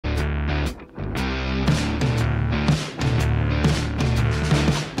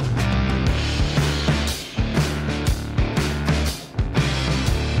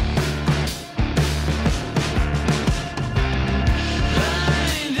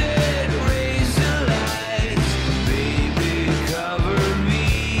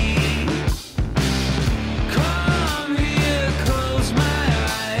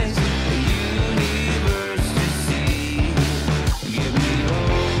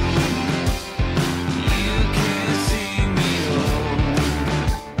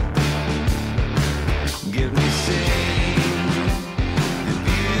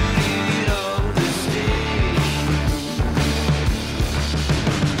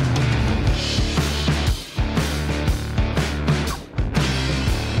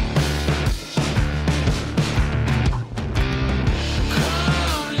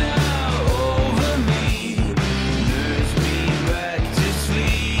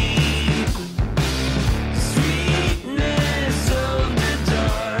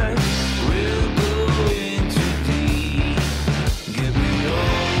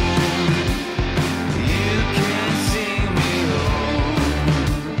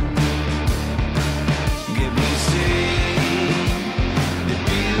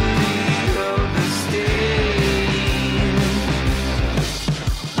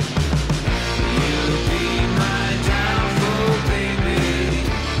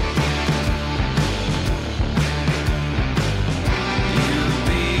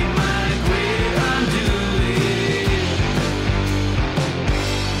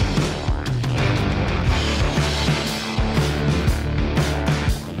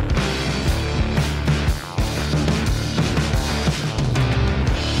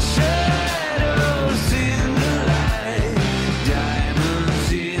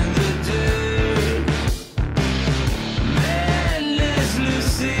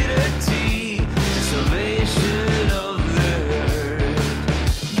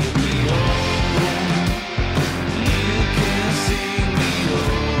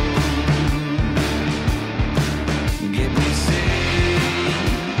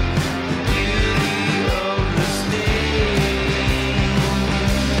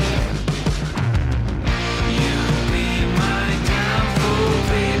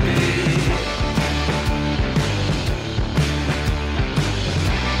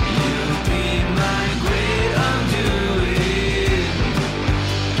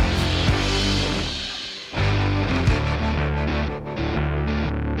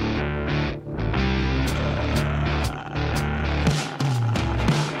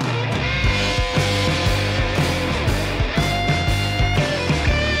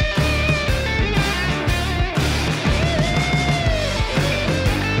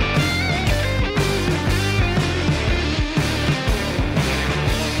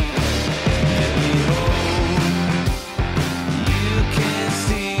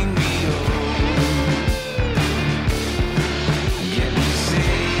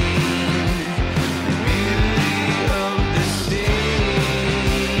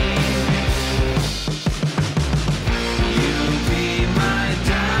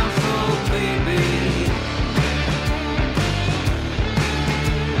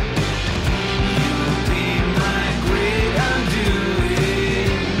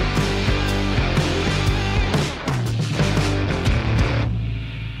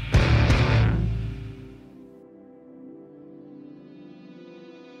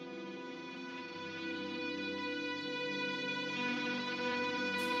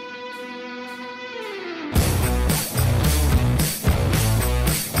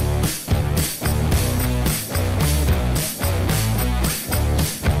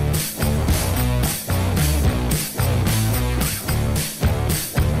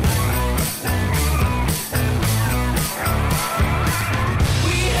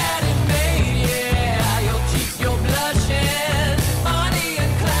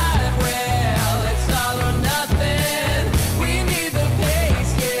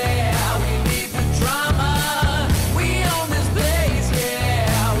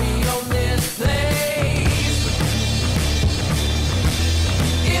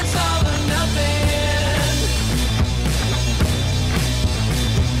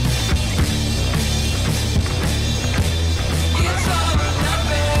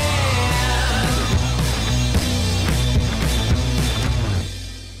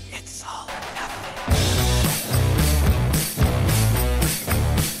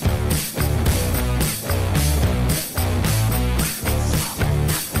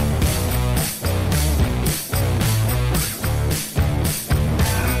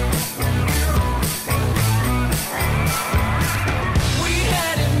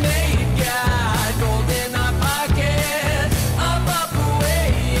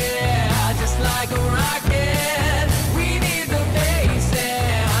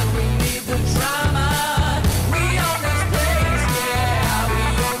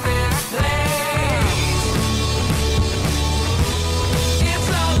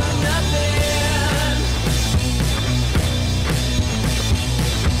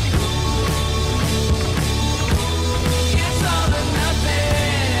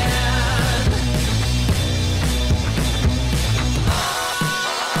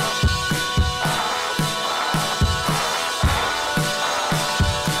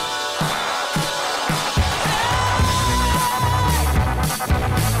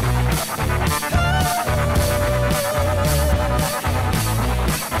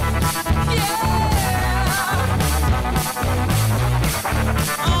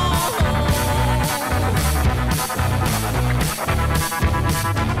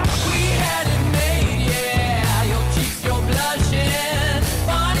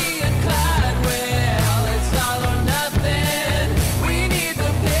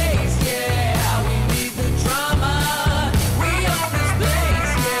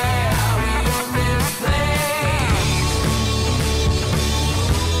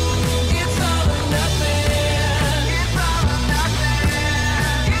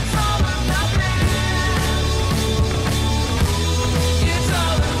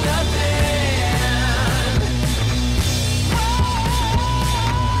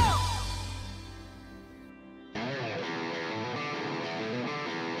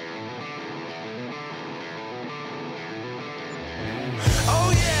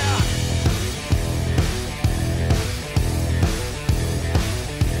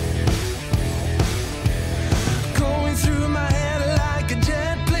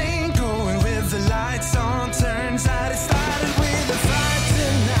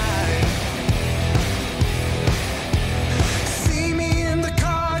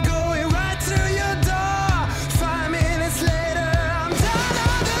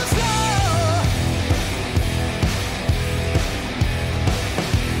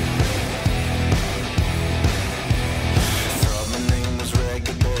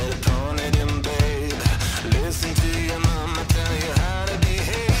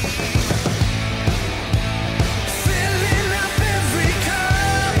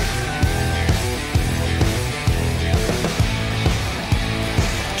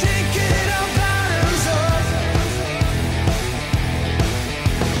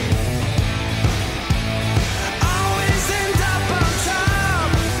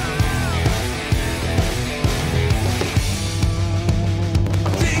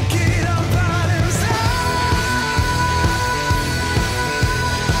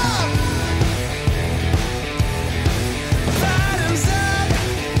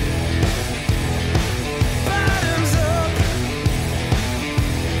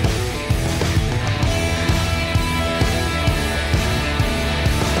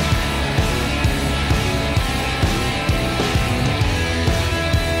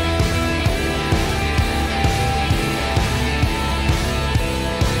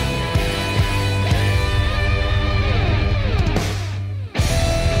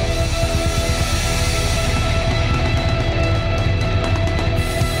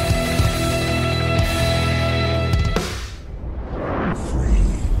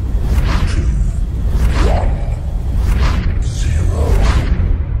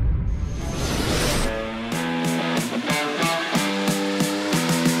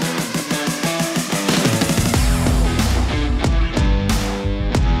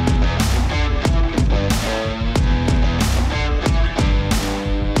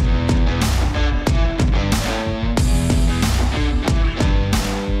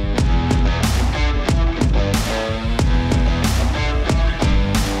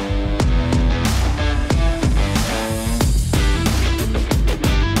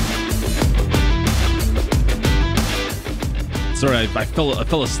I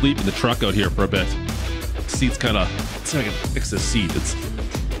fell asleep in the truck out here for a bit. Seat's kind of. Let's see if I can fix this seat. It's.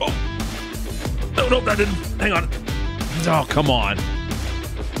 Oh. No, that didn't. Hang on. Oh, come on.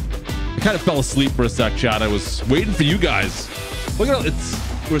 I kind of fell asleep for a sec, chat. I was waiting for you guys. Look at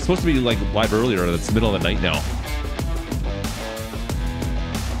we're supposed to be like live earlier. It's the middle of the night now.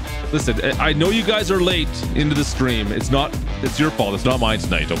 Listen, I know you guys are late into the stream. It's your fault. It's not mine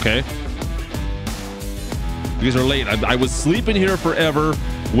tonight, okay? You guys are late. I was sleeping here forever,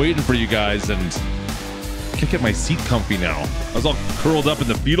 waiting for you guys, and I can't get my seat comfy now. I was all curled up in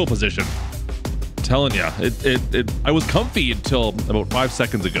the fetal position. I'm telling you, I was comfy until about 5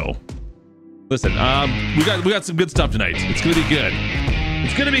 seconds ago. Listen, we got some good stuff tonight. It's gonna be good.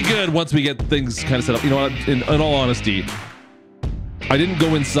 It's gonna be good once we get things kind of set up. You know what? In all honesty, I didn't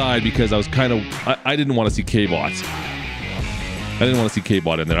go inside because I was I didn't want to see K-Bot. I didn't want to see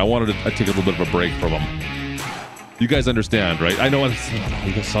K-Bot in there. I wanted to take a little bit of a break from him. You guys understand, right? I know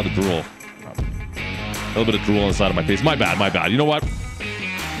you guys saw the drool. A little bit of drool on the side of my face. My bad. You know what?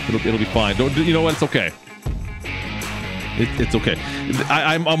 It'll be fine. You know what? It's okay. It's okay.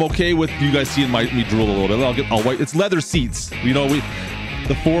 I'm okay with you guys seeing me drool a little bit. I'll wipe. It's leather seats. You know,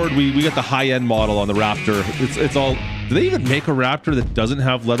 the Ford, we got the high-end model on the Raptor. It's all. Do they even make a Raptor that doesn't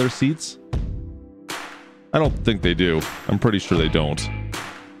have leather seats? I don't think they do. I'm pretty sure they don't.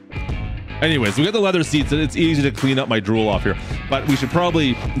 Anyways, we got the leather seats, and it's easy to clean up my drool off here. But we should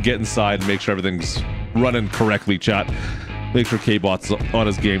probably get inside and make sure everything's running correctly, chat. Make sure K-Bot's on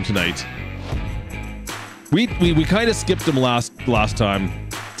his game tonight. We kind of skipped him last time.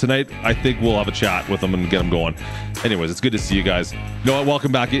 Tonight, I think we'll have a chat with him and get him going. Anyways, it's good to see you guys. You know what?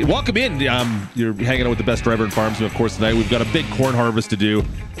 Welcome back. Welcome in. You're hanging out with the best driver in Farmsman, of course, tonight. We've got a big corn harvest to do.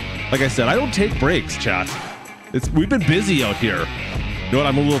 Like I said, I don't take breaks, chat. We've been busy out here. You know what?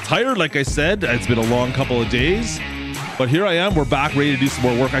 I'm a little tired, like I said. It's been a long couple of days. But here I am. We're back ready to do some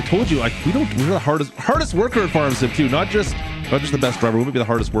more work. I told you, we're the hardest worker at Farmsman, too. Not just the best driver. We'll be the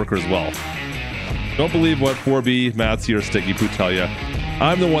hardest worker as well. Don't believe what 4B, Matt's here, Sticky Poo tell you.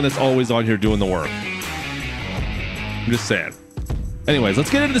 I'm the one that's always on here doing the work. I'm just saying. Anyways, let's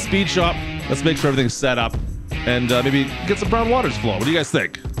get into the speed shop. Let's make sure everything's set up. And maybe get some brown waters flowing. What do you guys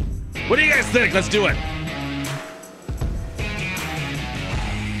think? What do you guys think? Let's do it.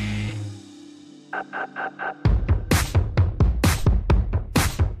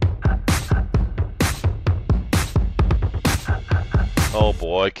 Oh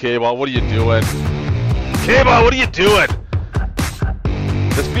boy, K-Bot, what are you doing? K-Bot, what are you doing?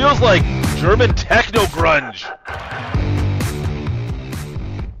 This feels like German techno grunge.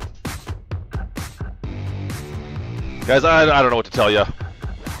 Guys, I don't know what to tell you.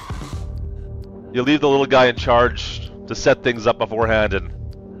 You leave the little guy in charge to set things up beforehand, and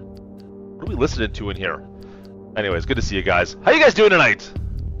what are we listening to in here? Anyways, good to see you guys. How you guys doing tonight?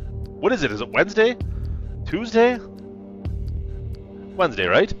 What is it? Is it Wednesday? Tuesday? Wednesday,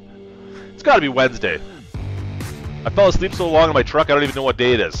 right? It's gotta be Wednesday. I fell asleep so long in my truck, I don't even know what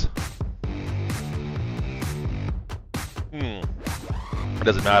day it is. It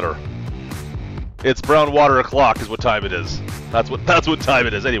doesn't matter. It's brown water o'clock is what time it is. That's what time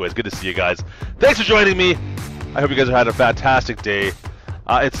it is. Anyways, good to see you guys. Thanks for joining me. I hope you guys have had a fantastic day.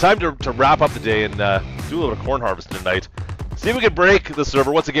 It's time to wrap up the day and do a little corn harvesting tonight. See if we can break the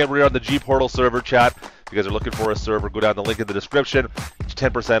server. Once again, we're on the G Portal server, chat. If you guys are looking for a server, go down the link in the description. It's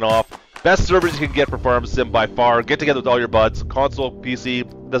 10% off. Best servers you can get for Farm Sim by far. Get together with all your buds. Console,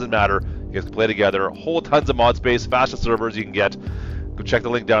 PC, doesn't matter. You guys can play together. Whole tons of mod space. Fastest servers you can get. Go check the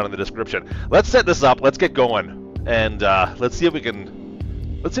link down in the description. Let's set this up. Let's get going, and let's see if we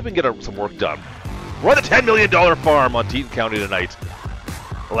can get some work done. We're on the $10 million farm on Taheton County tonight.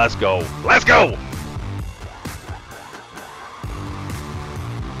 Let's go. Let's go.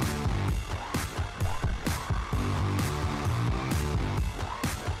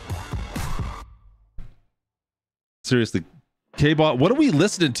 Seriously, K-Bot, what are we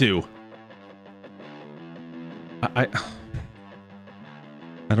listening to? I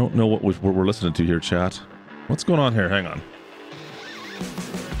don't know what we're listening to here, chat. What's going on here? Hang on.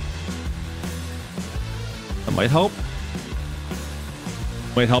 That might help.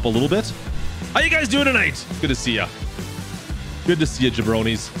 Might help a little bit. How you guys doing tonight? Good to see ya. Good to see you,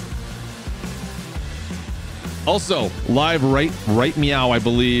 jabronis. Also, live right meow, I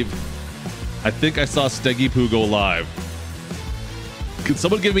believe. I think I saw Steggy Poo go live. Could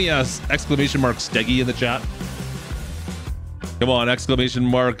someone give me a exclamation mark Steggy in the chat? Come on, exclamation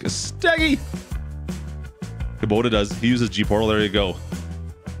mark Steggy. Kubota does. He uses G Portal. There you go.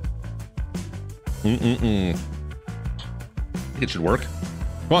 It should work.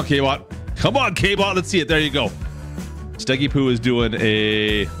 Come on, K-Bot. Come on, K-Bot. Let's see it. There you go. Steggy Poo is doing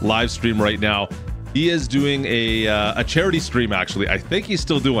a live stream right now. He is doing a charity stream, actually. I think he's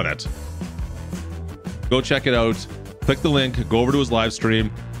still doing it. Go check it out. Click the link. Go over to his live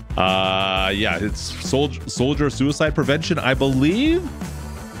stream. Yeah, it's soldier suicide prevention, I believe.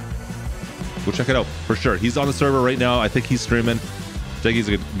 Go check it out for sure. He's on the server right now. I think he's streaming. Steggy's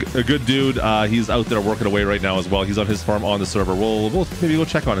a good dude. He's out there working away right now as well. He's on his farm on the server. We'll maybe go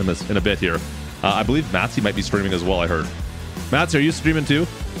check on him in a bit here. I believe Matsy might be streaming as well, I heard. Matsy, are you streaming too?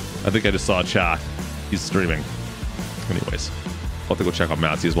 I think I just saw a chat. He's streaming. Anyways, I'll have to go check on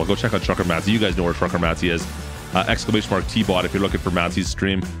Matsy as well. Go check on Trucker Matsy. You guys know where Trucker Matsy is. !T-bot if you're looking for Matsy's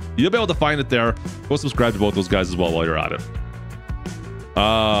stream. You'll be able to find it there. Go subscribe to both those guys as well while you're at it.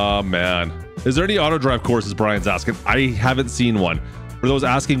 Man. Is there any auto drive courses, Brian's asking? I haven't seen one. For those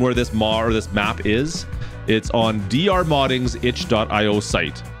asking where this mod or this map is, it's on drmodding's itch.io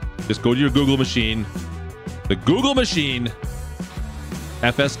site. Just go to your Google machine. The Google machine,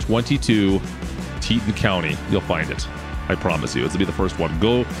 FS22, Taheton County. You'll find it. I promise you. It's going to be the first one.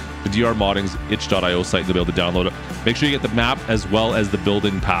 Go to drmodding's itch.io site. You'll be able to download it. Make sure you get the map as well as the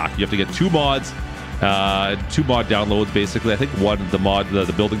building pack. You have to get 2 mods. 2 mod downloads, basically. I think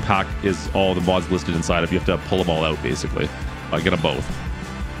the building pack is all the mods listed inside of. You have to pull them all out, basically. Get them both.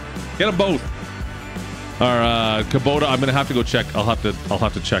 Get them both. Our Kubota, I'm gonna have to go check. I'll have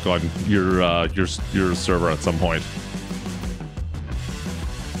to check on your server at some point.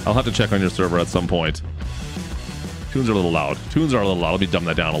 I'll have to check on your server at some point. Tunes are a little loud. Let me dumb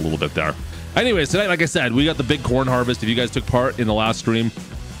that down a little bit there. Anyways, tonight, like I said, we got the big corn harvest. If you guys took part in the last stream,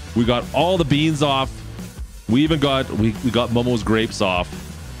 we got all the beans off. We even got we got Momo's grapes off.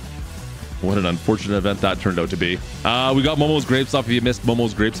 What an unfortunate event that turned out to be. We got Momo's grapes off. If you missed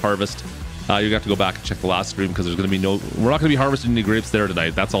Momo's grapes harvest, you have to go back and check the last stream because there's going to be we're not going to be harvesting any grapes there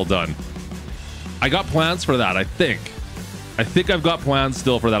tonight. That's all done. I got plans for that, I think. I've got plans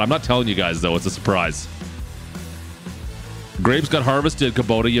still for that. I'm not telling you guys, though. It's a surprise. Grapes got harvested,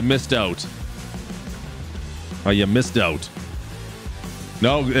 Kubota. You missed out. You missed out.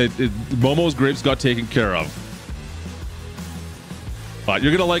 No, Momo's grapes got taken care of. But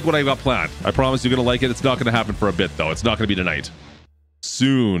you're going to like what I got planned. I promise you're going to like it. It's not going to happen for a bit, though. It's not going to be tonight.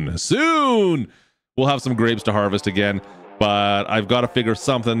 Soon. We'll have some grapes to harvest again. But I've got to figure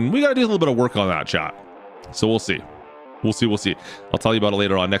something. We got to do a little bit of work on that, chat. So we'll see. We'll see. I'll tell you about it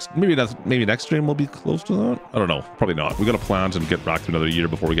later on. Maybe next stream will be close to that. I don't know. Probably not. We got to plan and get back to another year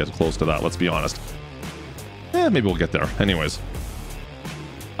before we get close to that. Let's be honest. Maybe we'll get there. Anyways.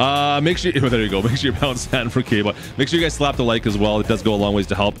 Make sure there you go. Make sure you pound sand for K-Bot. Make sure you guys slap the like as well. It does go a long ways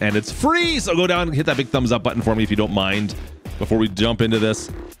to help, and it's free. So go down and hit that big thumbs up button for me if you don't mind before we jump into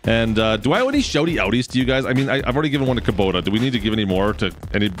this. And do I owe any shouty outies to you guys? I mean, I've already given one to Kubota. Do we need to give any more to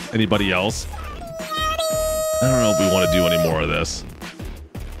anybody else? I don't know if we want to do any more of this.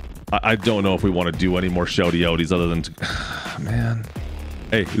 I don't know if we want to do any more shouty outies other than man.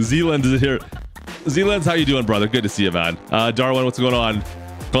 Hey, Zealand is here. Zealand, how you doing, brother? Good to see you, man. Darwin, what's going on?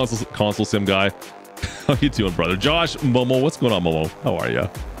 Console sim guy. How you doing, brother? Josh, Momo, what's going on, Momo? How are you?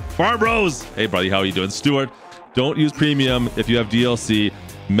 Farm Bros. Hey, buddy, how are you doing? Stuart, don't use premium if you have DLC.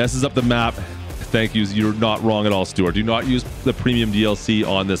 Messes up the map. Thank you. You're not wrong at all, Stuart. Do not use the premium DLC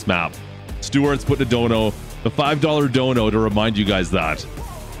on this map. Stuart's putting a dono, the $5 dono to remind you guys that.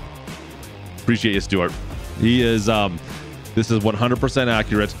 Appreciate you, Stuart. He is, this is 100%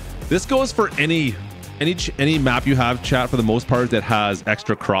 accurate. This goes for any map you have, chat, for the most part, that has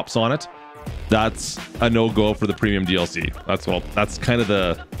extra crops on it. That's a no-go for the premium DLC. That's kind of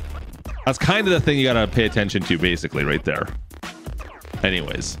the thing you gotta pay attention to, basically, right there.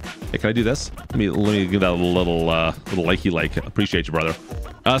 Anyways, hey, can I do this? Let me give that a little likey like. Appreciate you, brother.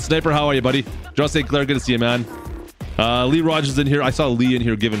 Sniper, how are you, buddy? John St. Clair, good to see you, man. Lee Rogers in here. I saw Lee in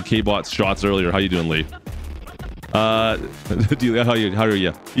here giving K-Bots shots earlier. How you doing, Lee? How are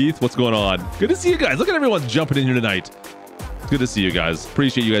you? Heath, what's going on? Good to see you guys. Look at everyone jumping in here tonight. Good to see you guys.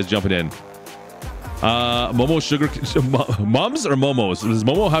 Appreciate you guys jumping in. Momo sugar mums or momos? Does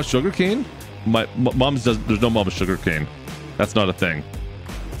Momo have sugar cane? Mums does. There's no mom sugar cane. That's not a thing.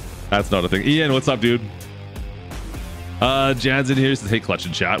 Ian, what's up, dude? Jan's in here. Says, hey, Klutch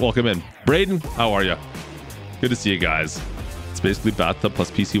in chat. Welcome in. Braden, how are you? Good to see you guys. It's basically bathtub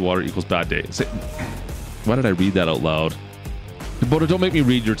plus PC water equals bad day. Why did I read that out loud? Kubota, don't make me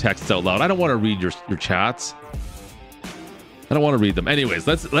read your texts out loud. I don't want to read your chats. I don't want to read them. Anyways,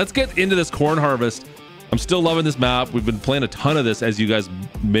 let's get into this corn harvest. I'm still loving this map. We've been playing a ton of this, as you guys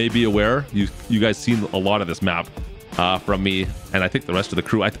may be aware. You guys seen a lot of this map from me, and I think the rest of the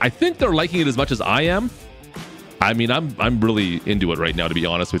crew. I think they're liking it as much as I am. I mean, I'm really into it right now, to be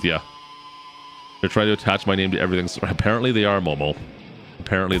honest with you. They're trying to attach my name to everything. So apparently they are, Momo.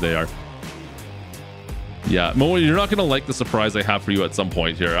 Apparently they are. Yeah, Momo, you're not going to like the surprise I have for you at some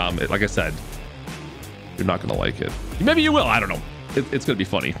point here. Like I said, you're not going to like it. Maybe you will. I don't know. It's going to be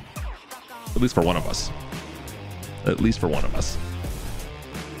funny. At least for one of us. At least for one of us.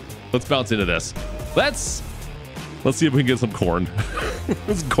 Let's bounce into this. Let's see if we can get some corn.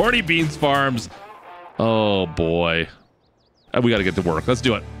 This corny beans farms. Oh boy. We got to get to work. Let's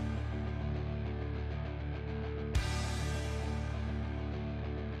do it.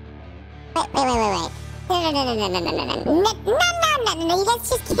 Wait. No. You guys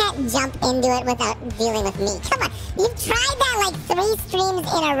just can't jump into it without dealing with me. Come on. You've tried that like 3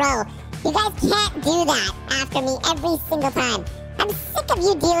 streams in a row. You guys can't do that after me every single time. I'm sick of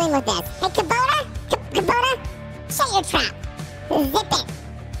you dealing with this. Hey, Kubota? Kubota? Shut your trap. Zip it.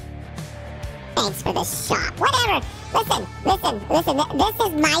 Thanks for the shop. Whatever. Listen. This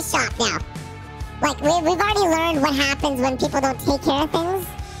is my shop now. Like, we've already learned what happens when people don't take care of things.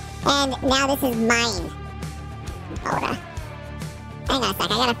 And now this is mine. Kubota. Hang on a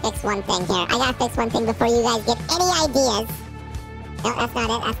sec. I gotta fix one thing here. I gotta fix one thing before you guys get any ideas. No, that's not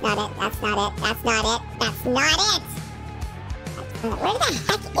it. That's not it. That's not it. That's not it. That's not it. Where the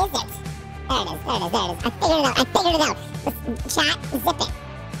heck is it? There it is. There it is. There it is. I figured it out. Chat, zip it.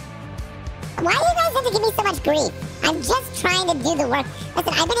 Why do you guys have to give me so much grief? I'm just trying to do the work.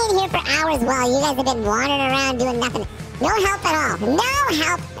 Listen, I've been in here for hours while you guys have been wandering around doing nothing. No help at all. No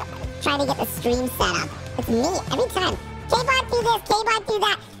help trying to get the stream set up. It's me every time. K-Bot do this, K-Bot do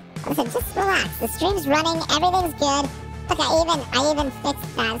that. Listen, just relax. The stream's running. Everything's good. Look, I even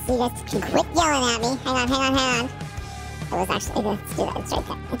fixed that so you guys can quit yelling at me. Hang on. It was actually, let's do that. It's right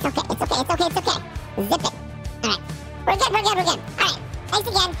there. It's okay. Zip it. All right. We're good. All right. Thanks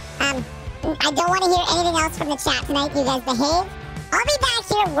again. I don't want to hear anything else from the chat tonight. You guys behave. I'll be back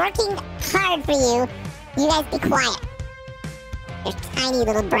here working hard for you. You guys be quiet. Your tiny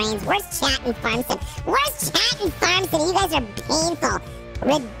little brains. Where's chat and Farmson? You guys are painful.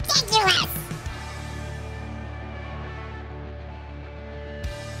 Ridiculous.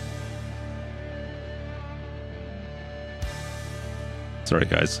 Sorry,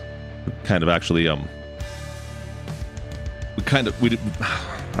 guys. Kind of actually, I don't know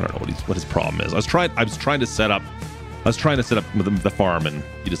what his problem is. I was trying to set up the farm, and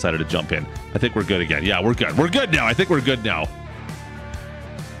he decided to jump in. I think we're good again. Yeah, we're good. We're good now. I think we're good now.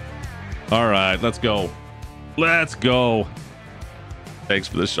 All right, let's go. Thanks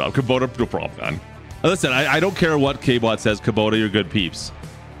for the shop, Kubota. No problem, man. Listen, I don't care what K-Bot says. Kubota, you're good peeps.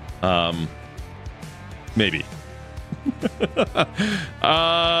 Maybe.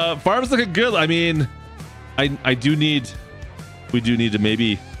 Farm's looking good. I mean, we do need to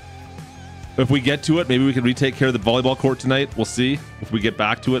maybe, if we get to it, maybe we can retake care of the volleyball court tonight. We'll see. If we get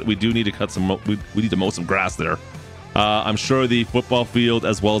back to it, we do need to cut some, we need to mow some grass there. I'm sure the football field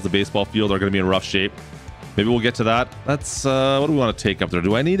as well as the baseball field are going to be in rough shape. Maybe we'll get to that. That's what do we want to take up there?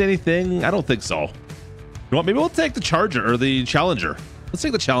 Do I need anything? I don't think so. You know what? Maybe we'll take the Charger or the Challenger. Let's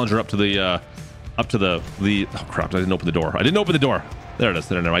take the Challenger up to the oh crap, I didn't open the door. There it is.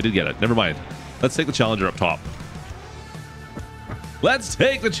 There, I did get it. Never mind. Let's take the Challenger up top. Let's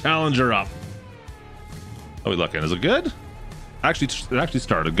take the Challenger up. How are we looking? Is it good? Actually, it actually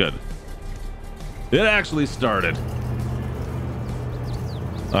started good. It actually started.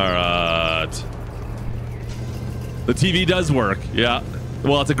 All right. The TV does work. Yeah.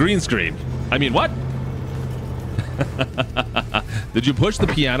 Well, it's a green screen. I mean, what? Did you push the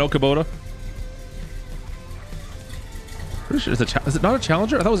piano, Kubota? Pretty sure is it not a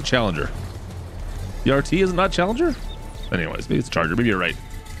Challenger? I thought it was a Challenger. The RT is it not Challenger? Anyways, maybe it's a Charger. Maybe you're right.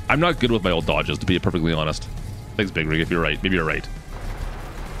 I'm not good with my old Dodges, to be perfectly honest. Thanks, Big Rig, if you're right. Maybe you're right.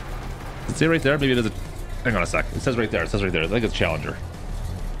 Does it say right there? Maybe it doesn't. Hang on a sec. It says right there. I think it's Challenger.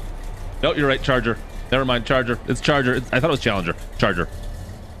 No, you're right. Charger. Never mind. Charger. It's Charger. I thought it was Challenger. Charger.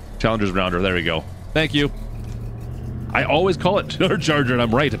 Challenger's rounder. There we go. Thank you. I always call it Charger, and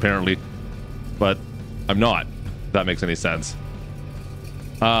I'm right, apparently. But I'm not. If that makes any sense.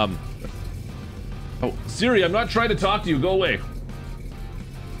 Oh, Siri, I'm not trying to talk to you. Go away.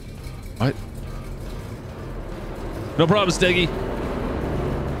 What? No problem, Steggy.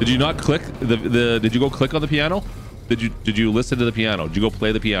 Did you not click did you go click on the piano? Did you listen to the piano? Did you go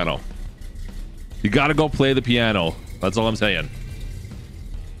play the piano? You gotta go play the piano. That's all I'm saying.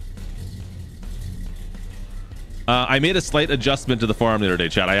 I made a slight adjustment to the farm the other day,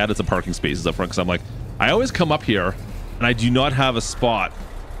 chat. I added some parking spaces up front because I'm like, I always come up here and I do not have a spot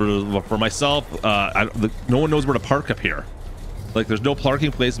for myself. No one knows where to park up here. Like, there's no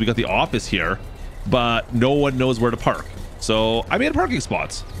parking place. We got the office here, but no one knows where to park. So I made parking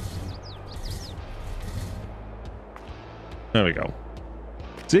spots. There we go.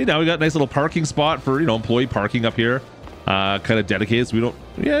 See, now we got a nice little parking spot for, you know, employee parking up here. Kind of dedicated, so we don't...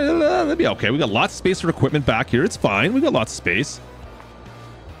 Yeah, that'd be okay. We got lots of space for equipment back here. It's fine. We got lots of space.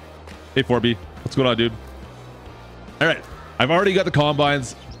 Hey, 4B. What's going on, dude? All right. I've already got the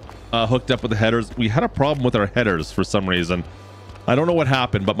combines hooked up with the headers. We had a problem with our headers for some reason. I don't know what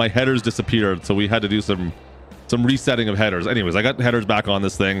happened, but my headers disappeared, so we had to do some resetting of headers. Anyways, I got the headers back on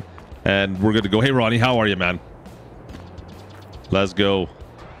this thing, and we're good to go. Hey, Ronnie, how are you, man? Let's go.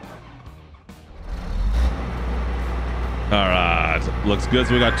 All right, looks good.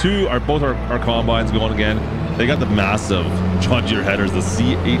 So we got both our combines going again. They got the massive John Deere headers, the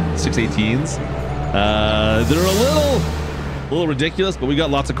C618s. They're a little ridiculous, but we got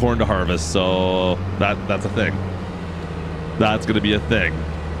lots of corn to harvest, so that's a thing. That's gonna be a thing.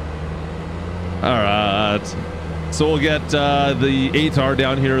 All right, so we'll get the 8R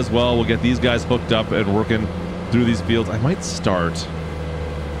down here as well. We'll get these guys hooked up and working through these fields. I might start.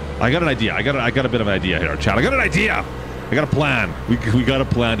 I got an idea. I got a bit of an idea here, chat. I got an idea. I got a plan. We got a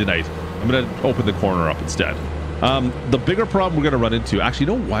plan tonight. I'm gonna open the corner up instead. The bigger problem we're gonna run into.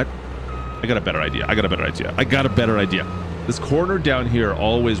 Actually, you know what? I got a better idea. I got a better idea. This corner down here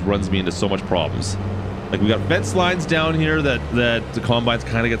always runs me into so much problems. Like, we got fence lines down here that the combines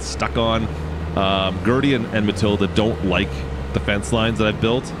kind of get stuck on. Gertie and Matilda don't like the fence lines that I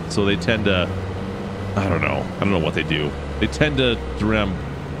built, so they tend to, I don't know what they do. They tend to ram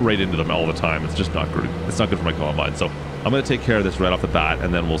right into them all the time. It's just not good. It's not good for my combine. So I'm going to take care of this right off the bat,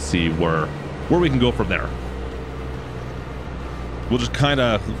 and then we'll see where we can go from there. We'll just kind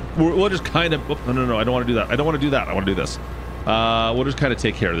of no, I don't want to do that. I want to do this. We'll just kind of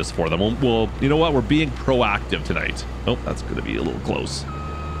take care of this for them. We'll you know what, we're being proactive tonight. Oh, that's going to be a little close.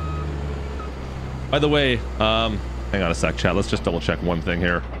 By the way, hang on a sec, chat. Let's just double check one thing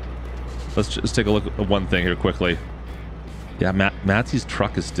here. Let's just take a look at one thing here quickly. Yeah, Matsy's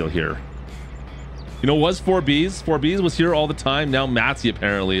truck is still here. You know, was 4B's was here all the time. Now Matsy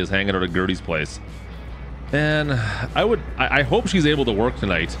apparently is hanging out at Gertie's place. And I hope she's able to work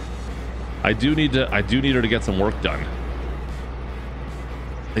tonight. I do need her to get some work done.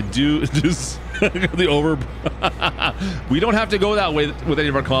 I do just the over. We don't have to go that way with any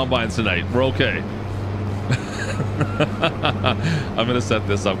of our combines tonight. We're okay. I'm gonna set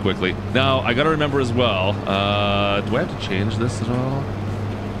this up quickly. Now I gotta remember as well. Do I have to change this at all?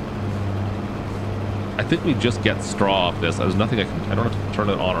 I think we just get straw off this. There's nothing I don't have to turn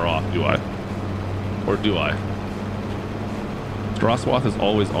it on or off, do I? Or do I? Straw swath is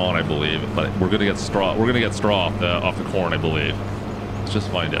always on, I believe, but we're gonna get straw. We're gonna get straw off the corn, I believe. Let's just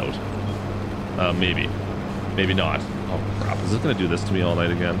find out. Maybe not. Oh crap! Is this gonna do this to me all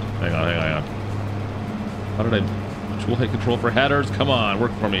night again? Hang on. How did I tool height control for headers? Come on,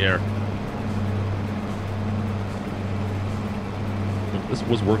 work for me here. This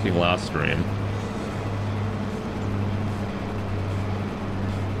was working last stream.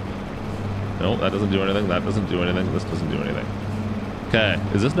 No, that doesn't do anything. That doesn't do anything. This doesn't do anything. Okay,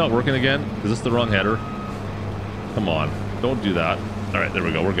 is this not working again? Is this the wrong header? Come on, don't do that. All right, there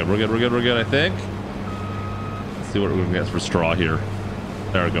we go. We're good, I think. Let's see what we're gonna get for straw here.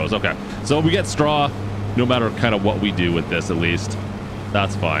 There it goes. Okay, so we get straw no matter kind of what we do with this, at least.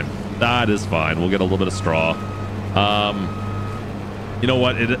 That's fine. That is fine. We'll get a little bit of straw. You know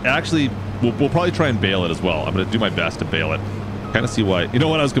what? It actually, we'll probably try and bale it as well. I'm gonna do my best to bale it. Kind of see why. You know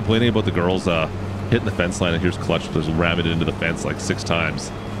what? I was complaining about the girls hitting the fence line, and here's Klutch just ramming it into the fence like 6 times.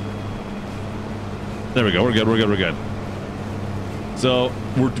 There we go. We're good. So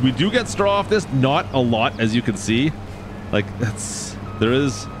we do get straw off this. Not a lot, as you can see. Like, there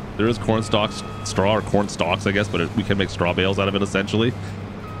is corn stalks, straw, or corn stalks, I guess, but we can make straw bales out of it essentially.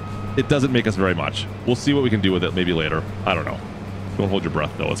 It doesn't make us very much. We'll see what we can do with it maybe later. I don't know. Don't hold your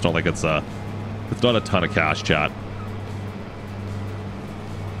breath though. It's not like it's not a ton of cash, chat.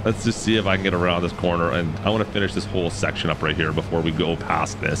 Let's just see if I can get around this corner, and I want to finish this whole section up right here before we go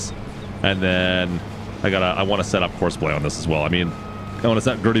past this. And then I want to set up horseplay on this as well. I mean, I want to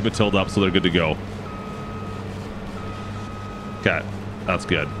set Gertie Matilda up so they're good to go. Okay, that's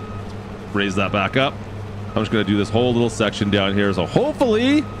good. Raise that back up. I'm just going to do this whole little section down here, so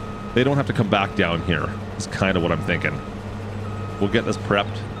hopefully they don't have to come back down here. That's kind of what I'm thinking. We'll get this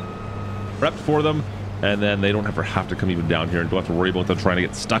prepped for them, and then they don't have to come even down here, and don't have to worry about them trying to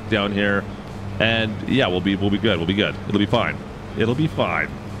get stuck down here. And yeah, we'll be good. It'll be fine.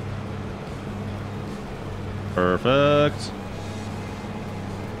 Perfect.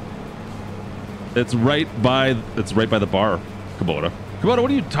 It's right by the bar, Kubota. Kubota,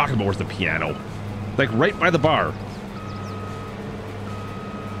 what are you talking about? Where's the piano? Like right by the bar.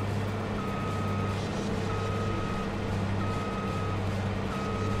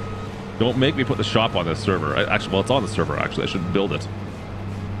 Don't make me put the shop on this server. Actually, well, it's on the server, actually. I shouldn't build it.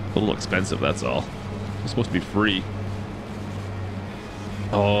 A little expensive, that's all. It's supposed to be free.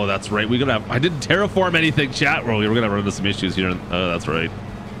 Oh, that's right. We're gonna have... I didn't terraform anything, chat. We're gonna run into some issues here. Oh, that's right.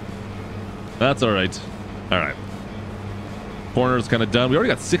 That's all right. All right. Corner is kind of done. We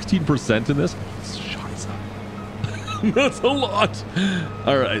already got 16% in this. That's a lot.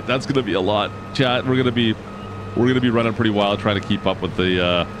 All right, that's gonna be a lot. Chat, we're gonna be running pretty wild trying to keep up with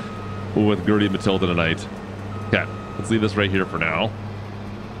the with Gertie and Matilda tonight. Okay, let's leave this right here for now.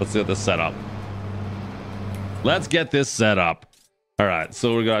 Let's get this set up. Let's get this set up. All right,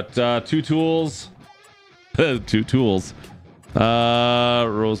 so we got 2 tools. 2 tools.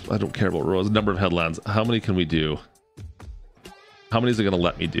 Rows. I don't care about rows. Number of headlands. How many can we do? How many is it gonna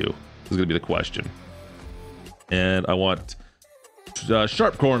let me do? This is gonna be the question. And I want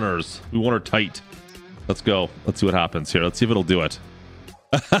sharp corners. We want her tight. Let's go. Let's see what happens here. Let's see if it'll do it.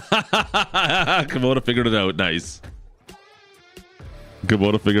 Kubota figured it out. Nice.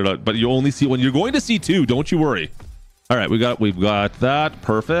 Kubota figured it out. But you only see when you're going to see 2. Don't you worry. All right, we've got that.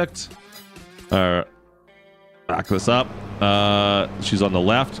 Perfect. All right. Back this up. She's on the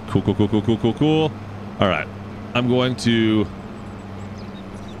left. Cool. All right. I'm going to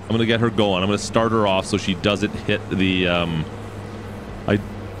get her going. I'm going to start her off so she doesn't hit the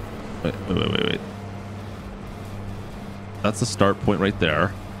wait. That's the start point right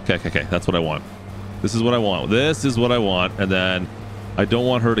there. Okay. That's what I want. This is what I want. And then I don't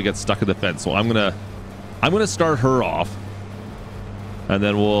want her to get stuck in the fence. So I'm going to start her off. And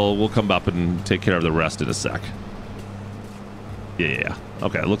then we'll come up and take care of the rest in a sec. Yeah.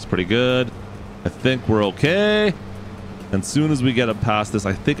 Okay, it looks pretty good. I think we're okay. And soon as we get up past this,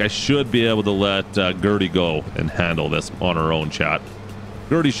 I think I should be able to let Gertie go and handle this on her own, chat.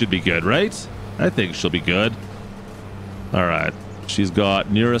 Gertie should be good, right? I think she'll be good. All right. She's got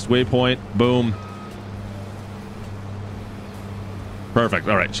nearest waypoint. Boom. Perfect.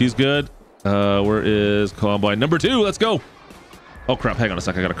 All right. She's good. Where is combine number 2? Let's go. Oh, crap. Hang on a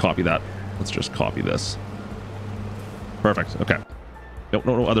sec. I got to copy that. Let's just copy this. Perfect. Okay.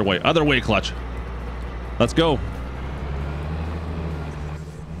 No. Other way. Other way, Klutch. Let's go.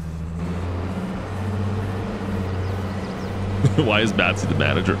 Why is Batsy the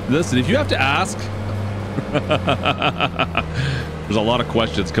manager? Listen, if you have to ask, there's a lot of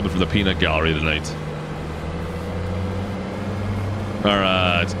questions coming from the peanut gallery tonight. All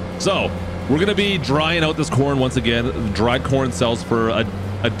right, so we're gonna be drying out this corn once again. Dried corn sells for a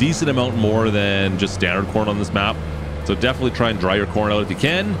decent amount more than just standard corn on this map, so definitely try and dry your corn out if you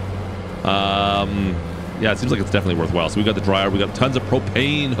can. Yeah, it seems like it's definitely worthwhile. So we got the dryer, we got tons of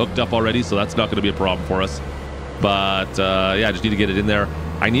propane hooked up already, so that's not going to be a problem for us. But yeah, I just need to get it in there.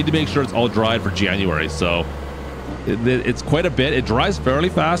 I need to make sure it's all dried for January, so it's quite a bit. It dries fairly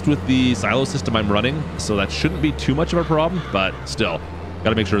fast with the silo system I'm running, so that shouldn't be too much of a problem, but still, got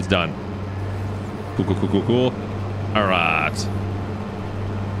to make sure it's done. Cool. All right.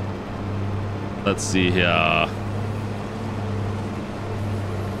 Let's see here.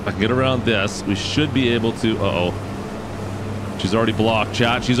 If I can get around this, we should be able to... Uh-oh. She's already blocked,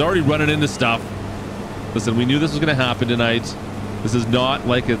 chat. She's already running into stuff. Listen, we knew this was going to happen tonight. This is not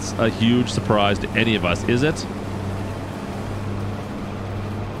like it's a huge surprise to any of us, is it?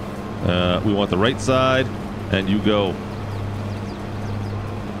 We want the right side, and you go.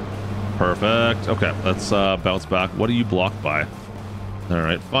 Perfect. Okay, let's bounce back. What are you blocked by? All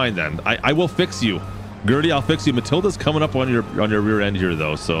right, fine then. I will fix you. Gertie, I'll fix you. Matilda's coming up on your rear end here,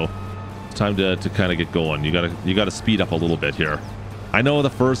 though, so it's time to kind of get going. You gotta speed up a little bit here. I know the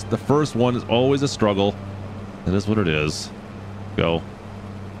first one is always a struggle. It is what it is. Go.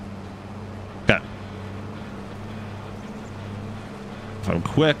 Okay. If I'm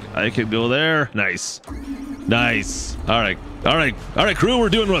quick, I can go there. Nice. All right, crew. We're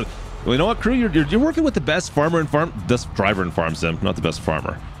doing well. Well, you know what, crew? You're working with the best farmer and best driver in farm sim, not the best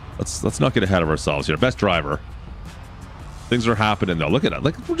farmer. Let's not get ahead of ourselves here. Best driver. Things are happening though. Look at it.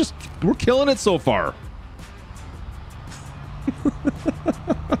 Like we're killing it so far.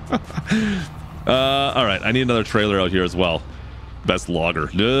 All right, I need another trailer out here as well. Best logger.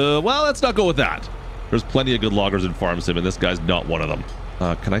 Well, let's not go with that. There's plenty of good loggers in farm sim, and this guy's not one of them.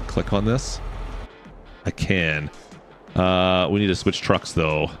 Can I click on this? I can. We need to switch trucks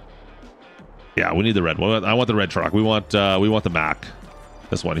though. Yeah, we need the red one. I want the red truck. We want the Mac.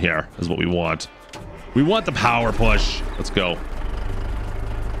 This one here is what we want. We want the power push. Let's go.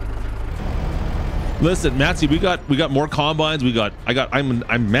 Listen, Matsy, we got more combines.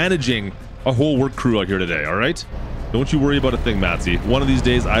 I'm managing a whole work crew out here today. All right, don't you worry about a thing, Matsy. One of these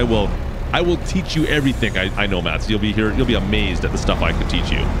days, I will teach you everything I know, Matsy. You'll be here. You'll be amazed at the stuff I could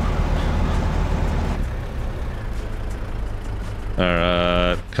teach you. All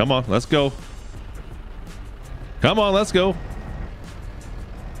right, come on, let's go. Come on, let's go.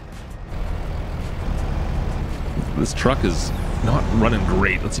 This truck is not running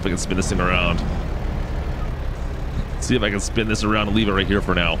great. Let's see if I can spin this thing around. Let's see if I can spin this around and leave it right here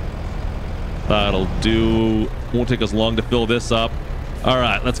for now. That'll do. Won't take us long to fill this up. All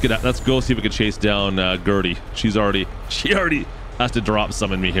right, let's get out. Let's go see if we can chase down Gertie. She already has to drop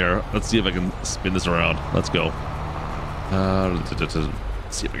some in me here. Let's see if I can spin this around. Let's go.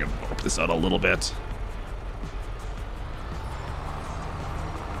 Let's see if I can warp this out a little bit.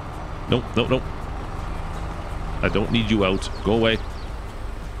 Nope, nope, nope. I don't need you out. Go away.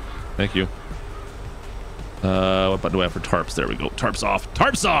 Thank you. What button do I have for tarps? There we go. Tarps off.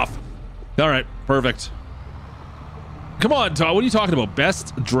 Tarps off! All right, perfect. Come on, Todd. What are you talking about?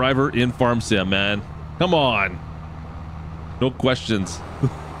 Best driver in Farm Sim, man. Come on. No questions.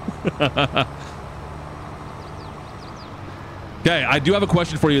 Okay, I do have a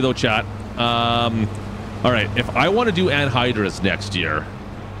question for you, though, chat. All right, if I want to do anhydrous next year,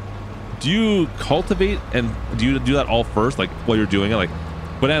 do you cultivate and do you do that all first, like while you're doing it? Like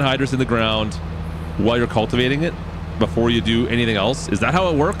put anhydrous in the ground while you're cultivating it before you do anything else? Is that how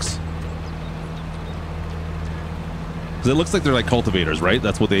it works? Because it looks like they're like cultivators, right?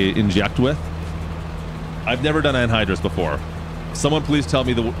 That's what they inject with. I've never done anhydrous before. Someone please tell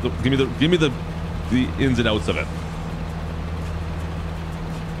me give me the ins and outs of it.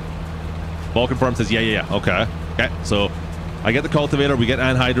 Vulcan Farm says yeah. Okay. So I get the cultivator, we get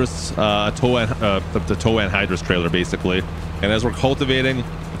anhydrous, the tow anhydrous trailer basically, and as we're cultivating,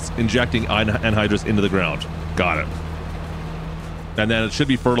 it's injecting anhydrous into the ground. Got it. And then it should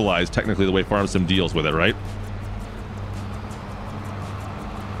be fertilized technically the way Farm Sim deals with it, right?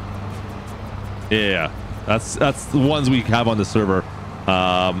 Yeah, that's the ones we have on the server.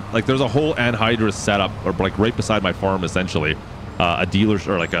 Like there's a whole anhydrous setup, or like right beside my farm, essentially, a dealer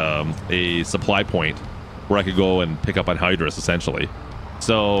or like a supply point where I could go and pick up anhydrous, essentially.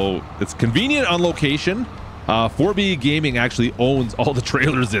 So it's convenient on location. 4B Gaming actually owns all the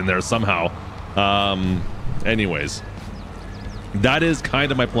trailers in there somehow. Anyways, that is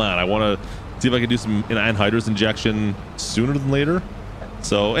kind of my plan. I want to see if I can do some anhydrous injection sooner than later.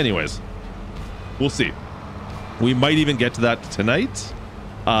 So anyways, we'll see. We might even get to that tonight.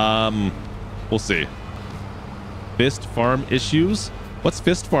 We'll see. Fist farm issues. What's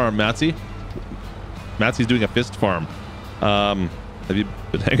fist farm, Matsy? Matsy's doing a fist farm. Have you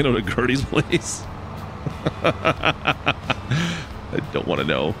been hanging out at Gertie's place? I don't want to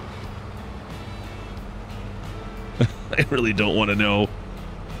know. I really don't want to know.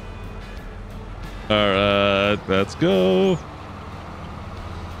 All right, let's go.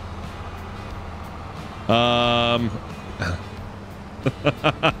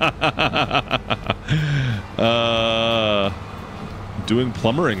 Doing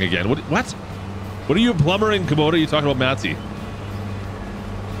plumbering again. What? What are you plumbering, Kubota? You talking about Matsy?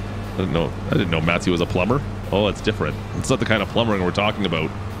 I didn't know Matsy was a plumber. Oh, it's different. It's not the kind of plumbering we're talking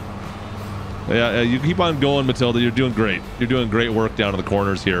about. Yeah, you keep on going, Matilda. You're doing great. You're doing great work down in the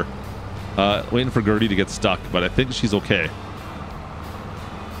corners here. Waiting for Gertie to get stuck, but I think she's okay.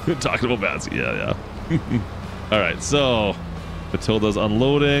 Talking about Matsy. Yeah. All right, so Matilda's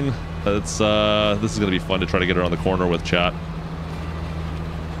unloading. This is gonna be fun to try to get her on the corner with chat.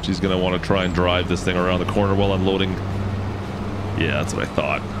 She's gonna want to try and drive this thing around the corner while unloading. Yeah, that's what I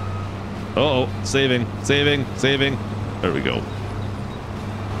thought. Uh-oh, saving. There we go.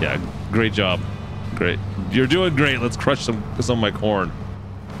 Yeah, great job. Great. You're doing great. Let's crush some of my corn.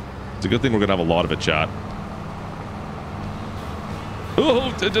 It's a good thing we're gonna have a lot of it, chat.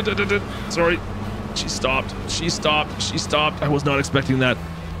 Oh, sorry. She stopped. I was not expecting that.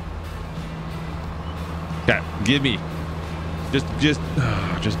 Okay, give me.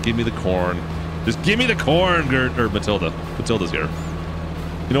 Just give me the corn. Just give me the corn, Matilda. Matilda's here.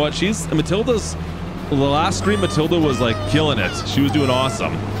 You know what? The last stream, Matilda was like killing it. She was doing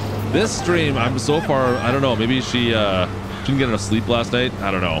awesome. This stream, I'm so far, I don't know. Maybe she didn't get enough sleep last night.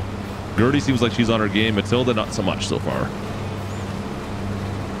 I don't know. Gertie seems like she's on her game. Matilda, not so much so far.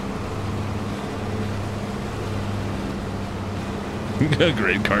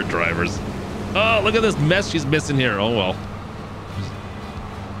 Great cart drivers. Oh, look at this mess she's missing here. Oh, well.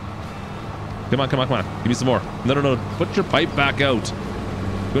 Come on. Give me some more. No. Put your pipe back out.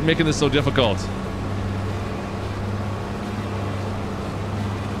 Quit making this so difficult.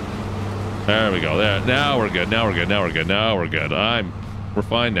 There we go. There. Now we're good. We're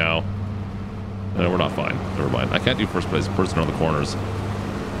fine now. No, we're not fine. Never mind. I can't do first place person on the corners.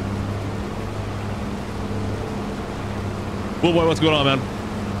 Well, boy, what's going on, man?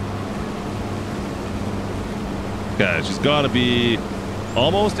 Okay, she's got to be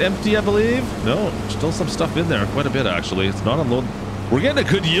almost empty, I believe. No, still some stuff in there. Quite a bit, actually. It's not unloaded. We're getting a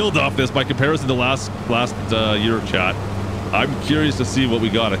good yield off this by comparison to last year, chat. I'm curious to see what we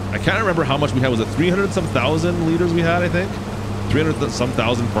got. I can't remember how much we had. Was it 300 some thousand liters we had, I think? 300 some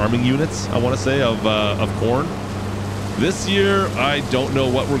thousand farming units, I want to say, of corn. This year, I don't know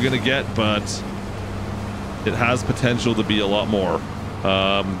what we're going to get, but it has potential to be a lot more.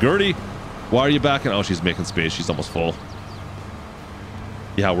 Gertie, why are you backing? Oh, she's making space. She's almost full.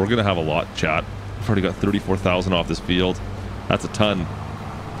 Yeah, we're going to have a lot, chat. We've already got 34,000 off this field. That's a ton.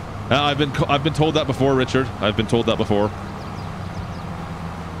 I've been told that before, Richard. I've been told that before.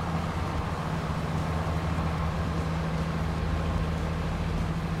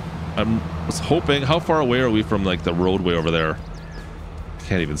 I was hoping. How far away are we from like the roadway over there?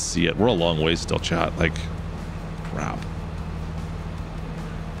 Can't even see it. We're a long way still, chat. Like, crap.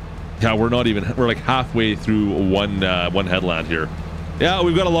 Yeah, we're not even. We're like halfway through one headland here. Yeah,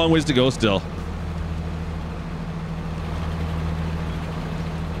 we've got a long ways to go still.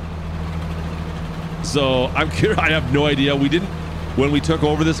 So I'm curious. I have no idea. We didn't. When we took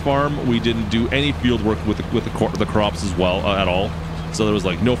over this farm, we didn't do any field work with the crops as well at all. So there was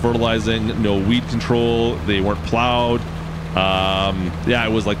like no fertilizing, no weed control. They weren't plowed. Yeah,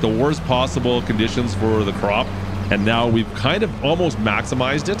 it was like the worst possible conditions for the crop. And now we've kind of almost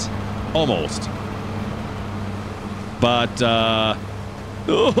maximized it. Almost. But,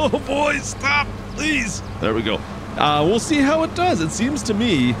 oh boy, stop, please. There we go. We'll see how it does. It seems to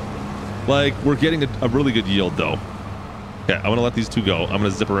me like we're getting a really good yield though. Okay, I'm gonna let these two go. I'm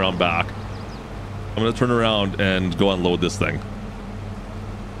gonna zip around back. I'm gonna turn around and go unload this thing.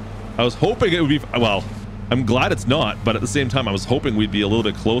 I was hoping it would be, well, I'm glad it's not, but at the same time, I was hoping we'd be a little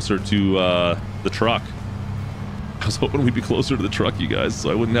bit closer to the truck. I was hoping we'd be closer to the truck, you guys,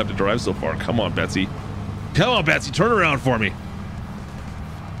 so I wouldn't have to drive so far. Come on, Betsy. Come on, Betsy, turn around for me.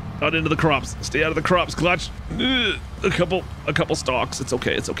 Not into the crops. Stay out of the crops, Klutch. A couple stalks. It's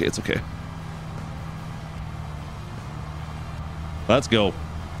okay, it's okay, it's okay. Let's go.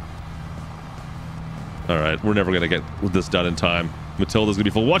 All right, we're never gonna get this done in time. Matilda's gonna be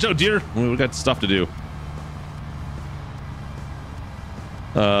full. Watch out, dear. We got stuff to do.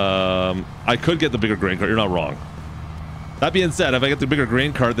 I could get the bigger grain cart. You're not wrong. That being said, if I get the bigger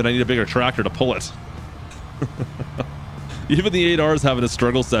grain cart, then I need a bigger tractor to pull it. Even the 8R's having a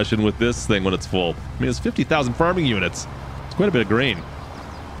struggle session with this thing when it's full. I mean, it's 50,000 farming units. It's quite a bit of grain.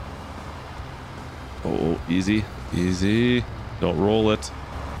 Oh, easy, easy. Don't roll it. Of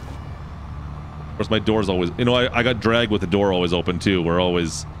course, my door's always, you know, I got dragged with the door always open too. We're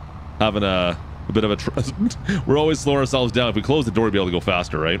always having a bit of a, we're always slowing ourselves down. If we close the door, we'll be able to go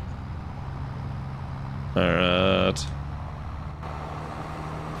faster, right? All right.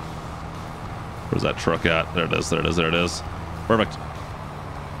 Where's that truck at? There it is, there it is, there it is. Perfect.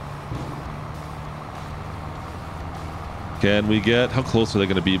 Can we get, how close are they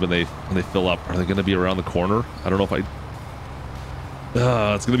going to be when they fill up? Are they going to be around the corner? I don't know if it's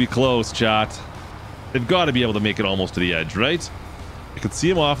going to be close, chat. They've got to be able to make it almost to the edge, right? I could see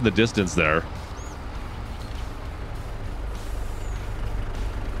them off in the distance there.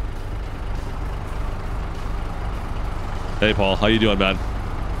 Hey, Paul. How you doing, man?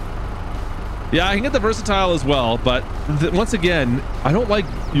 Yeah, I can get the versatile as well, but once again, I don't like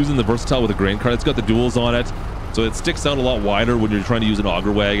using the versatile with a grain cart. It's got the duals on it, so it sticks out a lot wider when you're trying to use an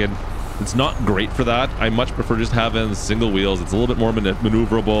auger wagon. It's not great for that. I much prefer just having single wheels. It's a little bit more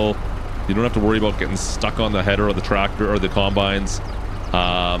maneuverable. You don't have to worry about getting stuck on the header of the tractor or the combines.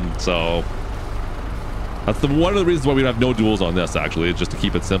 So that's one of the reasons why we have no duals on this, actually. It's just to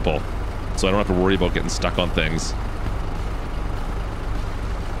keep it simple, so I don't have to worry about getting stuck on things.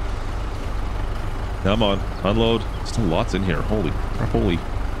 Come on, unload. Still lots in here. Holy crap, holy.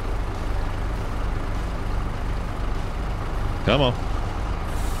 Come on.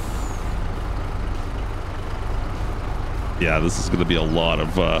 Yeah, this is going to be a lot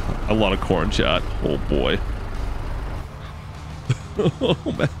of corn, chat. Oh boy. Oh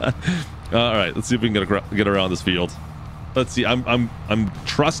man. All right, let's see if we can get around this field. Let's see. I'm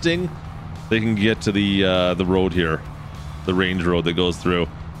trusting they can get to the road here, the range road that goes through.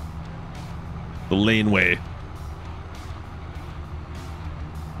 The laneway.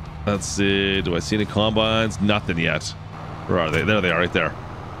 Let's see. Do I see any combines? Nothing yet. Where are they? There they are, right there.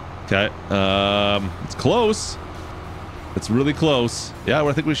 Okay. It's close. It's really close. Yeah,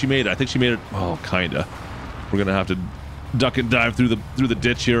 well, I think she made it. I think she made it. Oh, kinda. We're gonna have to duck and dive through the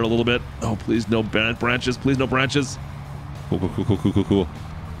ditch here a little bit. Oh, please no branches. Please no branches. Cool.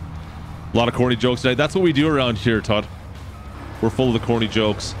 A lot of corny jokes tonight. That's what we do around here, Todd. We're full of the corny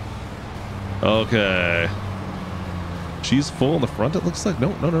jokes. Okay. She's full in the front, it looks like.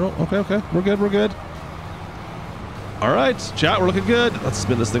 No. Okay. We're good. All right, chat, we're looking good. Let's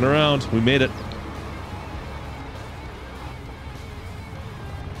spin this thing around. We made it.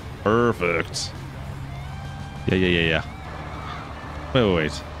 Perfect. Yeah.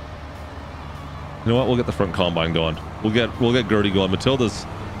 Wait. You know what? We'll get the front combine going. We'll get Gertie going. Matilda's.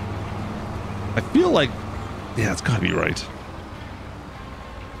 I feel like, yeah, it's gotta be right.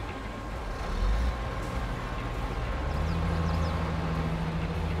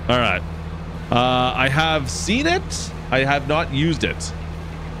 All right. I have seen it. I have not used it.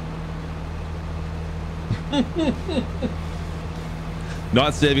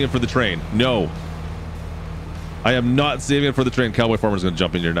 Not saving it for the train. No. I am not saving it for the train. Cowboy Farmer's gonna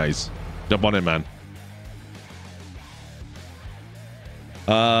jump in here. Nice. Jump on in, man.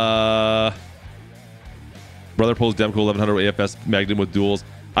 Brother pulls Demco 1100 AFS Magnum with duels.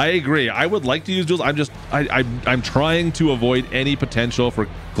 I agree. I would like to use duels. I'm trying to avoid any potential for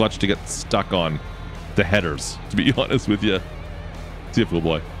Klutch to get stuck on the headers, to be honest with you. See you, fool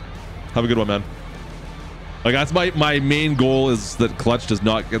boy. Have a good one, man. Like, that's my main goal, is that Klutch does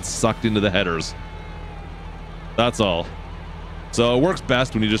not get sucked into the headers. That's all. So it works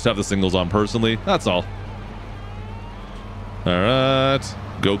best when you just have the singles on personally. That's all. All right.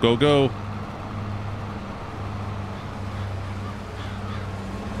 Go.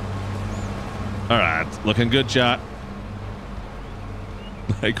 All right. Looking good, chat.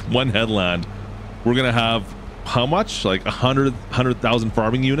 Like, one headland. We're going to have how much? Like 100,000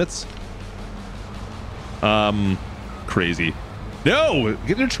 farming units? Crazy. No!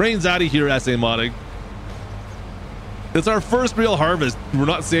 Get your trains out of here, SA modding. It's our first real harvest. We're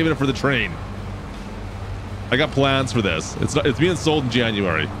not saving it for the train. I got plans for this. It's being sold in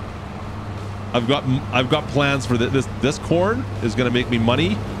January. I've got plans for this corn is going to make me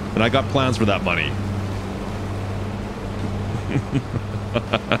money, and I got plans for that money.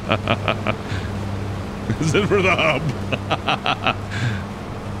 Is it for the hub?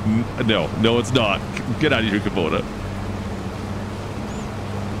 No, it's not. Get out of here, Kubota.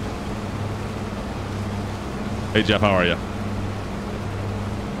 Hey, Jeff, how are you?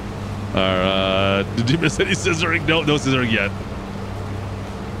 Did you miss any scissoring? No scissoring yet.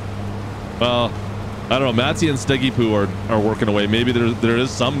 Well, I don't know. Matsy and Steggy Poo are working away. Maybe there is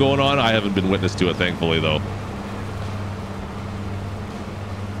some going on. I haven't been witness to it, thankfully, though.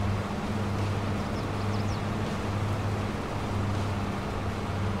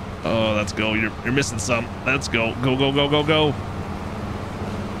 Oh, let's go. You're missing some. Let's go. Go.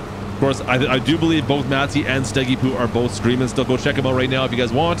 Of course, I do believe both Matsy and Steggy Poo are both streaming still. Go check them out right now if you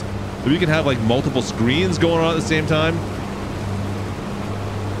guys want. If we can have like multiple screens going on at the same time.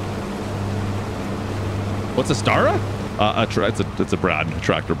 What's a Stara? It's a brand, a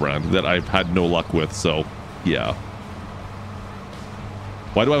tractor brand that I've had no luck with. So, yeah.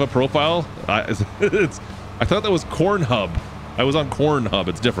 Why do I have a profile? I thought that was Corn Hub. I was on Corn Hub.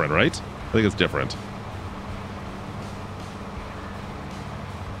 It's different, right? I think it's different.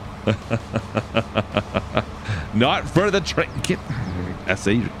 Not for the train. Get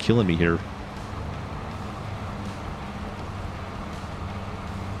SA, you're killing me here.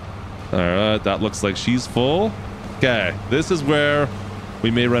 All right, that looks like she's full. Okay, this is where we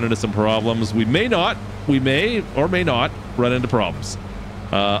may run into some problems. We may not. We may or may not run into problems.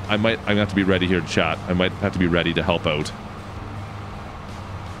 I'm gonna have to be ready here to chat. I might have to be ready to help out.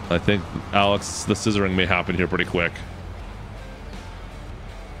 I think, Alex, the scissoring may happen here pretty quick.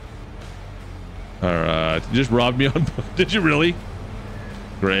 All right. You just robbed me on... Did you really?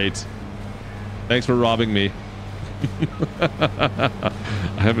 Great. Thanks for robbing me. I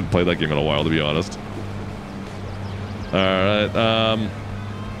haven't played that game in a while, to be honest. All right. All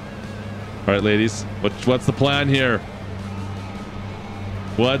right, ladies. What's the plan here?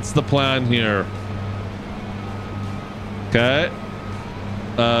 What's the plan here? Okay.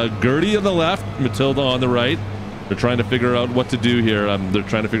 Gertie on the left, Matilda on the right. They're trying to figure out what to do here. They're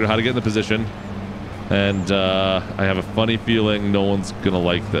trying to figure out how to get in the position. And I have a funny feeling no one's gonna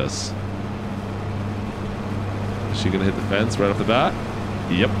like this. Is she gonna hit the fence right off the bat?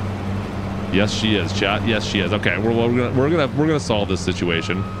 Yep. Yes, she is. Chat. Yes, she is. Okay, we're gonna solve this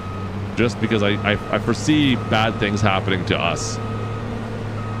situation. Just because I foresee bad things happening to us.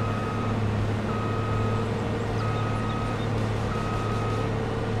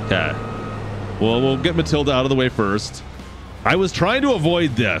 Okay. Well, we'll get Matilda out of the way first. I was trying to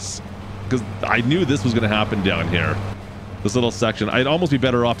avoid this because I knew this was going to happen down here. This little section. I'd almost be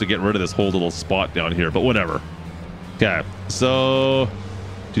better off to get rid of this whole little spot down here, but whatever. Okay. So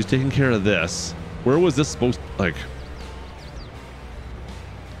she's taking care of this. Where was this supposed to, like?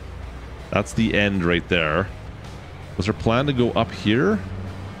 That's the end right there. Was her plan to go up here?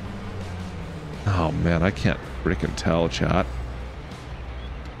 Oh man, I can't freaking tell, chat.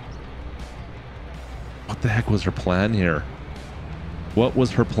 What the heck was her plan here? What was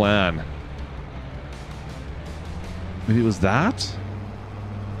her plan? Maybe it was that?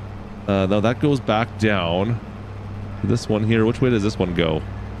 No, that goes back down. This one here, which way does this one go?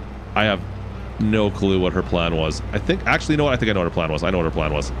 I have no clue what her plan was. I think, actually, you know what? I think I know what her plan was. I know what her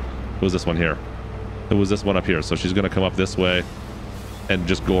plan was. It was this one here. It was this one up here. So she's going to come up this way and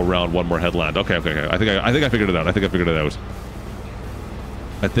just go around one more headland. Okay. I think I figured it out. I think I figured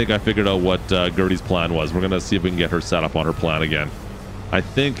out what Gertie's plan was. We're going to see if we can get her set up on her plan again. I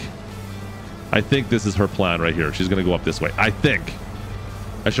think this is her plan right here. She's going to go up this way. I think.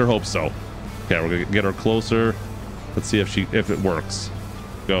 I sure hope so. Okay, we're going to get her closer. Let's see if it works.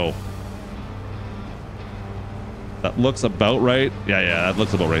 Go. That looks about right. Yeah, that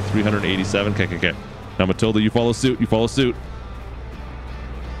looks about right. 387. Okay. Now, Matilda, you follow suit.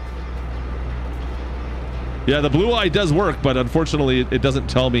 Yeah, the blue eye does work, but unfortunately, it doesn't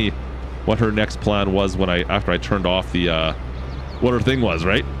tell me what her next plan was after I turned off the what her thing was,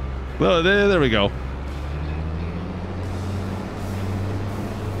 right? Well, there we go.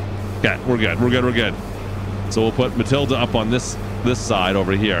 Okay, we're good. So we'll put Matilda up on this side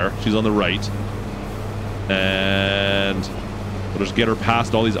over here. She's on the right. And we'll just get her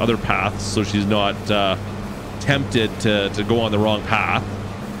past all these other paths so she's not tempted to go on the wrong path.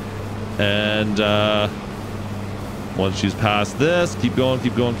 And once she's past this, keep going.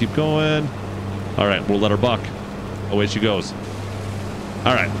 All right, we'll let her buck. Away she goes.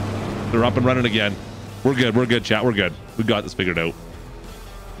 All right, they're up and running again. We're good, chat. We're good. We got this figured out.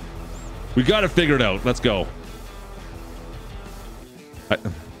 We got it figured out. Let's go.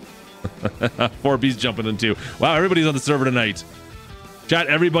 4B's jumping in too. Wow, everybody's on the server tonight. Chat,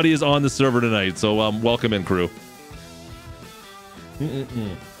 everybody is on the server tonight. So welcome in, crew.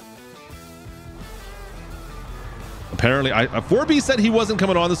 Apparently, 4B said he wasn't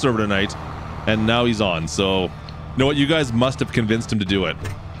coming on the server tonight, and now he's on. So, you know what? You guys must have convinced him to do it.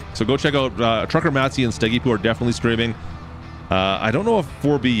 So go check out Trucker Matsy and Steggy, who are definitely streaming. I don't know if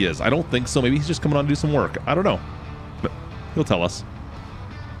 4B is. I don't think so. Maybe he's just coming on to do some work. I don't know. But he'll tell us.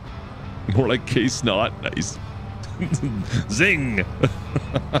 More like K-Snot. Nice. Zing!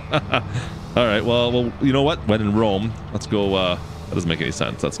 All right, well, you know what? When in Rome, let's go. That doesn't make any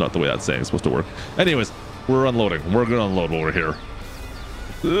sense. That's not the way that saying is supposed to work. Anyways, we're unloading. We're going to unload while we're here.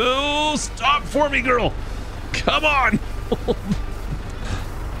 Oh, stop for me, girl! Come on!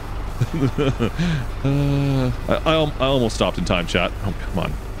 I almost stopped in time, chat. Oh, come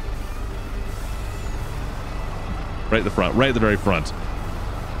on. Right at the front. Right at the very front.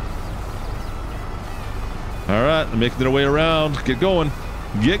 All right, I'm making their way around. Get going.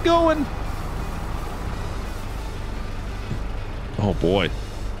 Oh boy,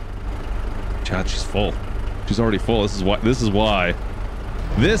 chat, she's full. She's already full. This is why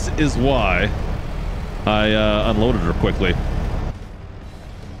I unloaded her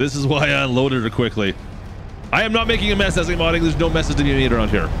quickly. I am not making a mess as I'm modding. There's no messes to be made around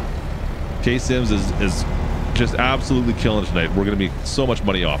here. K-Sims is just absolutely killing it tonight. We're gonna make so much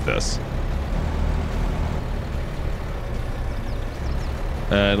money off this.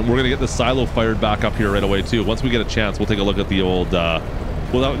 And we're gonna get the silo fired back up here right away too. Once we get a chance, we'll take a look at the old.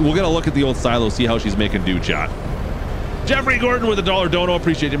 We'll get a look at the old silo, see how she's making do, chat. Jeffrey Gordon with $1 dono,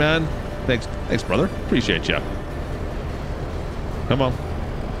 appreciate you, man. Thanks, brother. Appreciate you. Come on,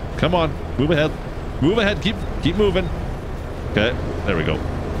 move ahead. Keep moving. Okay, there we go.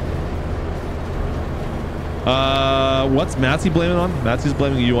 What's Matsy blaming on? Matsy's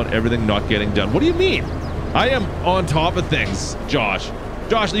blaming you on everything not getting done. What do you mean? I am on top of things, Josh.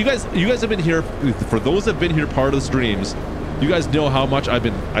 Josh, you guys have been here. For those that have been here part of the streams, you guys know how much I've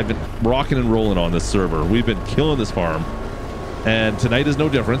been rocking and rolling on this server. We've been killing this farm, and tonight is no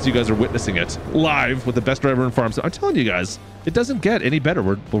difference. You guys are witnessing it live with the best driver in farms. I'm telling you guys, it doesn't get any better.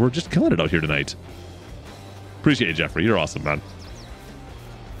 We're just killing it out here tonight. Appreciate you, Jeffrey. You're awesome, man.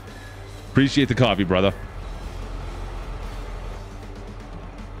 Appreciate the coffee, brother.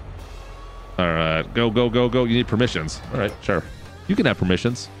 All right, go. You need permissions. All right, sure. You can have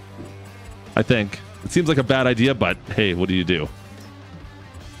permissions. I think. It seems like a bad idea, but hey, what do you do?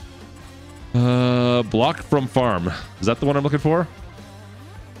 Block from farm. Is that the one I'm looking for?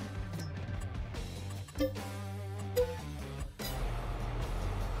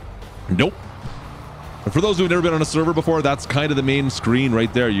 Nope. And for those who've never been on a server before, that's kind of the main screen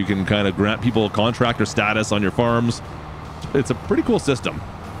right there. You can kind of grant people contractor status on your farms. It's a pretty cool system.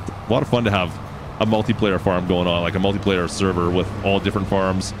 A lot of fun to have a multiplayer farm going on, like a multiplayer server with all different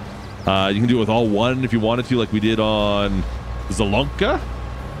farms. You can do it with all one if you wanted to, like we did on Zalonka.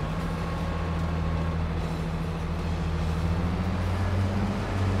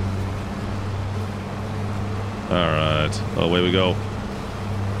 All right. Oh, away we go.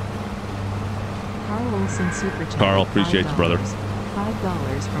 Carl Olson super chat. Carl, appreciate you, brother.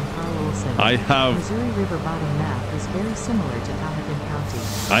 $5 from Carl Olson. I have... Missouri River bottom map is very similar to Taheton County.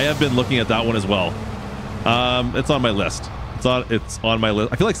 I have been looking at that one as well. It's on my list. It's on my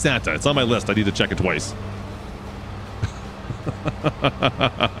list. I feel like Santa. It's on my list. I need to check it twice. All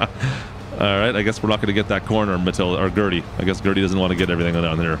right. I guess we're not going to get that corner, Matilda or Gertie. I guess Gertie doesn't want to get everything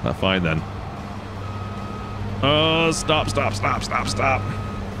down there. Fine then. Oh, stop.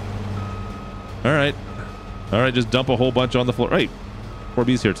 All right. Just dump a whole bunch on the floor. Right.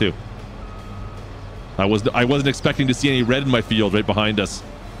 4B's here too. I wasn't expecting to see any red in my field right behind us.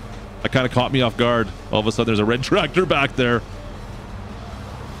 That kind of caught me off guard. All of a sudden, there's a red tractor back there.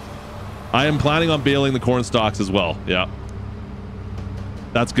 I am planning on baling the corn stalks as well. Yeah.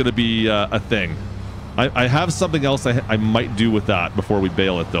 That's going to be a thing. I have something else I might do with that before we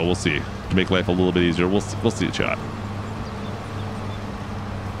bale it, though. We'll see. To make life a little bit easier. We'll see, chat.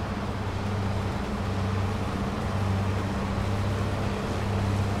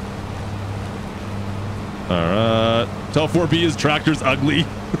 All right. Tell 4B his tractor's ugly.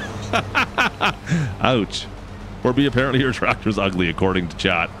 Ouch. 4B apparently your tractor's ugly according to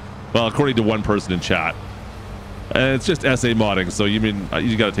chat. Well, according to one person in chat. And it's just SA modding, so you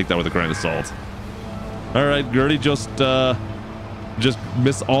got to take that with a grain of salt. All right, Gertie, just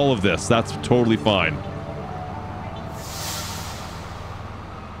miss all of this. That's totally fine.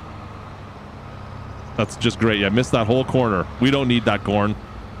 That's just great. Yeah, miss that whole corner. We don't need that corn.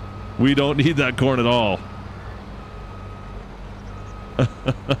 We don't need that corn at all.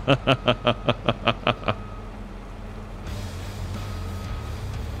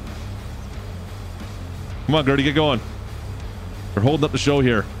 Come on, Gertie, get going. We're holding up the show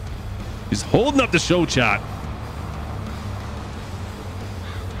here. He's holding up the show, chat.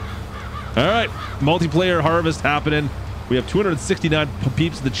 All right, multiplayer harvest happening. We have 269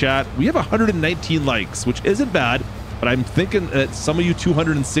 peeps in the chat. We have 119 likes, which isn't bad, but I'm thinking that some of you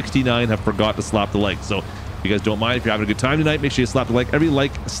 269 have forgot to slap the like. So if you guys don't mind, if you're having a good time tonight, make sure you slap the like. Every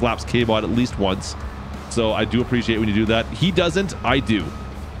like slaps K-Bot at least once. So I do appreciate when you do that. He doesn't, I do.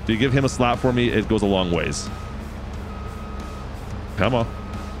 If you give him a slap for me, it goes a long ways. Come on.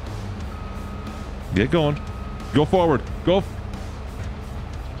 Get going. Go forward. Go.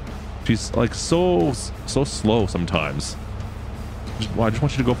 She's like so slow sometimes. I just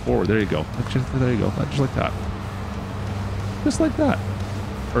want you to go forward. There you go. There you go. Just like that. Just like that.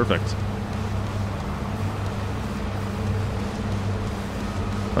 Perfect.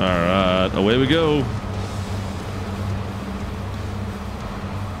 All right. Away we go.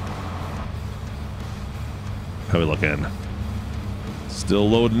 How we looking? Still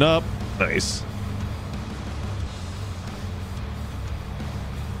loading up. Nice.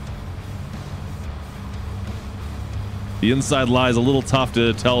 The inside lie is a little tough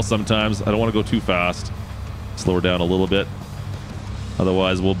to tell sometimes. I don't want to go too fast. Slow her down a little bit.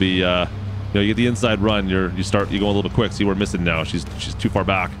 Otherwise, we'll be, you get the inside run. You go a little bit quick. See, we're missing now. She's too far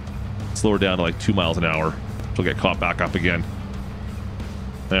back. Slow her down to like 2 miles an hour. She'll get caught back up again.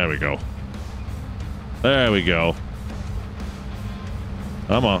 There we go. There we go.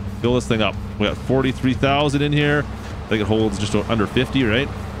 Come on, fill this thing up. We got 43,000 in here. I think it holds just under 50, right?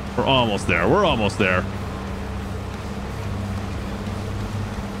 We're almost there. We're almost there.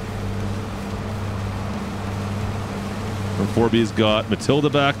 And 4B's got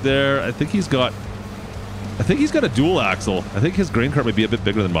Matilda back there. I think he's got a dual axle. I think his grain cart might be a bit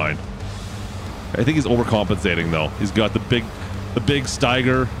bigger than mine. I think he's overcompensating though. He's got the big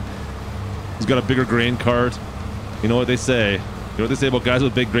Steiger. He's got a bigger grain cart. You know what they say? You know what they say about guys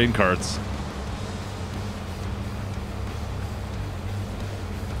with big grain carts?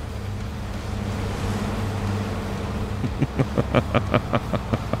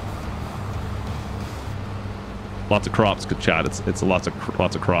 Lots of crops, good chat. It's lots of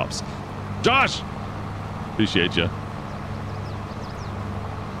crops. Josh, appreciate you.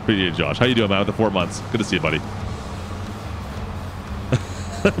 Appreciate you, Josh. How you doing, man? With the 4 months, good to see you, buddy.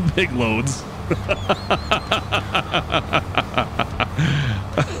 Big loads.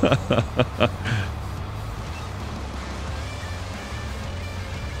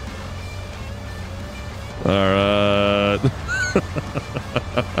 All right.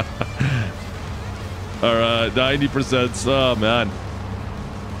 All right, 90%. Oh man.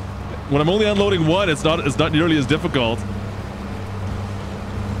 When I'm only unloading one, it's not nearly as difficult.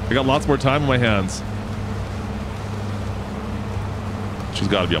 I got lots more time on my hands. She's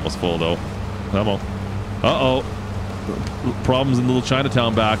got to be almost full though. Come on. Uh-oh. Problems in little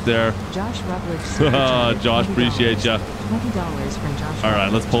Chinatown back there. Josh Rutledge. Josh, appreciate ya. $20 from Josh. All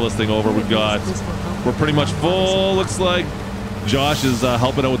right, let's pull this thing over. We're pretty much full. Looks like Josh is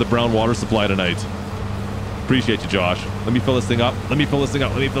helping out with the brown water supply tonight. Appreciate you, Josh. Let me fill this thing up. Let me fill this thing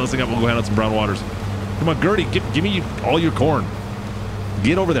up. We'll go hand out some brown waters. Come on, Gertie, give me all your corn.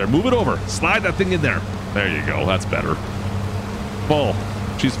 Get over there. Move it over. Slide that thing in there. There you go. That's better. Full.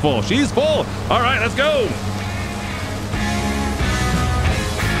 She's full. She's full. All right, let's go.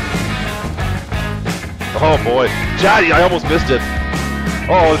 Oh boy, Chatty, I almost missed it.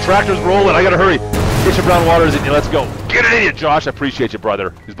 Oh, the tractor's rolling. I gotta hurry. Get your brown waters in you. Let's go. Get it in you, Josh. I appreciate you,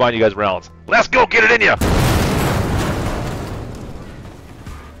 brother. He's buying you guys rounds. Let's go. Get it in you.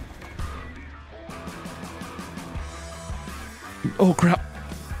 Oh crap.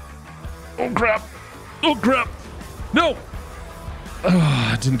 Oh crap. Oh crap. No.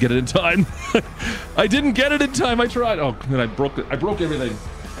 I didn't get it in time. I didn't get it in time. I tried. Oh, and I broke it. I broke everything.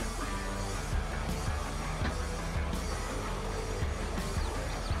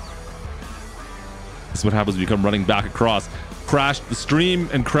 This is what happens when you come running back across. Crash the stream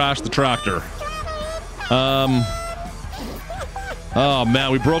and crash the tractor. Oh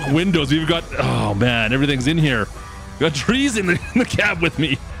man, we broke windows. We've got, oh man, everything's in here. We got trees in the cab with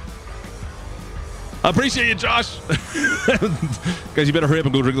me. I appreciate you, Josh. Guys, you better hurry up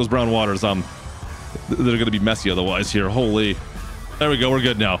and go drink those brown waters. They're gonna be messy otherwise here. Holy. There we go, we're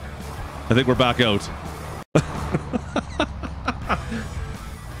good now. I think we're back out.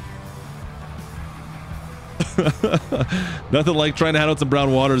 Nothing like trying to hand out some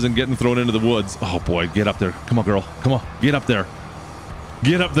brown waters and getting thrown into the woods. Oh boy, get up there. Come on, girl. Come on, get up there.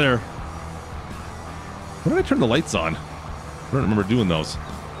 Get up there. When did I turn the lights on? I don't remember doing those.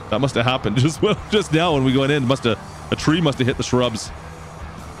 That must have happened just now when we went in. A tree must have hit the shrubs.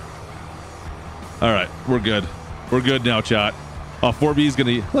 All right, we're good. We're good now, chat. Oh, 4B's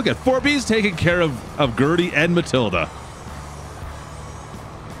gonna look at 4B's taking care of Gertie and Matilda.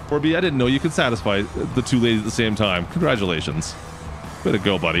 4B, I didn't know you could satisfy the two ladies at the same time. Congratulations. Way to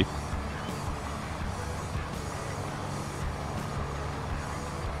go, buddy.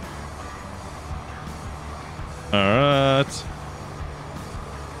 All right.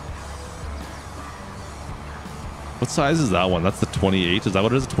 What size is that one? That's the 28. Is that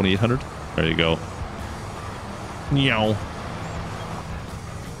what it is? 2800? There you go. Meow.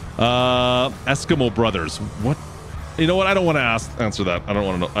 Eskimo Brothers. What? You know what? I don't want to answer that. I don't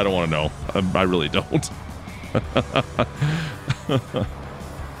want to know. I don't want to know. I really don't.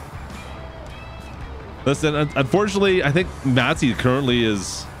 Listen, unfortunately, I think Matsy currently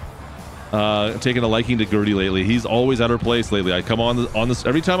is taking a liking to Gertie lately. He's always at her place lately. I come on this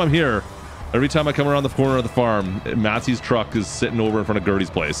every time I'm here. Every time I come around the corner of the farm, Matsy's truck is sitting over in front of Gertie's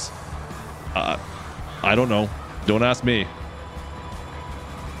place. I don't know. Don't ask me.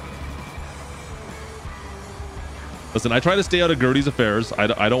 Listen, I try to stay out of Gertie's affairs.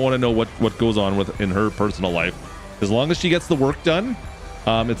 I don't want to know what goes on in her personal life. As long as she gets the work done,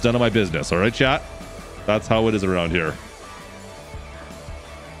 it's none of my business. All right, chat? That's how it is around here.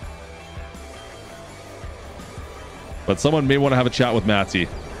 But someone may want to have a chat with Matsy.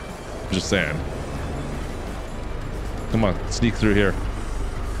 Just saying. Come on, sneak through here.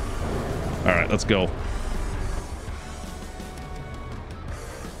 All right, let's go.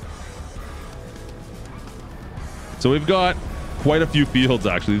 So we've got quite a few fields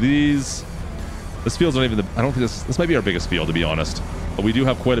actually. This field's not even I don't think this might be our biggest field, to be honest. But we do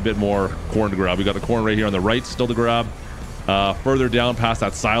have quite a bit more corn to grab. We got the corn right here on the right still to grab. Further down past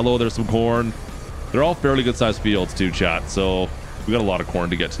that silo, there's some corn. They're all fairly good sized fields too, chat. So we got a lot of corn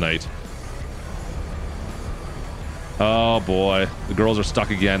to get tonight. Oh boy, the girls are stuck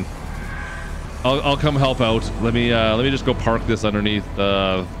again. I'll come help out. Let me just go park this underneath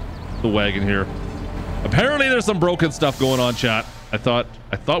the wagon here. Apparently there's some broken stuff going on, chat. I thought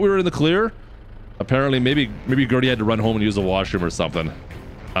we were in the clear. Apparently maybe Gertie had to run home and use the washroom or something.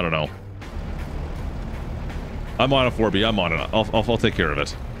 I don't know. I'm on a 4B. I'm on it. I'll take care of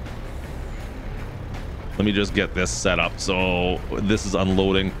it. Let me just get this set up. So this is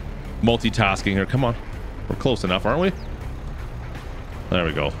unloading, multitasking here. Come on, we're close enough, aren't we? There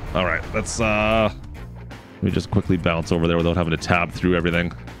we go. All right, let's let me just quickly bounce over there without having to tab through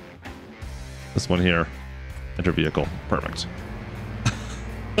everything. This one here, enter vehicle. Perfect.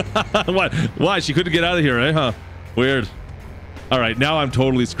 What? Why? She couldn't get out of here, eh? Huh? Weird. All right, now I'm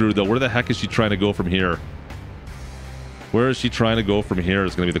totally screwed though. Where the heck is she trying to go from here? Where is she trying to go from here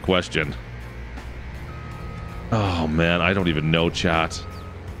is going to be the question. Oh man, I don't even know, chat.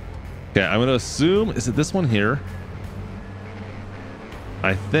 Okay, I'm going to assume, is it this one here?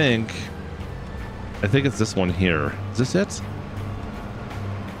 I think it's this one here. Is this it?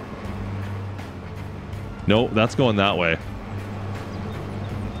 No, that's going that way.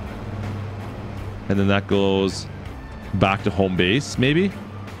 And then that goes back to home base, maybe?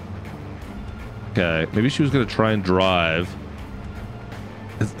 Okay, maybe she was going to try and drive.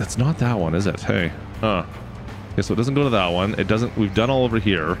 It's not that one, is it? Hey. Huh. Okay, so it doesn't go to that one. It doesn't... We've done all over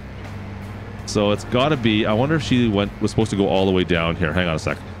here. So it's got to be... I wonder if she was supposed to go all the way down here. Hang on a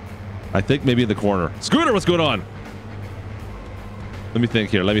sec. I think maybe in the corner. Scooter, what's going on? Let me think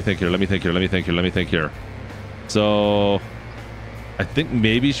here. Let me think here. So... I think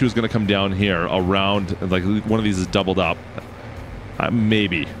maybe she was going to come down here around... Like, one of these is doubled up.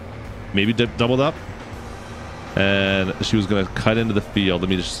 Maybe doubled up. And she was going to cut into the field. Let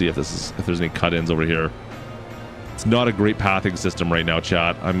me just see if there's any cut-ins over here. It's not a great pathing system right now,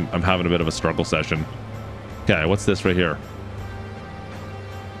 chat. I'm having a bit of a struggle session. Okay, what's this right here?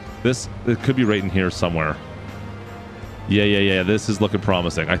 It could be right in here somewhere. Yeah. This is looking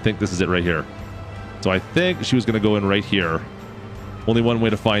promising. I think this is it right here. So I think she was going to go in right here. Only one way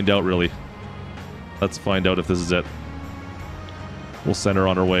to find out, really. Let's find out if this is it. We'll send her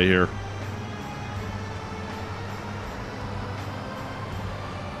on her way here.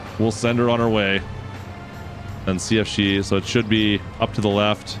 We'll send her on her way and see if so it should be up to the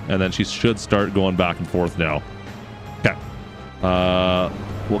left, and then she should start going back and forth now. Okay.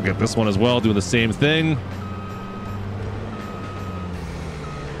 We'll get this one as well, doing the same thing.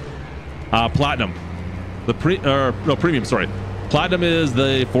 Platinum. Premium, sorry. Platinum is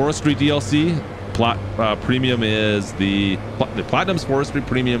the forestry DLC. Premium is the Platinum's forestry,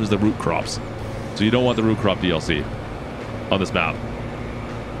 premium is the root crops. So you don't want the root crop DLC on this map.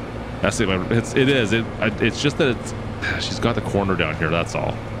 That's it. It's just that she's got the corner down here. That's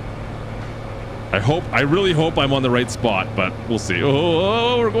all. I really hope I'm on the right spot, but we'll see.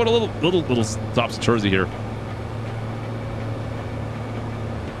 Oh, we're going a little topsy-turvy here.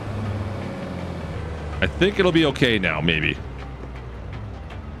 I think it'll be okay now. Maybe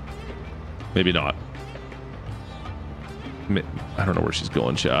not. I don't know where she's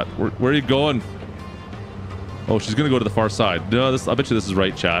going, chat. Where are you going? Oh, she's gonna go to the far side. No, I bet you this is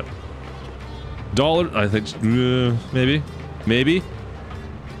right, chat. Dollar, I think, maybe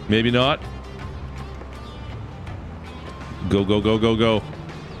not. Go.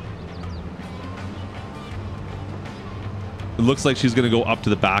 It looks like she's gonna go up to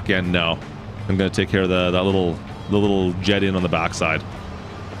the back end now. I'm gonna take care of the little jet in on the backside.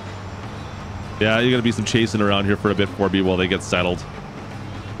 Yeah, you're gonna be some chasing around here for a bit, 4B, while they get settled.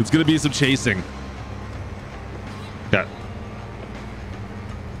 It's gonna be some chasing. Okay.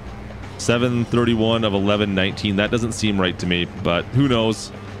 7:31 of 11:19. That doesn't seem right to me, but who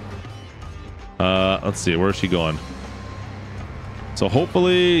knows? Let's see. Where is she going? So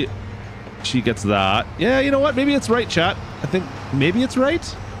hopefully she gets that. Yeah, you know what? Maybe it's right, chat. I think maybe it's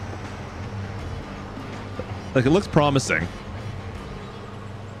right. Like, it looks promising.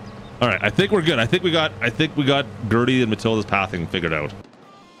 All right, I think we're good. I think we got Gertie and Matilda's pathing figured out.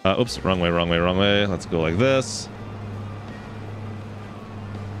 Oops, wrong way. Let's go like this.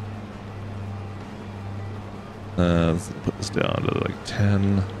 Let's put this down to like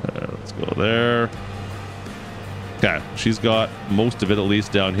 10. Let's go there. Okay, she's got most of it, at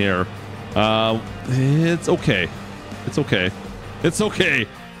least down here. It's okay. Okay.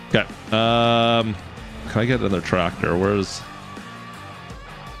 Can I get another tractor?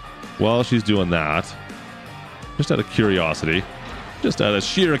 While she's doing that, just out of curiosity, just out of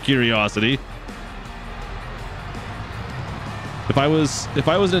sheer curiosity, if I was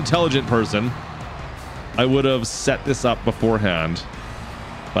an intelligent person, I would have set this up beforehand.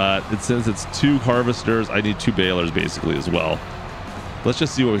 But since it's 2 harvesters, I need 2 balers basically as well. Let's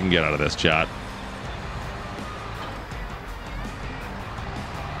just see what we can get out of this, chat.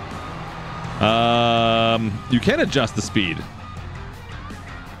 You can adjust the speed.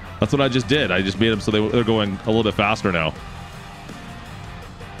 That's what I just did. I just made them so they're going a little bit faster now.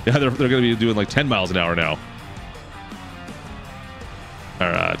 Yeah, they're going to be doing like 10 miles an hour now.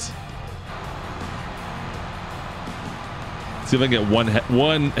 All right. See if I can get one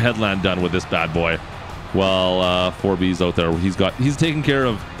headland done with this bad boy. While 4B's out there, he's taking care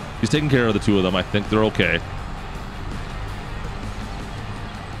of the 2 of them. I think they're okay.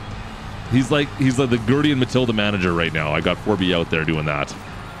 He's like the Gertie and Matilda manager right now. I got 4B out there doing that.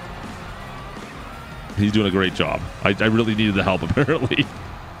 He's doing a great job. I really needed the help apparently.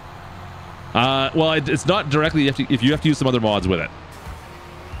 Well, it's not directly. If you have to use some other mods with it.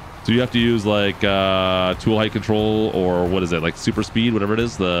 So you have to use like tool height control, or what is it, like super speed, whatever it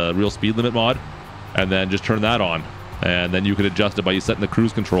is, the real speed limit mod, and then just turn that on. And then you could adjust it by setting the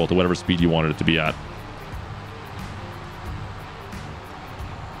cruise control to whatever speed you wanted it to be at.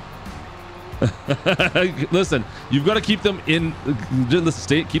 Listen, you've got to keep them in the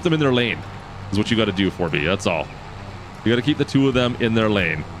state, keep them in their lane is what you got to do, 4B. That's all. You got to keep the two of them in their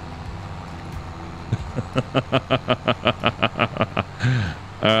lane.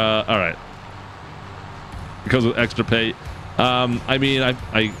 All right. Because with extra pay, I mean,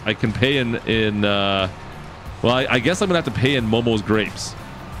 I can pay in well, I guess I'm gonna have to pay in Momo's grapes.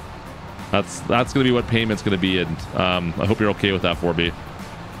 That's gonna be what payment's gonna be, and I hope you're okay with that, 4B.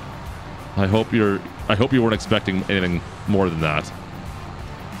 I hope you weren't expecting anything more than that.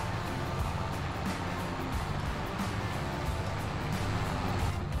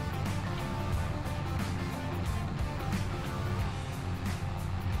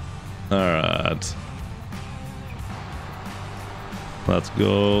 All right. Let's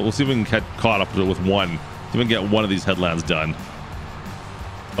go. We'll see if we can get caught up with one. See if we can get one of these headlands done.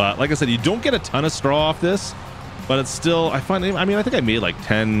 But like I said, you don't get a ton of straw off this, but it's still, I mean, I think I made like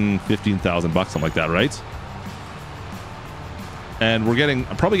 10, 15,000 bucks, something like that, right? And I'm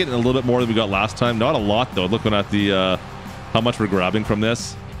probably getting a little bit more than we got last time. Not a lot though. Looking at the, how much we're grabbing from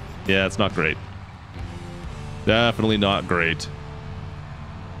this. Yeah, it's not great. Definitely not great.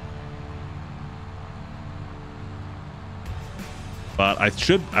 But I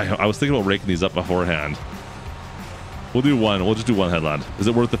was thinking about raking these up beforehand. We'll do one. We'll just do one headland. Is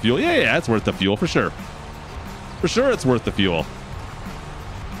it worth the fuel? Yeah, it's worth the fuel for sure. For sure it's worth the fuel.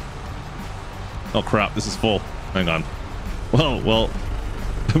 Oh crap, this is full. Hang on. Well,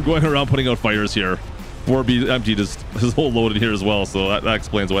 I'm going around putting out fires here. 4B emptied his whole load in here as well, so that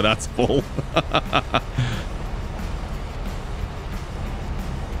explains why that's full.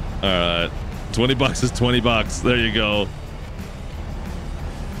 Alright. 20 bucks is 20 bucks. There you go.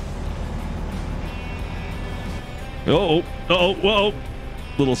 Whoa.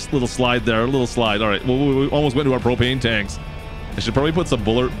 Little slide there, a little slide. All right, well, we almost went to our propane tanks. I should probably put some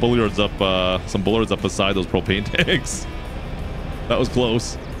bullards up beside those propane tanks. That was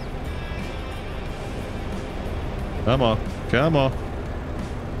close. Come on.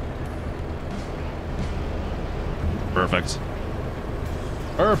 Perfect.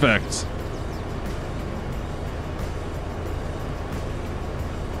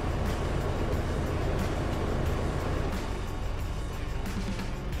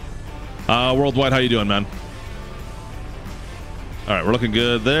 Worldwide, how you doing, man? All right, we're looking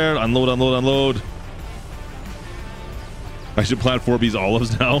good there. Unload. I should plant 4B's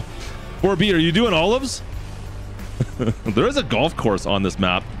olives now. 4B, are you doing olives? There is a golf course on this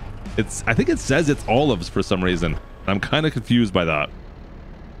map. I think it says it's olives for some reason. I'm kind of confused by that.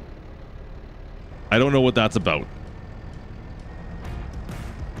 I don't know what that's about.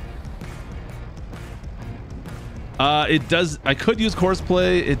 It does. I could use course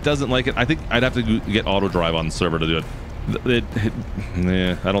play. It doesn't like it. I think I'd have to get auto drive on the server to do it.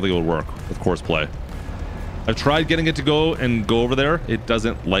 Yeah, I don't think it would work with course play. I've tried getting it to go over there. It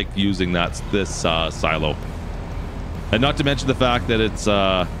doesn't like using this silo. And not to mention the fact that it's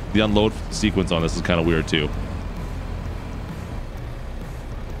the unload sequence on this is kind of weird too.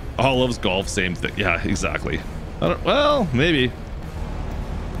 Olives, golf, same thing. Yeah, exactly. Well, maybe.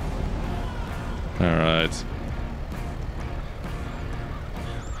 All right.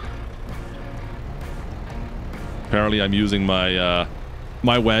 Apparently, I'm using my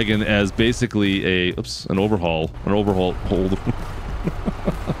my wagon as basically an overhaul hold.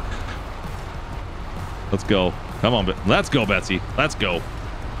 Let's go. Come on, let's go, Betsy. Let's go.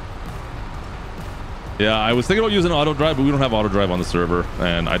 Yeah, I was thinking about using auto drive, but we don't have auto drive on the server,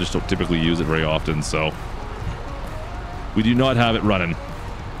 and I just don't typically use it very often, so we do not have it running.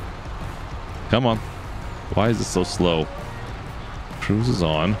 Come on. Why is this so slow? Cruise is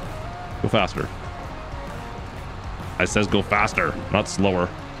on. Go faster. I says go faster, not slower.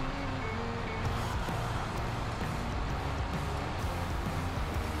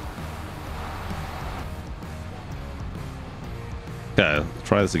 Okay, let's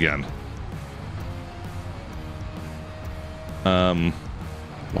try this again.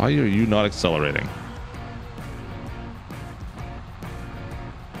 Why are you not accelerating?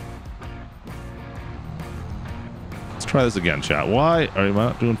 Let's try this again, chat. Why are you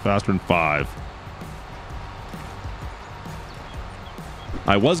not doing faster than 5?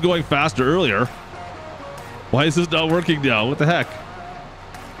 I was going faster earlier. Why is this not working now? What the heck?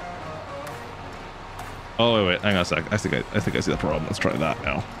 Oh wait, hang on a sec. I think I see the problem. Let's try that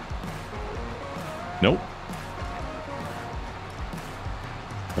now. Nope.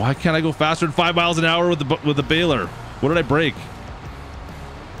 Why can't I go faster than 5 miles an hour with the baler? What did I break?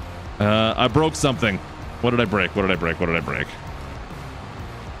 I broke something. What did I break? What did I break? What did I break?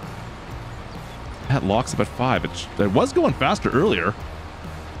 That locks up at 5. It was going faster earlier.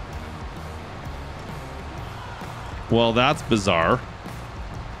 Well, that's bizarre.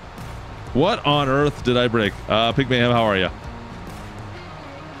 What on earth did I break? Pig Mayhem, how are you?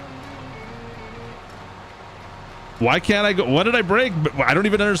 Why can't I go? What did I break? I don't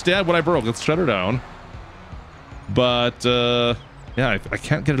even understand what I broke. Let's shut her down. But, yeah, I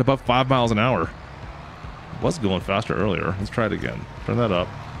can't get it above 5 miles an hour. It was going faster earlier. Let's try it again. Turn that up.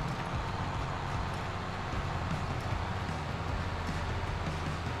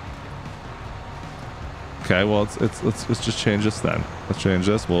 Okay, well, let's just change this then. Let's change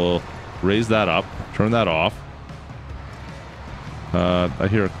this. We'll raise that up. Turn that off. I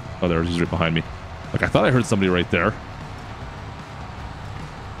hear... Oh, there, he's right behind me. Like, I thought I heard somebody right there.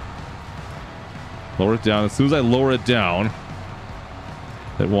 Lower it down. As soon as I lower it down,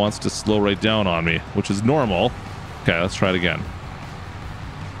 it wants to slow right down on me, which is normal. Okay, let's try it again.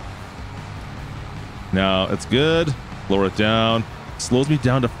 Now, it's good. Lower it down. Slows me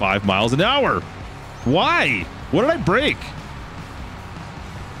down to 5 miles an hour. Why? What did I break?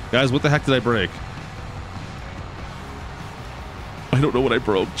 Guys, what the heck did I break? I don't know what I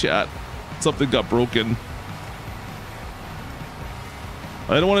broke, chat. Something got broken.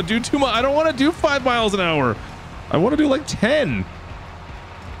 I don't want to do too much. I don't want to do 5 miles an hour. I want to do like 10.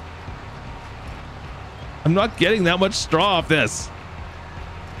 I'm not getting that much straw off this.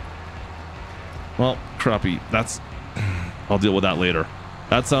 Well, crappy. That's... I'll deal with that later.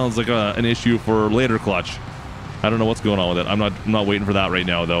 That sounds like an issue for later, Clutch. I don't know what's going on with it. I'm not waiting for that right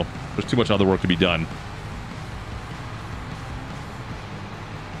now, though. There's too much other work to be done.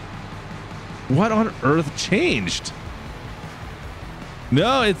 What on earth changed?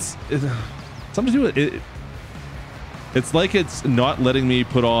 No, it's something to do with it. It's like it's not letting me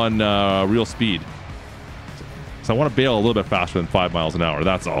put on real speed. So I want to bail a little bit faster than 5 miles an hour.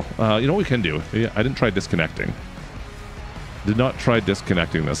 That's all. You know what we can do? I didn't try disconnecting. Did not try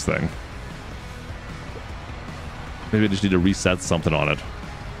disconnecting this thing. Maybe I just need to reset something on it.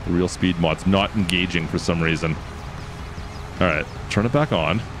 The real speed mod's not engaging for some reason. All right, turn it back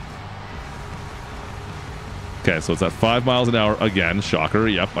on. Okay, so it's at 5 miles an hour again. Shocker.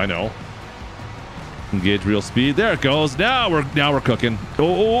 Yep, I know. Engage real speed. There it goes. Now we're cooking.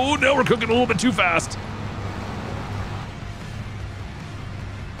 Oh, now we're cooking a little bit too fast.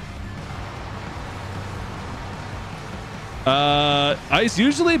 Ice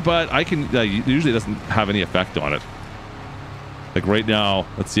usually, but I can usually doesn't have any effect on it. Like right now,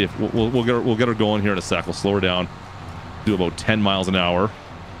 let's see if we'll get her going here in a sec. We'll slow her down. Do about 10 miles an hour.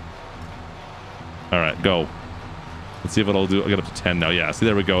 All right, go. Let's see if it'll do. I'll get up to 10 now. Yeah, see,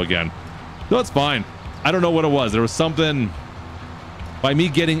 there we go again. No, it's fine. I don't know what it was. There was something by me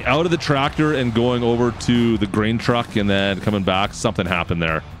getting out of the tractor and going over to the grain truck and then coming back. Something happened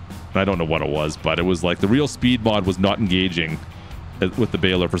there. And I don't know what it was, but it was like the real speed mod was not engaging with the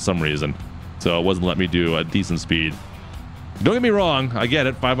baler for some reason. So it wasn't letting me do a decent speed. Don't get me wrong. I get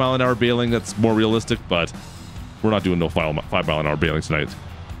it. 5 mile an hour baling, that's more realistic, but we're not doing no 5 mile an hour baling tonight.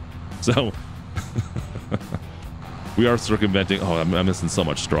 So we are circumventing. Oh, I'm missing so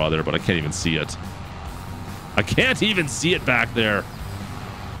much straw there, but I can't even see it. I can't even see it back there.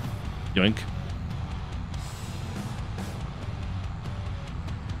 Yoink.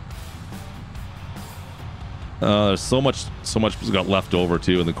 There's so much got left over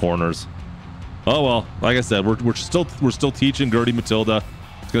too in the corners. Oh well, like I said, we're still teaching Gertie Matilda.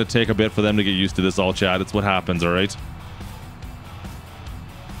 It's gonna take a bit for them to get used to this all, chat. It's what happens, all right?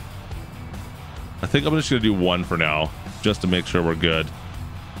 I think I'm just gonna do one for now, just to make sure we're good.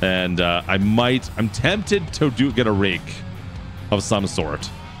 And I'm tempted to get a rake of some sort. To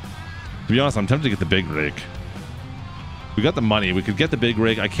be honest, I'm tempted to get the big rake. We got the money. We could get the big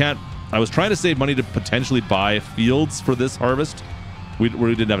rake. I was trying to save money to potentially buy fields for this harvest. We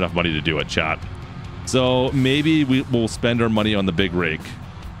didn't have enough money to do it, chat. So maybe we'll spend our money on the big rake.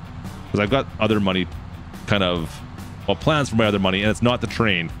 Because I've got other money plans for my other money, and it's not the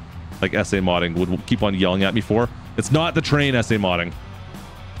train. Like SA modding would keep on yelling at me for. It's not the train, SA modding.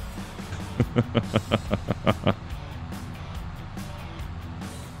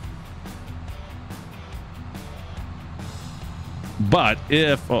 But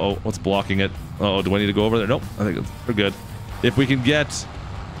if... Uh-oh, what's blocking it? Uh-oh, do I need to go over there? Nope, I think we're good. If we can get...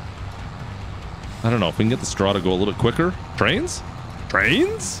 I don't know, if we can get the straw to go a little bit quicker. Trains?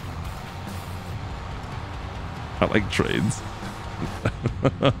 Trains? I like trains.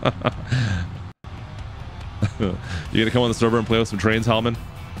 You gonna come on the server and play with some trains, Hellman?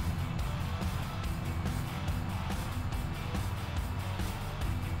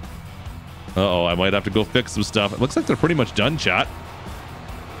 Uh-oh, I might have to go fix some stuff. It looks like they're pretty much done, chat.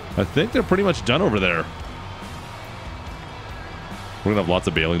 I think they're pretty much done over there. We're gonna have lots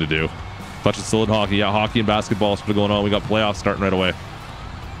of baling to do. Klutch is still in hockey. Yeah, hockey and basketball still going on. We got playoffs starting right away.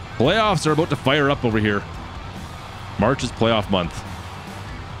 Playoffs are about to fire up over here. March is playoff month.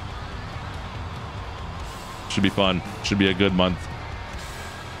 Should be fun. Should be a good month.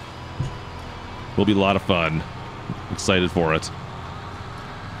 Will be a lot of fun. Excited for it.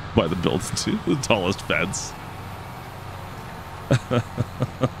 By the build to the tallest fence.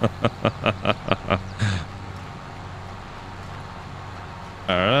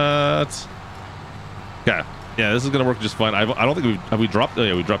 Alright. Okay. Yeah, this is gonna work just fine. I don't think we dropped. Oh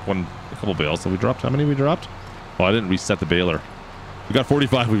yeah, we dropped a couple bales. Have we dropped? How many we dropped? Oh, I didn't reset the baler. We got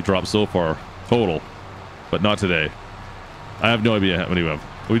 45 we've dropped so far total, but not today. I have no idea how many we have.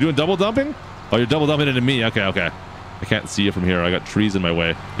 Are we doing double dumping? Oh, you're double dumping into me. Okay, okay. I can't see you from here. I got trees in my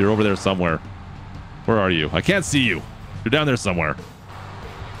way. You're over there somewhere. Where are you? I can't see you. You're down there somewhere.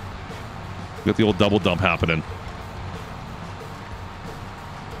 We got the old double dump happening.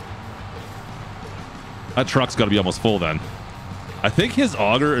 That truck's got to be almost full then. I think his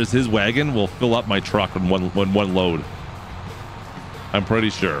auger is his wagon will fill up my truck in one load. I'm pretty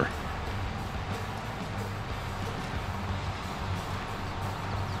sure.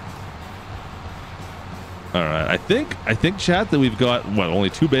 All right, I think chat that we've got what, only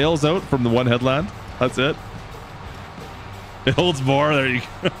 2 bales out from the one headland. That's it. It holds more. There you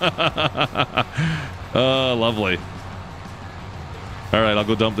go. Oh, lovely. All right, I'll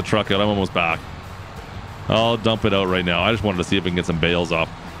go dump the truck out. I'm almost back. I'll dump it out right now. I just wanted to see if we can get some bales off.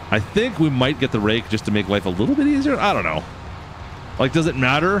 I think we might get the rake just to make life a little bit easier. I don't know. Like, does it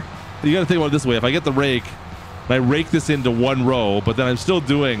matter? You got to think about it this way. If I get the rake, and I rake this into one row, but then I'm still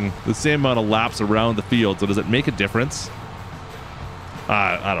doing the same amount of laps around the field, so does it make a difference?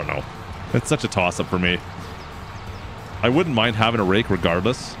 I don't know. It's such a toss-up for me. I wouldn't mind having a rake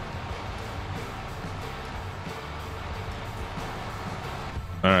regardless.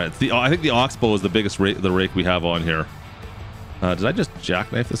 All right, I think the Oxbow is the biggest rake we have on here. Did I just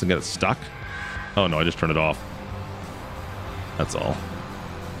jackknife this and get it stuck? Oh no, I just turned it off. That's all.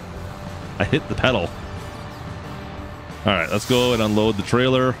 I hit the pedal. All right, let's go and unload the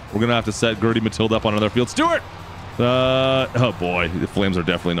trailer. We're gonna have to set Gertie Matilda up on another field. Stuart! Oh boy, the Flames are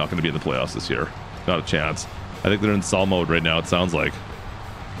definitely not gonna be in the playoffs this year. Not a chance. I think they're in Saul mode right now, it sounds like.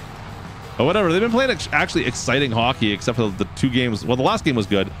 But whatever, they've been playing actually exciting hockey, except for the 2 games. Well, the last game was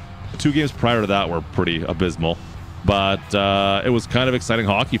good. The 2 games prior to that were pretty abysmal. But it was kind of exciting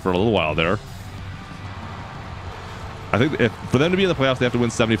hockey for a little while there. I think for them to be in the playoffs, they have to win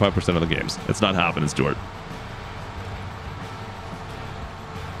 75% of the games. It's not happening, Stuart.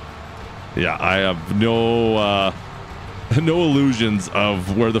 Yeah, I have no illusions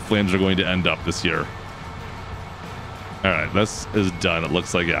of where the Flames are going to end up this year. All right, this is done. It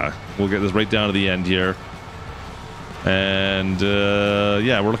looks like, yeah, we'll get this right down to the end here. And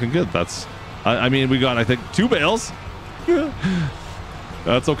yeah, we're looking good. I mean, we got, I think, 2 bales.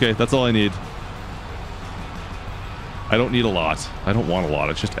 That's okay. That's all I need. I don't need a lot. I don't want a lot.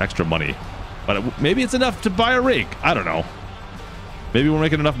 It's just extra money. But maybe it's enough to buy a rake. I don't know. Maybe we're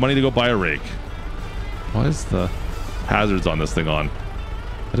making enough money to go buy a rake. Why is the hazards on this thing on?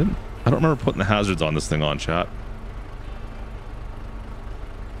 I don't remember putting the hazards on this thing on, chat.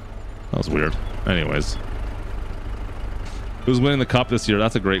 That was weird. Anyways. Who's winning the cup this year?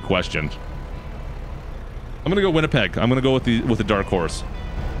 That's a great question. I'm gonna go Winnipeg. I'm gonna go with the dark horse.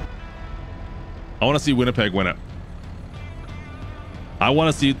 I want to see Winnipeg win it. I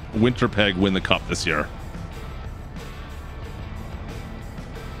want to see Winterpeg win the cup this year.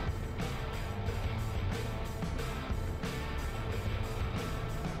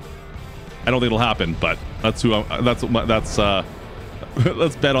 I don't think it'll happen, but that's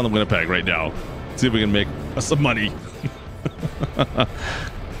let's bet on the Winnipeg right now. See if we can make some money.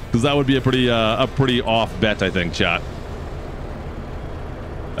 Because that would be a pretty off bet, I think, chat.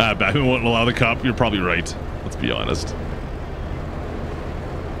 Batman won't allow the cup. You're probably right. Let's be honest.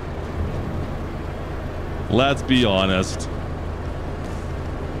 Let's be honest.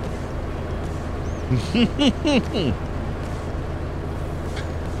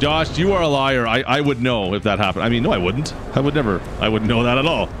 Josh, you are a liar. I would know if that happened. I mean, no, I wouldn't. I wouldn't know that at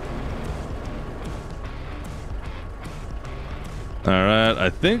all. All right, I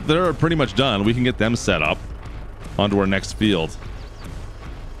think they're pretty much done. We can get them set up onto our next field.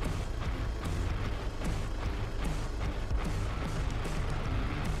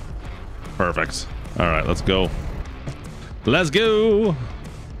 Perfect. All right, let's go. Let's go.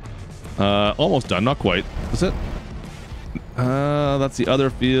 Almost done, not quite. Is it? That's the other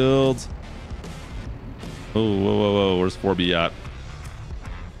field. Oh, whoa, whoa, whoa. Where's 4B at?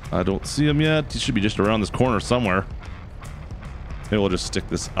 I don't see him yet. He should be just around this corner somewhere. Maybe we'll just stick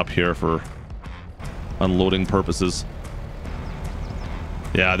this up here for unloading purposes.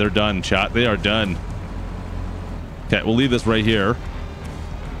 Yeah, they're done, chat. They are done. Okay, we'll leave this right here.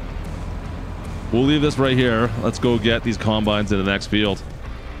 We'll leave this right here. Let's go get these combines in the next field.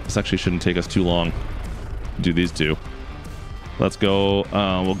 This actually shouldn't take us too long to do these two. Let's go.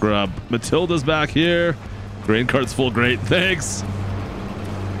 We'll grab Matilda's back here. Grain cart's full. Great. Thanks.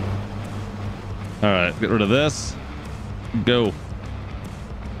 All right, get rid of this. Go.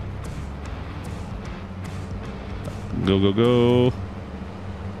 Go, go, go.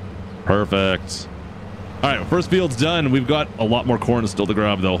 Perfect. All right, first field's done. We've got a lot more corn still to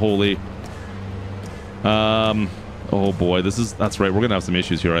grab, though. Holy. Oh boy, that's right. We're gonna have some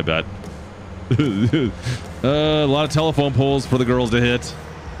issues here, I bet. A lot of telephone poles for the girls to hit.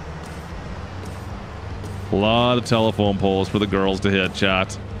 A lot of telephone poles for the girls to hit,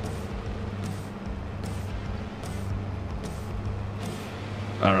 chat.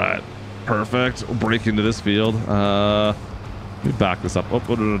 All right, perfect. We'll break into this field. Let me back this up. Oh,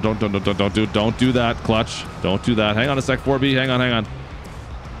 no, don't do that, Clutch. Don't do that. Hang on a sec, 4B. Hang on.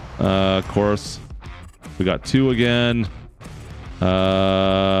 Of course, we got 2 again.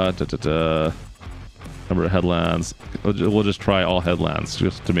 Number of headlands. We'll just try all headlands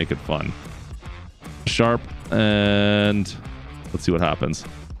just to make it fun. Sharp, and let's see what happens.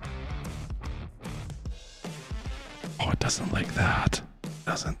 Oh, it doesn't like that.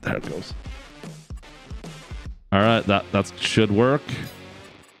 Doesn't. There it goes. All right, that should work.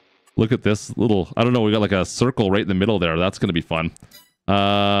 Look at this little, I don't know, we got like a circle right in the middle there. That's going to be fun.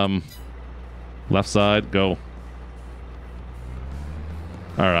 Left side, go.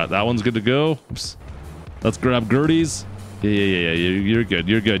 All right, that one's good to go. Oops. Let's grab Gertie's. Yeah. You're good.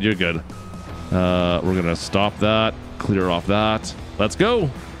 We're going to stop that, clear off that. Let's go.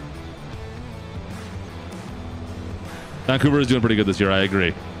 Vancouver is doing pretty good this year. I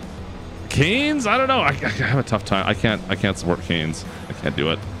agree. Canes? I don't know. I have a tough time. I can't support Canes. I can't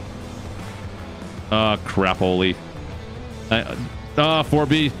do it. Crap, holy.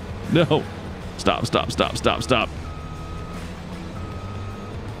 4B. No. Stop.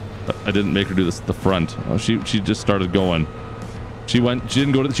 I didn't make her do this at the front. Oh, she just started going. She went to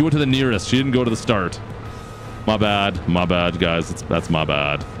the nearest. She didn't go to the start. My bad, guys. That's my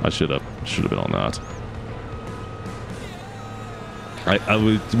bad. I should have been on that.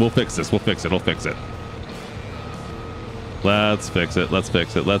 We'll fix this. We'll fix it. Let's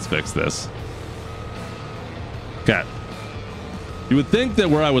fix this. Okay. You would think that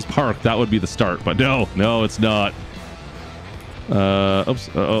where I was parked, that would be the start, but no, it's not. Oops.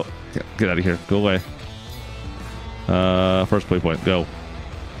 Oh, get out of here. Go away. First waypoint. Go.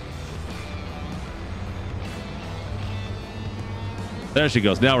 There she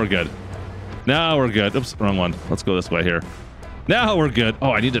goes. Now we're good. Oops, wrong one. Let's go this way here. Now we're good. Oh,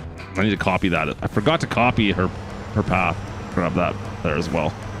 I need to copy that. I forgot to copy her path. Grab that there as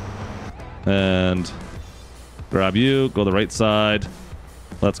well. And grab you. Go the right side.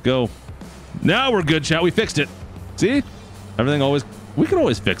 Let's go. Now we're good, chat. We fixed it. See? Everything always... We can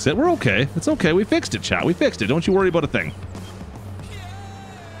always fix it. We're okay. It's okay. We fixed it, chat. We fixed it. Don't you worry about a thing.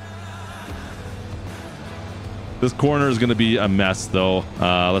 This corner is going to be a mess, though.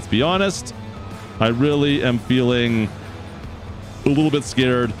 Let's be honest. I really am feeling a little bit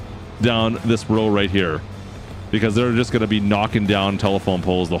scared down this row right here, because they're just going to be knocking down telephone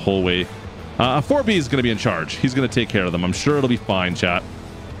poles the whole way. 4B is going to be in charge. He's going to take care of them. I'm sure it'll be fine, chat.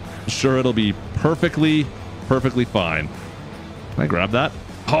 I'm sure it'll be perfectly fine. Can I grab that?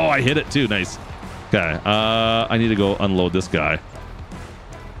 Oh, I hit it too. Nice. Okay. I need to go unload this guy.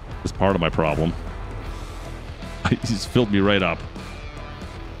 It's part of my problem. He's filled me right up.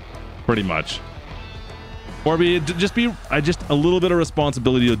 Pretty much. 4B, just a little bit of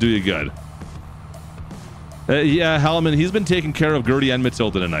responsibility will do you good. Yeah, Halleman, he's been taking care of Gertie and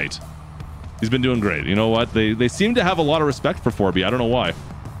Matilda tonight. He's been doing great. You know what? They seem to have a lot of respect for 4B. I don't know why.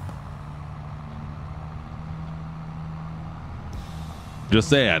 Just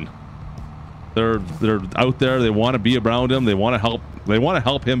saying. They're out there. They want to be around him. They want to help. They want to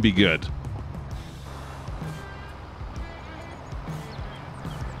help him be good.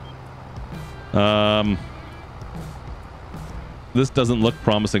 This doesn't look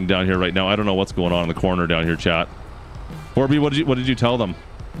promising down here right now. I don't know what's going on in the corner down here, chat. 4B, what did you tell them?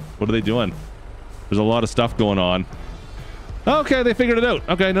 What are they doing? There's a lot of stuff going on. Okay, they figured it out.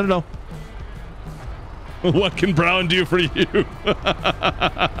 Okay, no. What can Brown do for you?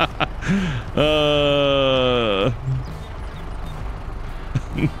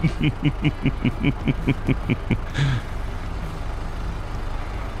 All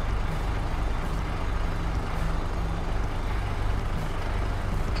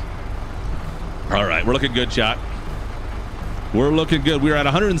right, we're looking good, chat. We're looking good. We're at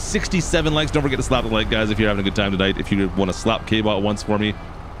 167 likes. Don't forget to slap the like, guys, if you're having a good time tonight. If you want to slap K-Bot once for me,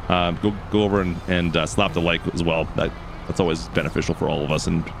 go over and slap the like as well. That's always beneficial for all of us.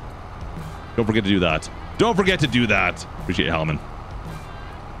 And don't forget to do that. Don't forget to do that. Appreciate you, Hellman.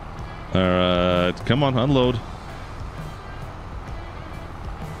 All right, come on, unload.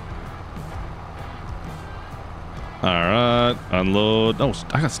 All right, unload. Oh,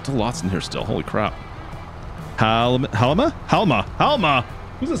 I got still lots in here still. Holy crap. Halma?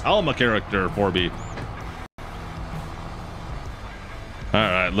 Who's this Halma character, 4B? All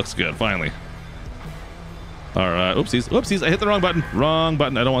right, looks good, finally. All right, oopsies, I hit the wrong button.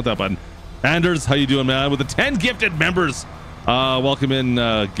 I don't want that button. Anders, how you doing, man? With the 10 gifted members. Welcome in,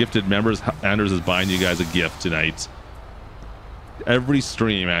 gifted members. Anders is buying you guys a gift tonight. Every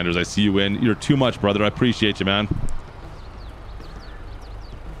stream, Anders, I see you in. You're too much, brother. I appreciate you, man.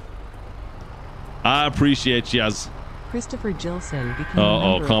 I appreciate you. Christopher Gilson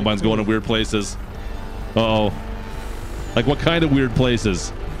became Combine's going to weird places. Uh-oh. Like, what kind of weird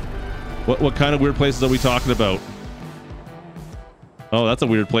places? What kind of weird places are we talking about? Oh, that's a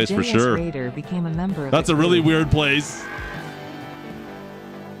weird place for sure. Raider became a member of that's a really weird place.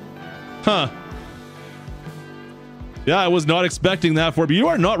 Huh. Yeah, I was not expecting that for, but you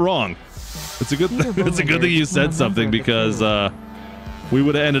are not wrong. It's a good it's a good thing you said something, because we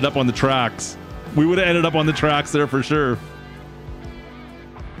would have ended up on the tracks. We would have ended up on the tracks there for sure.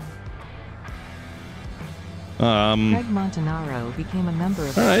 Craig Montanaro became a member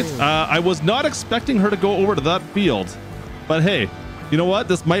of all right. I was not expecting her to go over to that field, but hey, you know what?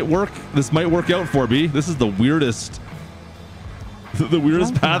 This might work. This might work out for me. This is the weirdest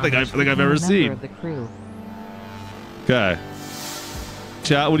path I think I've ever seen. Okay.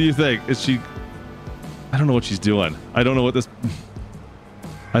 Chat, what do you think? Is she... I don't know what she's doing. I don't know what to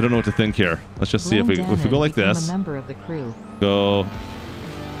think here. Let's just see if we go like this. A member of the crew. Go.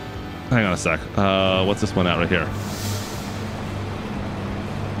 Hang on a sec. What's this one at right here?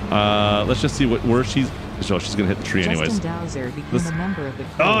 Let's just see where she's... Oh, she's going to hit the tree anyways. Dowser became a member of the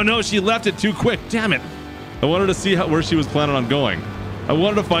crew. Oh, no, she left it too quick. Damn it. I wanted to see where she was planning on going. I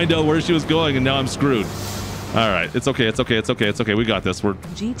wanted to find out where she was going, and now I'm screwed. All right, it's okay. We got this. We're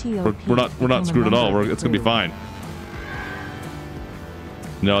not screwed at all. It's gonna be fine.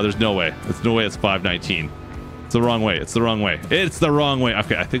 No, there's no way. It's 519. It's the wrong way. It's the wrong way.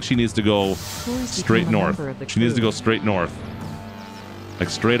 Okay, I think she needs to go straight north. She needs to go straight north, like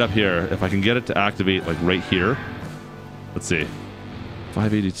straight up here. If I can get it to activate, like right here. Let's see.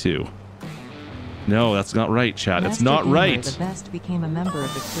 582. No, that's not right, chat. It's not right. The best became a member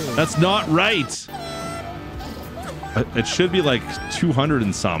of the crew. That's not right. It should be like 200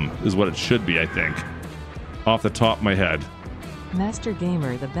 and some is what it should be, I think, off the top of my head. Master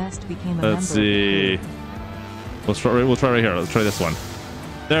Gamer, the best became a Let's see. We'll try right here. Let's try this one.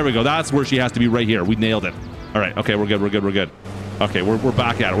 There we go. That's where she has to be, right here. We nailed it. All right. Okay, we're good. Okay, we're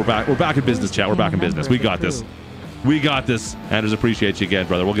back at it. We're back in business, chat. We're back in business. We got this. Anders, appreciate you again,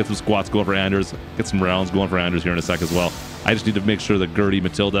 brother. We'll get some squats going for Anders. Get some rounds going for Anders here in a sec as well. I just need to make sure that Gertie,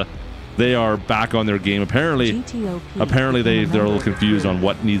 Matilda, they are back on their game. Apparently they're a little confused on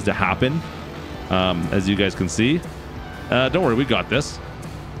what needs to happen, as you guys can see. Don't worry, we got this.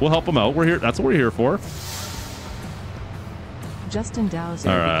 We'll help them out. We're here. That's what we're here for. Justin Dowser.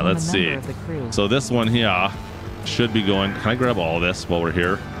 All right, let's see. So this one here should be going. Can I grab all of this while we're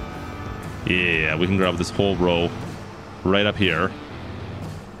here? Yeah, we can grab this whole row right up here.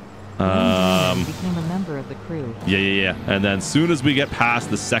 Became a member of the crew. Yeah. And then soon as we get past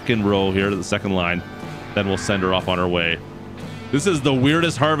the second row here, the second line, then we'll send her off on her way. This is the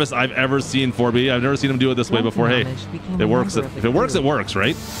weirdest harvest I've ever seen, 4B. I've never seen them do it this way before. Hey, it works. If it works, it works,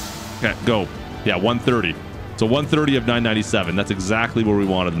 right? Okay, go. Yeah, 130. So 130 of 997. That's exactly where we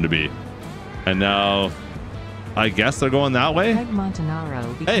wanted them to be. And now, I guess they're going that way. Craig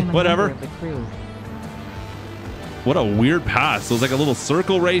Montanaro became hey, whatever. A member of the crew. What a weird path. So it's like a little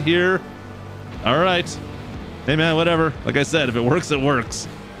circle right here. All right. Hey, man, whatever. Like I said, if it works, it works.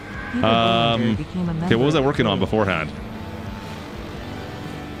 Okay, what was I working on beforehand?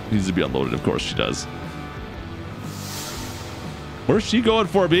 Needs to be unloaded. Of course she does. Where's she going,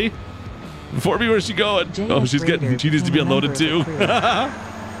 4B? 4B, where's she going? Oh, she needs to be unloaded too. I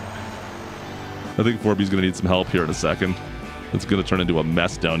think 4B's going to need some help here in a second. It's going to turn into a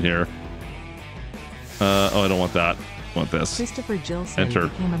mess down here. Oh, I don't want that. I want this. Christopher Gilson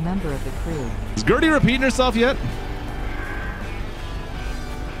became a member of the crew. Is Gertie repeating herself yet?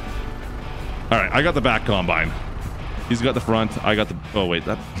 All right, I got the back combine. He's got the front. I got the... Oh, wait.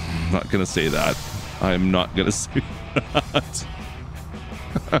 I'm not going to say that. I'm not going to say that.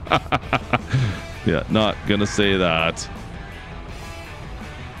 Yeah, not going to say that.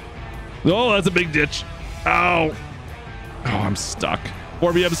 Oh, that's a big ditch. Ow. Oh, I'm stuck.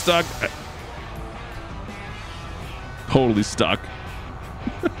 4B, I'm stuck. Totally stuck.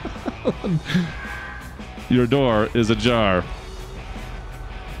 Your door is ajar.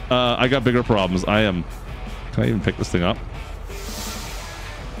 I got bigger problems. I am... Can I even pick this thing up?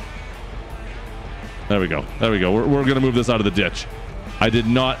 There we go. There we go. We're going to move this out of the ditch. I did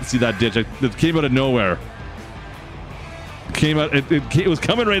not see that ditch. It came out of nowhere. It came out... It was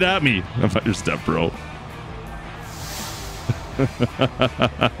coming right at me. I'm at your step, bro.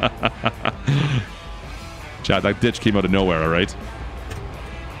 Chat, that ditch came out of nowhere, all right?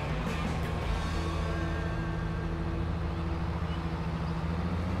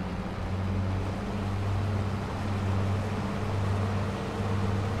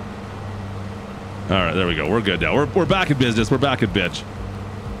 All right, there we go. We're good now. We're back in business. We're back in bitch.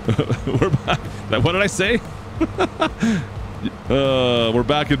 We're back. What did I say? We're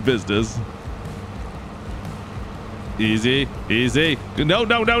back in business. Easy, easy. No,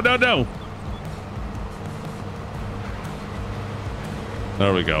 no, no, no, no.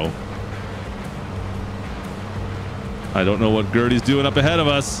 There we go. I don't know what Gertie's doing up ahead of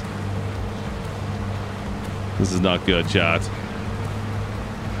us. This is not good, chat.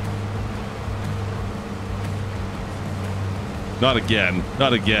 Not again.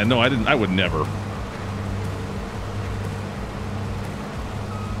 Not again. No, I didn't. I would never.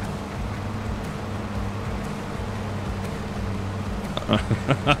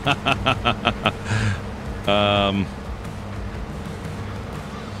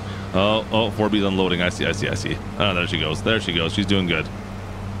 Oh, 4B's unloading. I see. Oh, there she goes. There she goes. She's doing good.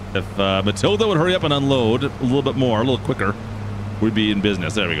 If Matilda would hurry up and unload a little bit more, a little quicker, we'd be in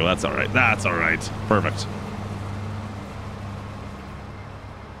business. There we go. That's all right. That's all right. Perfect.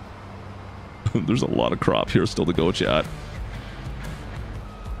 There's a lot of crop here still to go, chat.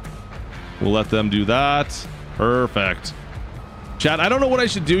 We'll let them do that. Perfect. Chat, I don't know what I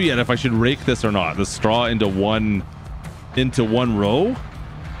should do yet, if I should rake this or not. The straw into one row?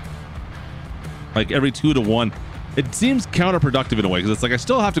 Like every 2 to 1. It seems counterproductive in a way, because it's like I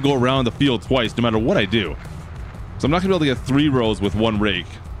still have to go around the field twice no matter what I do. So I'm not going to be able to get 3 rows with 1 rake.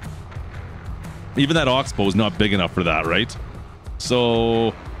 Even that oxbow is not big enough for that, right?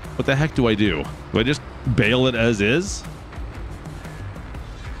 So what the heck do I do? Do I just bale it as is?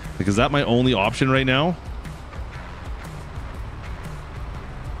 Like, is that my only option right now?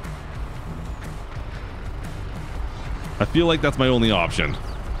 I feel like that's my only option.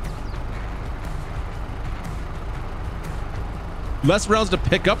 Less rounds to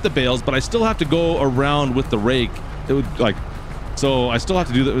pick up the bales, but I still have to go around with the rake. It would like, so I still have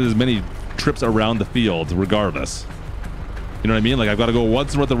to do as many trips around the field regardless. You know what I mean? Like I've got to go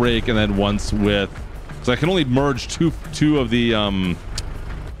once with the rake and then once with, because I can only merge two of the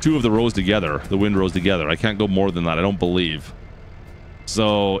rows together, the wind rows together. I can't go more than that, I don't believe.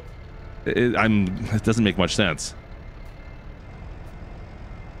 So it doesn't make much sense.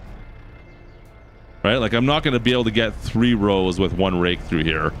 Right? Like I'm not going to be able to get 3 rows with 1 rake through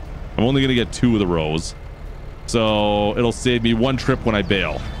here. I'm only going to get 2 of the rows. So it'll save me 1 trip when I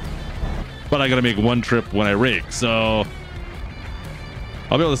bale. But I got to make 1 trip when I rake. So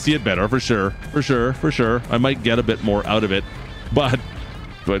I'll be able to see it better for sure. For sure. I might get a bit more out of it. But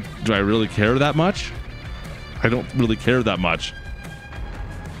do I really care that much? I don't really care that much.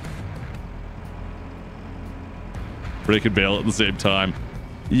 Rake and bale at the same time.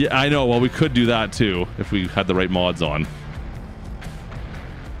 Yeah, I know. Well, we could do that too if we had the right mods on.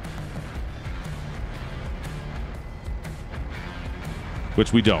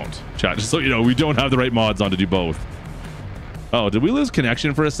 Which we don't. Chat, just so you know, we don't have the right mods on to do both. Oh, did we lose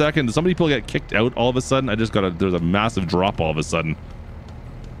connection for a second? Did somebody get kicked out all of a sudden? I just got there's a massive drop all of a sudden.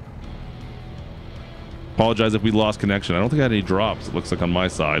 Apologize if we lost connection. I don't think I had any drops, it looks like on my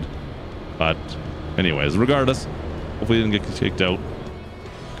side. But anyways, regardless, hopefully we didn't get kicked out.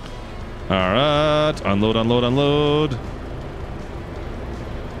 All right, unload.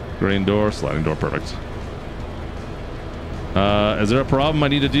 Grain door, sliding door, perfect. Is there a problem I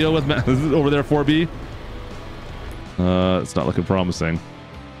need to deal with over there, 4B? It's not looking promising.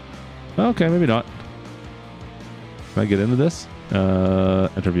 Okay, maybe not. Can I get into this?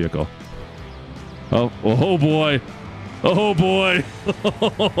 Enter vehicle. Oh boy. Oh boy.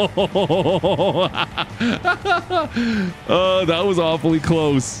 Oh, that was awfully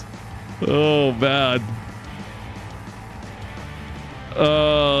close. Oh, bad.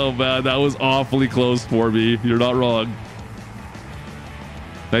 Oh man, that was awfully close for me. You're not wrong.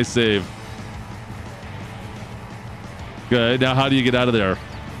 Nice save. Good. Now how do you get out of there?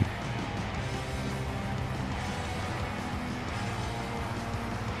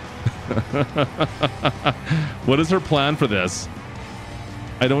 What is her plan for this?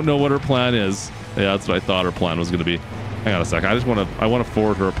 I don't know what her plan is. Yeah, that's what I thought her plan was going to be. Hang on a sec. I want to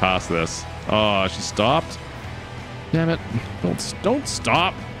forward her past this. Oh, she stopped. Damn it. Don't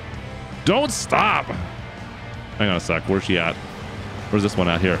stop. Don't stop. Hang on a sec. Where's she at? Where's this one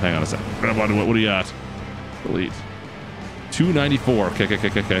at here? Hang on a sec. What are you at? Delete. 294.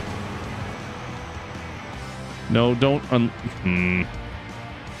 Okay. No, don't.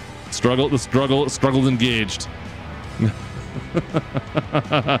 Struggle's engaged.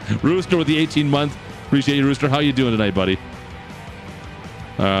 Rooster with the 18 month. Appreciate you, Rooster. How you doing tonight, buddy?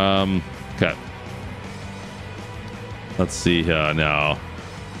 Okay. Let's see here now.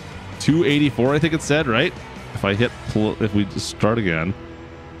 284, I think it said, right? If I hit, if we just start again.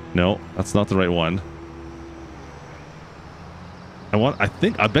 No, that's not the right one.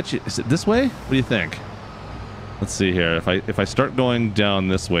 I bet you, is it this way? What do you think? Let's see here. If I start going down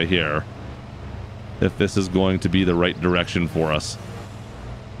this way here, if this is going to be the right direction for us.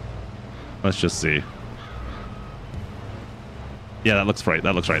 Let's just see. Yeah, that looks right.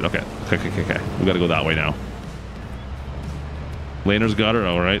 That looks right. Okay. Okay. We got to go that way now. Laner's got her.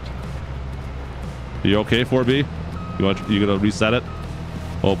 All right. You okay, 4B? You gonna reset it?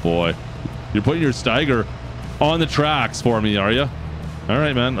 Oh boy, you're putting your Steiger on the tracks for me, are you? All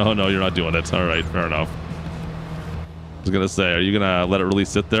right, man. Oh no, you're not doing it. All right, fair enough. I was gonna say, are you gonna let it really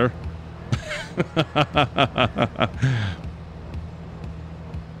sit there? I'll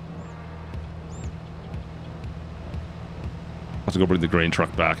have to go bring the grain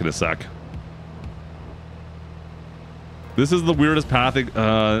truck back in a sec. This is the weirdest pathing,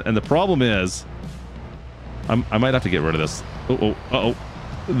 and the problem is, I might have to get rid of this.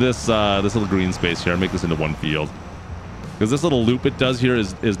 This little green space here. Make this into one field, because this little loop it does here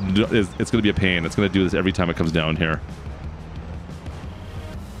is it's going to be a pain. It's going to do this every time it comes down here.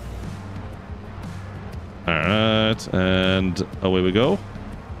 All right, and away we go.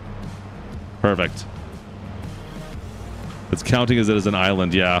 Perfect. It's counting as it as an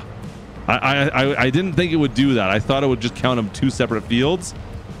island. Yeah, I didn't think it would do that. I thought it would just count them two separate fields,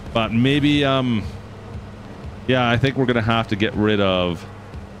 but maybe yeah, I think we're gonna have to get rid of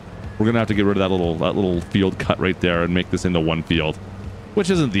that little field cut right there and make this into one field, which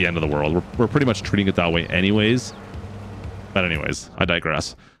isn't the end of the world. We're pretty much treating it that way anyways. But anyways, I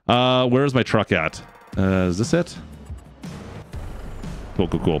digress. Where's my truck at? Is this it?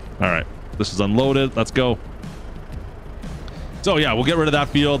 Cool. All right, this is unloaded. Let's go. So yeah, we'll get rid of that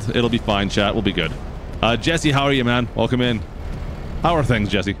field. It'll be fine, chat. We'll be good. Jesse, how are you, man? Welcome in. How are things,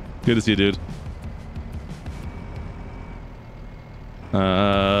 Jesse? Good to see you, dude.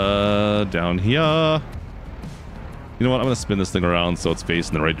 Down here. You know what? I'm gonna spin this thing around so it's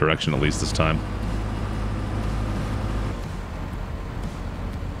facing the right direction at least this time.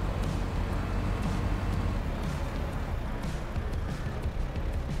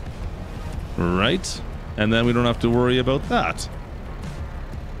 Right. And then we don't have to worry about that.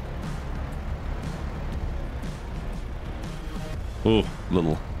 Oh,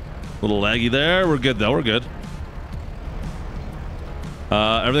 little laggy there. We're good though. We're good.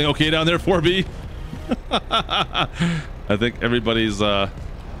 Everything okay down there, 4B? I think everybody's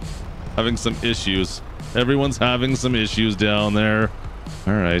having some issues. Everyone's having some issues down there.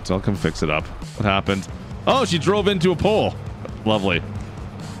 All right, I'll come fix it up. What happened? Oh, she drove into a pole. Lovely.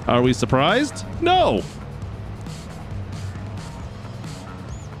 Are we surprised? No.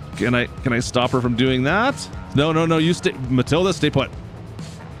 Can I stop her from doing that? No. You stay, Matilda. Stay put.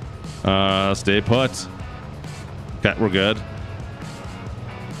 Stay put. Okay, we're good.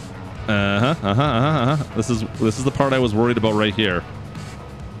 This is the part I was worried about right here.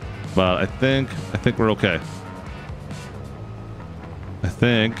 But I think we're okay. I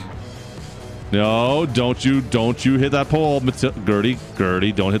think. No, don't you hit that pole,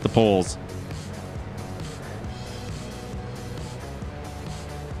 Gertie, don't hit the poles.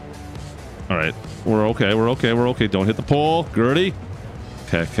 All right, we're okay. Don't hit the pole, Gertie.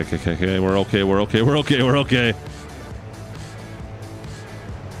 Okay. We're okay.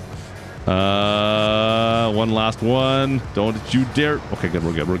 One last one. Don't you dare. Okay, good.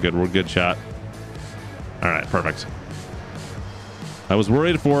 We're good, chat. All right, perfect. I was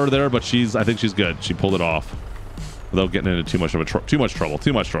worried for her there, but I think she's good. She pulled it off without getting into too much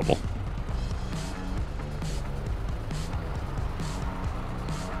trouble.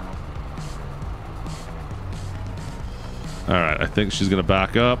 All right, I think she's gonna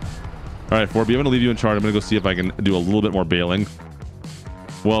back up. All right, 4B, I'm gonna leave you in charge. I'm gonna go see if I can do a little bit more baling.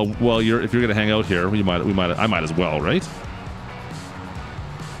 Well, if you're gonna hang out here, I might as well, right?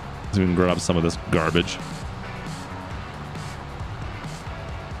 So we can grab some of this garbage.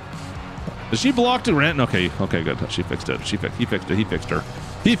 Is she blocked to rent? Okay, good. She fixed it. He fixed it. He fixed her.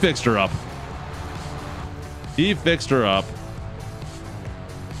 He fixed her up. He fixed her up.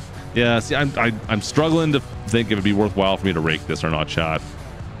 Yeah, see, I'm struggling to think if it'd be worthwhile for me to rake this or not, chat.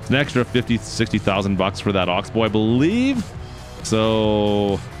 It's an extra 60,000 bucks for that Oxbow, I believe.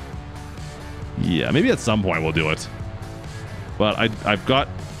 So, yeah, maybe at some point we'll do it. But I got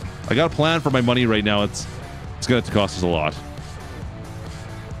a plan for my money right now. It's going to cost us a lot.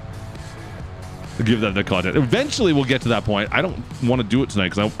 Give that the content. Eventually we'll get to that point. I don't want to do it tonight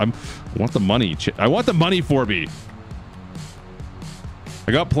because I want the money. I want the money, 4B.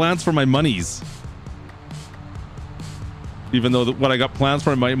 I got plans for my monies. Even though what I got plans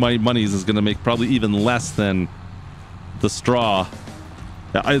for my monies is going to make probably even less than the straw.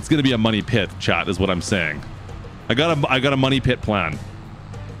 It's going to be a money pit, chat, is what I'm saying. I got a money pit plan.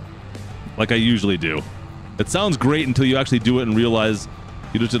 Like I usually do. It sounds great until you actually do it and realize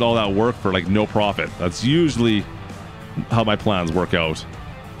you just did all that work for like no profit. That's usually how my plans work out.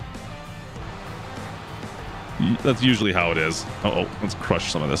 That's usually how it is. Uh-oh, let's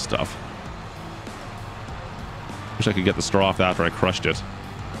crush some of this stuff. Wish I could get the straw off after I crushed it.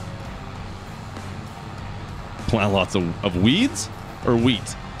 Plant lots of weeds or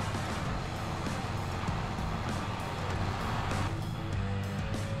wheat?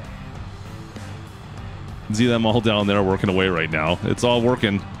 See them all down there working away right now. It's all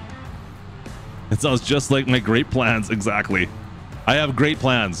working. It sounds just like my great plans, exactly. I have great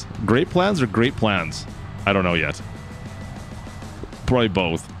plans. Great plans or great plans? I don't know yet. Probably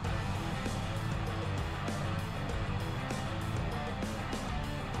both.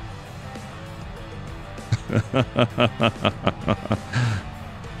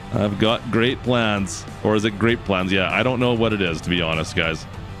 I've got great plans. Or is it great plans? Yeah, I don't know what it is, to be honest, guys.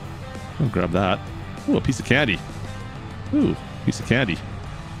 I'll grab that. Ooh, a piece of candy. Ooh, piece of candy.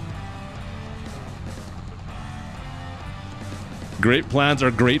 Great plans are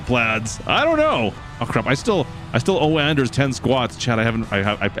great plans. I don't know. Oh crap! I still owe Anders 10 squats, Chad.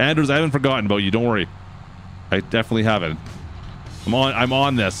 Anders, I haven't forgotten about you. Don't worry. I definitely haven't. I'm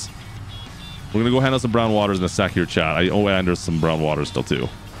on this. We're gonna go handle some brown waters in a sec here, chat. I owe Anders some brown waters still too.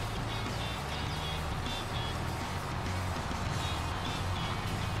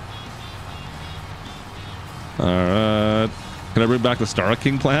 All right. Can I bring back the Stara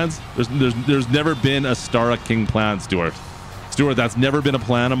King plans? There's never been a Stara King plan, Stuart. Stuart, that's never been a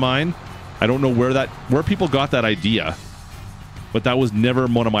plan of mine. I don't know where people got that idea, but that was never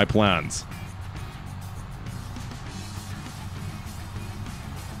one of my plans.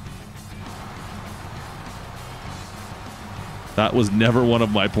 That was never one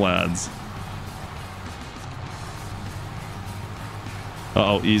of my plans.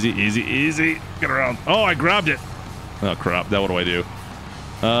 Uh-oh, easy. Get around. Oh, I grabbed it. Oh, crap. Now what do I do?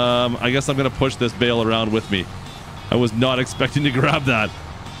 I guess I'm going to push this bale around with me. I was not expecting to grab that.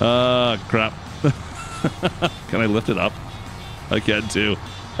 Crap. Can I lift it up? I can too.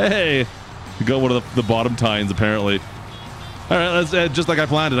 Hey! Got one of the bottom tines, apparently. All right, that's just like I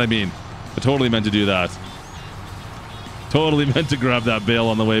planned it, I mean. I totally meant to do that. Totally meant to grab that bale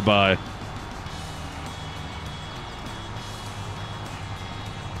on the way by.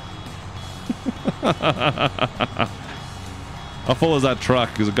 How full is that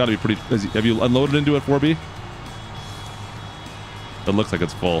truck? Because it's got to be pretty... Have you unloaded into it, 4B? It looks like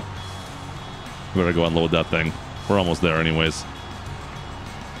it's full. We better go unload that thing. We're almost there anyways.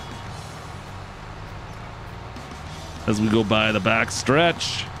 As we go by the back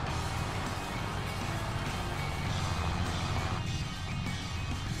stretch.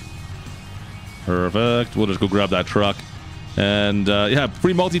 Perfect. We'll just go grab that truck. And yeah,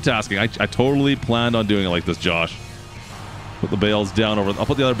 free multitasking. I totally planned on doing it like this, Josh. Put the bales down over... I'll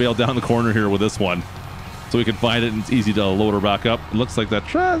put the other bale down the corner here with this one. So we can find it and it's easy to load her back up. It looks like that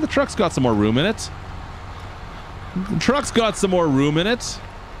the truck's got some more room in it. The truck's got some more room in it.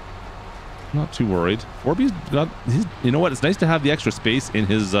 Not too worried. 4B's got his... You know what? It's nice to have the extra space in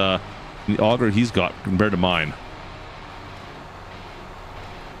his... the auger he's got compared to mine.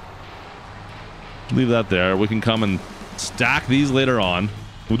 Leave that there. We can come and stack these later on.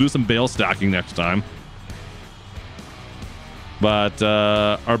 We'll do some bale stacking next time. But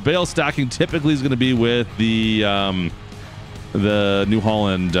our bale stacking typically is going to be with the New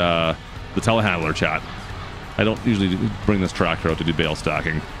Holland, the telehandler, chat. I don't usually bring this tractor out to do bale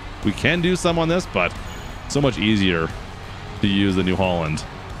stacking. We can do some on this, but so much easier to use the New Holland.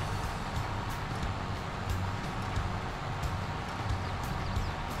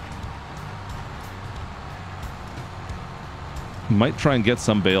 Might try and get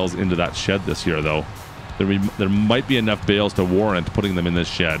some bales into that shed this year, though. There might be enough bales to warrant putting them in this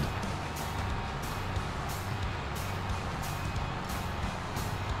shed.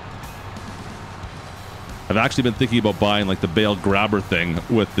 I've actually been thinking about buying like the bale grabber thing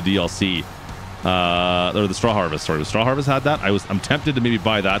with the DLC. Or the straw harvest. Sorry, the straw harvest had that. I'm tempted to maybe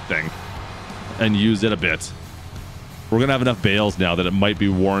buy that thing and use it a bit. We're gonna have enough bales now that it might be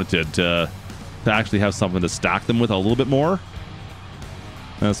warranted to actually have something to stack them with a little bit more.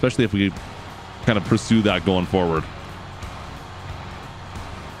 Especially if we kind of pursue that going forward.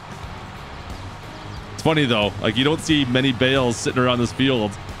 It's funny though, like you don't see many bales sitting around this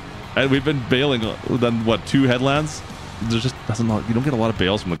field, and we've been baling then what, 2 headlands? There's just you don't get a lot of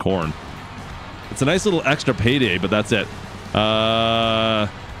bales from the corn. It's a nice little extra payday, but that's it. I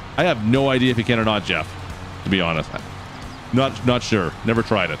have no idea if you can or not, Jeff, to be honest. Not sure. Never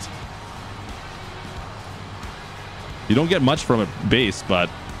tried it. You don't get much from it base, but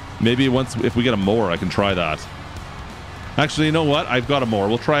maybe if we get a mower, I can try that. Actually, you know what? I've got a mower.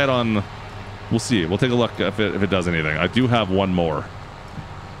 We'll try it on. We'll see. We'll take a look if it does anything. I do have one mower.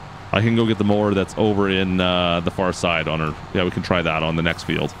 I can go get the mower that's over in the far side on her. Yeah, we can try that on the next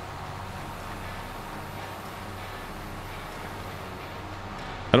field.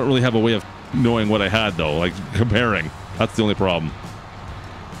 I don't really have a way of knowing what I had though, like comparing. That's the only problem.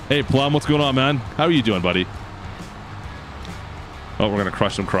 Hey Plum, what's going on, man? How are you doing, buddy? Oh, we're gonna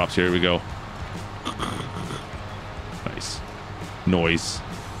crush some crops here. Here we go. Nice. Noise.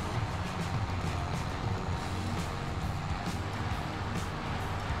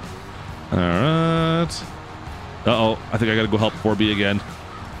 Alright. Uh-oh. I think I gotta go help 4B again.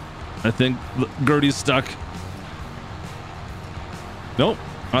 I think Gertie's stuck. Nope.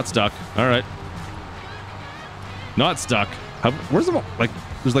 Not stuck. Alright. Not stuck. Where's the... Like,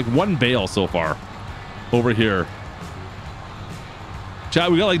 there's like 1 bale so far. Over here. Chat,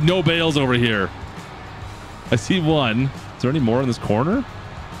 we got like no bales over here. I see 1. Is there any more in this corner?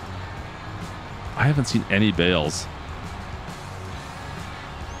 I haven't seen any bales.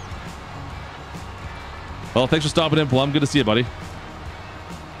 Well, thanks for stopping in, Plum. Good to see you, buddy.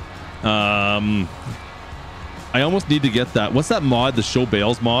 I almost need to get that. What's that mod? The show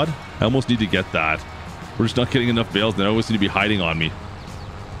bales mod? I almost need to get that. We're just not getting enough bales. They always seem to be hiding on me.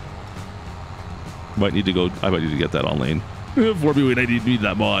 Might need to go. I might need to get that on lane. 4B, I need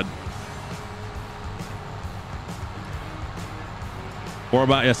that mod.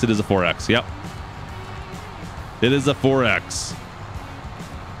 Format, yes, it is a 4X. Yep. It is a 4X.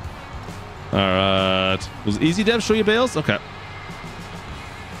 Alright. Was Easy Dev show you bales? Okay.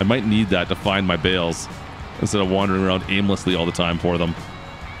 I might need that to find my bales instead of wandering around aimlessly all the time for them.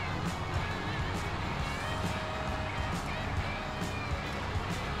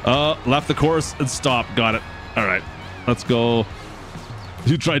 Left the course and stop. Got it. Alright. Let's go.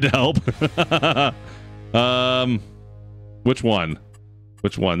 You tried to help. Which one?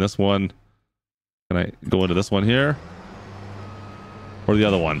 Which one? This one? Can I go into this one here? Or the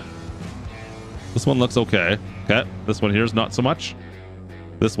other one? This one looks okay. Okay. This one here is not so much.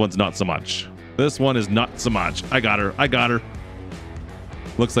 This one's not so much. This one is not so much. I got her. I got her.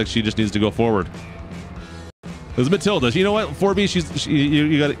 Looks like she just needs to go forward. There's Matilda. You know what? 4B,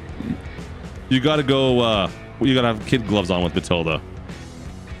 you gotta go, you gotta have kid gloves on with Matilda.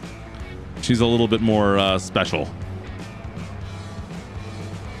 She's a little bit more special.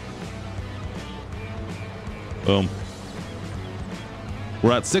 Boom.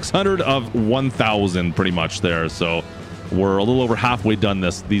 We're at 600 of 1,000 pretty much there, so we're a little over halfway done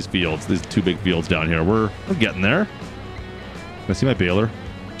these fields, these 2 big fields down here. We're getting there. Can I see my baler?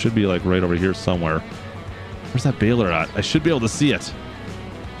 Should be like right over here somewhere. Where's that baler at? I should be able to see it.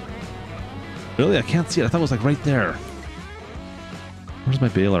 Really? I can't see it. I thought it was like right there. Where's my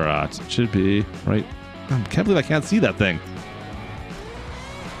baler at? It should be right. I can't believe I can't see that thing.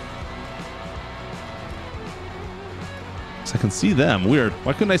 I can see them. Weird.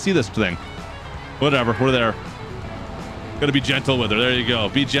 Why couldn't I see this thing? Whatever. We're there. Gotta be gentle with her. There you go.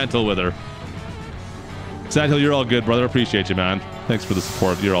 Be gentle with her. Sandhill, you're all good, brother. Appreciate you, man. Thanks for the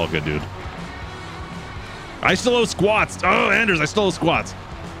support. You're all good, dude. I still owe squats. Oh, Anders, I still owe squats.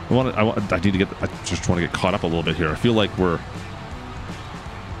 I need to get. I just want to get caught up a little bit here. I feel like I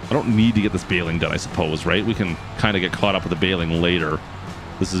don't need to get this baling done, I suppose, right? We can kind of get caught up with the baling later.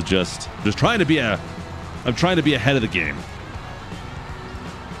 This is just trying to be I'm trying to be ahead of the game.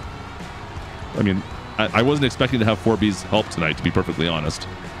 I mean, I wasn't expecting to have 4B's help tonight, to be perfectly honest.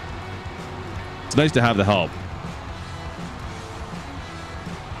 It's nice to have the help.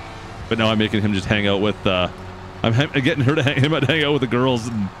 But now I'm making him just hang out with, I'm getting him to hang out with the girls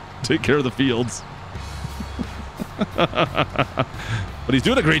and take care of the fields. But he's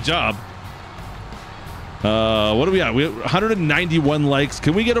doing a great job. What do we got? We have 191 likes.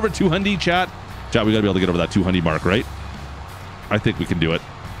 Can we get over 200, chat? Chat, we got to be able to get over that 200 mark, right? I think we can do it.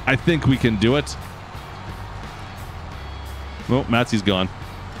 I think we can do it. Oh, Matsy's gone.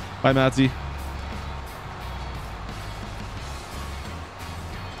 Bye, Matsy.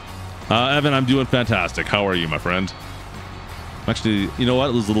 Evan, I'm doing fantastic. How are you, my friend? Actually, you know what? I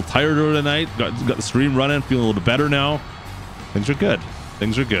was a little tired earlier tonight. Got the stream running. Feeling a little bit better now. Things are good.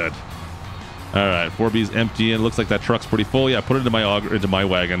 Things are good. All right, 4B's empty, and it looks like that truck's pretty full. Yeah, put it into my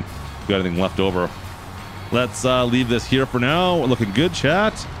wagon. Got anything left over? Let's leave this here for now. We're looking good,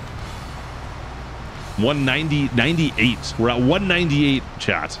 chat. 198. We're at 198,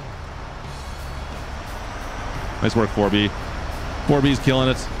 chat. Nice work, 4B. 4B's killing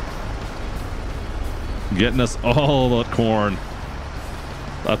it. Getting us all that corn.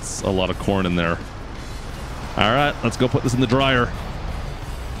 That's a lot of corn in there. All right, let's go put this in the dryer.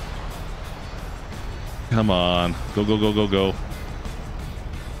 Come on. Go, go, go, go, go.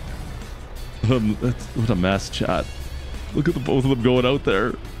 What a mess, chat. Look at the both of them going out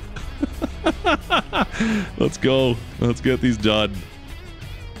there. Let's go. Let's get these done.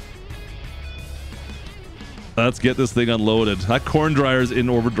 Let's get this thing unloaded. That corn dryer's in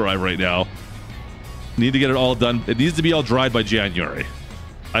overdrive right now. Need to get it all done. It needs to be all dried by January.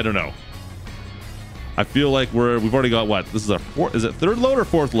 I don't know. I feel like we've already got what? This is our third load or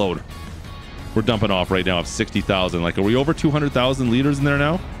fourth load? We're dumping off right now of 60,000. Like, are we over 200,000 liters in there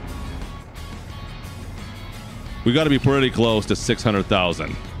now? We got to be pretty close to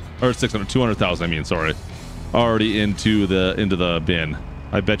 600,000 or 200,000. I mean, sorry, already into the bin.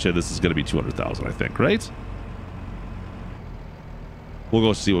 I bet you this is going to be 200,000. I think, right? We'll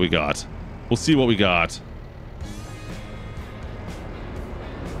go see what we got. We'll see what we got.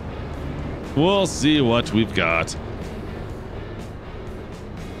 We'll see what we've got.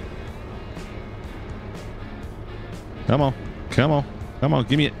 Come on. Come on. Come on.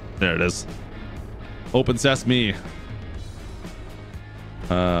 Give me it. There it is. Open sesame.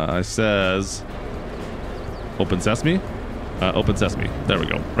 It says open sesame. Open sesame. There we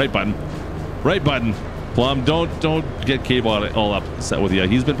go. Right button. Right button. Plum, don't get Cable all upset with you.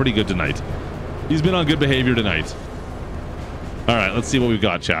 He's been pretty good tonight. He's been on good behavior tonight. All right, let's see what we've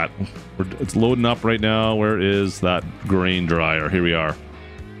got, chat. It's loading up right now. Where is that grain dryer? Here we are.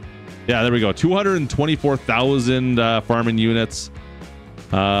 Yeah, there we go. 224,000 farming units.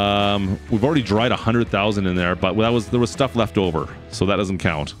 We've already dried 100,000 in there, but there was stuff left over, so that doesn't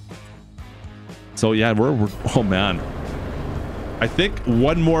count. So yeah, we're oh man. I think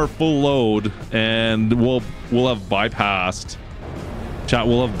one more full load and we'll have bypassed, chat,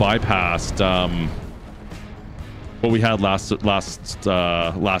 we'll have bypassed what we had last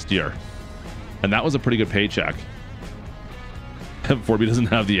year. And that was a pretty good paycheck. 4B doesn't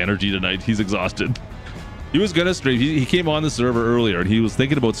have the energy tonight. He's exhausted. He was gonna stream. He came on the server earlier and he was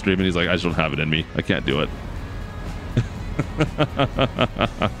thinking about streaming. He's like, I just don't have it in me. I can't do it.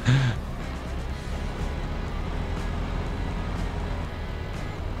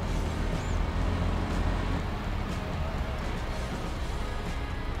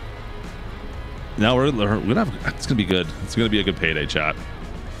 Now we're gonna have, it's gonna be good. It's gonna be a good payday, chat.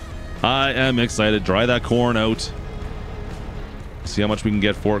 I am excited. Dry that corn out. See how much we can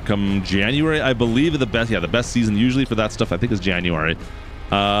get for it come January. I believe the best season usually for that stuff I think is January.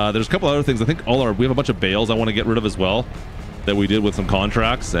 There's a couple other things. I think we have a bunch of bales I want to get rid of as well that we did with some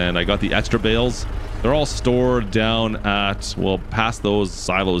contracts, and I got the extra bales. They're all stored down at, well, past those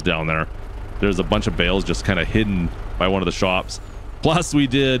silos down there. There's a bunch of bales just kind of hidden by one of the shops. Plus we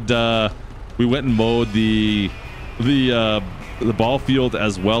did we went and mowed the ball field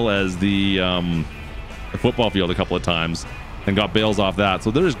as well as the football field a couple of times and got bales off that.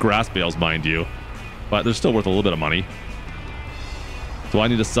 So there's grass bales, mind you, but they're still worth a little bit of money. So I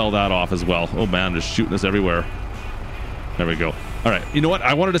need to sell that off as well. Oh man, just shooting us everywhere. There we go. All right, you know what?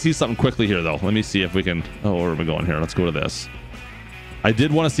 I wanted to see something quickly here though. Let me see if we can, oh, where are we going here? Let's go to this. I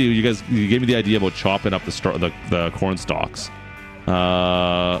did want to see, you gave me the idea about chopping up the corn stalks.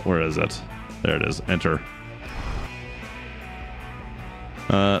 Where is it? There it is. Enter.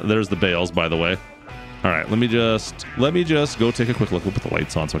 There's the bales, by the way. All right, let me just go take a quick look. We'll put the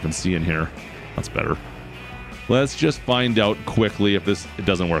lights on so I can see in here. That's better. Let's just find out quickly if it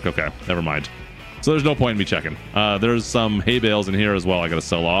doesn't work. Okay, never mind. So there's no point in me checking. There's some hay bales in here as well I gotta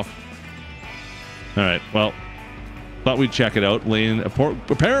sell off. All right, well, thought we'd check it out. Lane,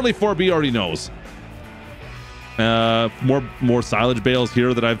 apparently 4B already knows. More silage bales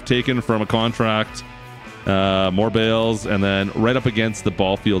here that I've taken from a contract. More bales, and then right up against the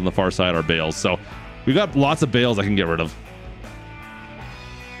ball field on the far side are bales. So we've got lots of bales I can get rid of.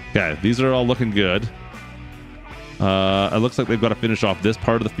 Okay, these are all looking good. It looks like they've got to finish off this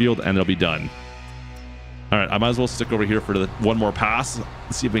part of the field and they'll be done. All right, I might as well stick over here for one more pass.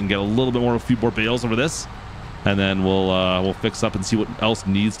 Let's see if we can get a few more bales over this, and then we'll fix up and see what else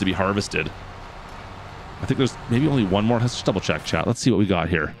needs to be harvested. I think there's maybe only one more. Let's just double check, chat. Let's see what we got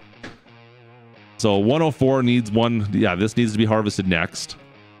here. So 104 needs one. Yeah, this needs to be harvested next.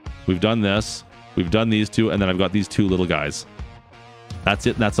 We've done this. We've done these two, and then I've got these two little guys. That's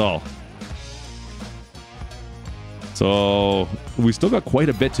it. That's all. So we still got quite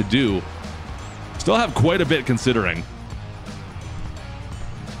a bit to do. Still have quite a bit considering.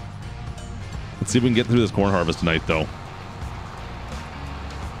 Let's see if we can get through this corn harvest tonight, though.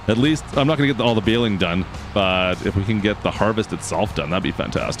 At least I'm not going to get all the baling done, but if we can get the harvest itself done, that'd be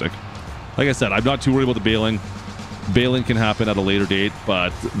fantastic. Like I said, I'm not too worried about the baling. Baling can happen at a later date,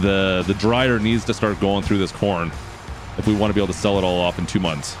 but the dryer needs to start going through this corn if we want to be able to sell it all off in 2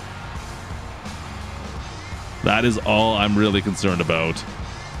 months. That is all I'm really concerned about.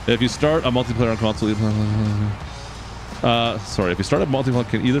 If you start a multiplayer on console, if you start a multiplayer,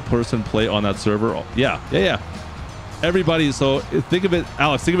 can either person play on that server? Yeah. Everybody. So think of it,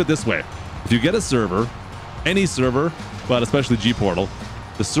 Alex. Think of it this way: if you get a server, any server, but especially G Portal,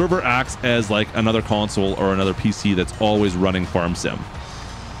 the server acts as like another console or another PC that's always running Farm Sim.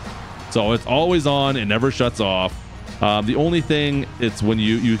 So it's always on. It never shuts off. The only thing, it's when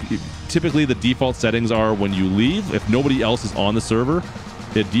you typically the default settings are when you leave, if nobody else is on the server,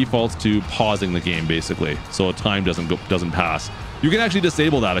 it defaults to pausing the game basically, so time doesn't pass. You can actually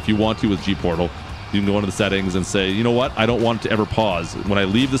disable that if you want to with G Portal. You can go into the settings and say, you know what, I don't want it to ever pause. When I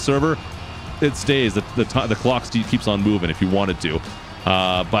leave the server, it stays. The clock keeps on moving if you wanted to.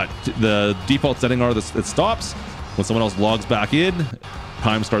 But the default setting are this: it stops when someone else logs back in.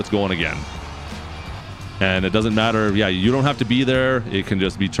 Time starts going again. And it doesn't matter. Yeah, you don't have to be there. It can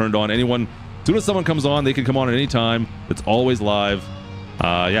just be turned on. Anyone, as soon as someone comes on, they can come on at any time. It's always live.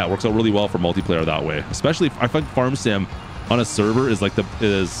 Yeah, it works out really well for multiplayer that way. Especially, I find Farm Sim on a server is like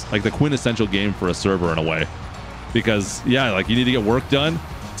the quintessential game for a server in a way. Because yeah, like you need to get work done.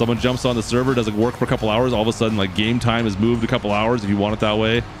 Someone jumps on the server, doesn't work for a couple hours. All of a sudden, like game time is moved a couple hours if you want it that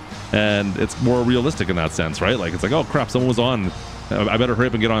way, and it's more realistic in that sense, right? Like it's like, oh crap, someone was on. I better hurry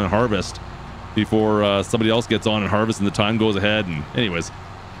up and get on and harvest before somebody else gets on and harvest, and the time goes ahead. And anyways,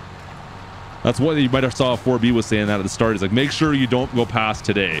 that's what you might have saw 4B was saying that at the start. Is like, make sure you don't go past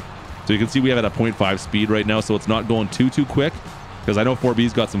today. So you can see we have it at 0.5 speed right now, so it's not going too quick, because I know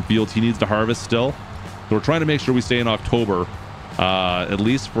 4B's got some fields he needs to harvest still. So we're trying to make sure we stay in October, at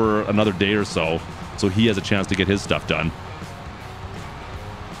least for another day or so he has a chance to get his stuff done.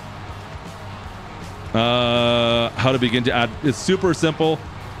 How to begin to add, it's super simple.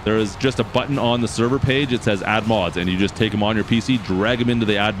 There is just a button on the server page. It says add mods, and you just take them on your PC, drag them into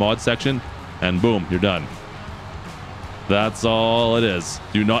the add mod section, and boom, you're done. That's all it is.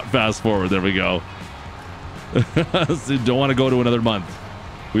 Do not fast forward. There we go. So don't want to go to another month.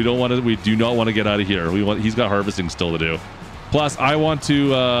 We do not want to get out of here. He's got harvesting still to do. Plus, I want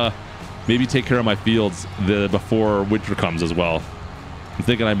to maybe take care of my fields before winter comes as well. I'm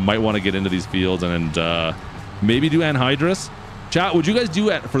thinking I might want to get into these fields and maybe do anhydrous. Chat, would you guys do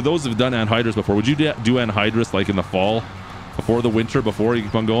it, for those who've done anhydrous before, would you do anhydrous like in the fall, before the winter, before you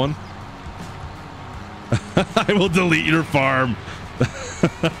keep on going? I will delete your farm.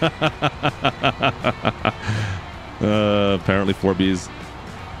 Apparently 4Bs.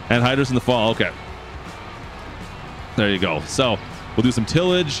 Anhydrous in the fall, okay. There you go. So we'll do some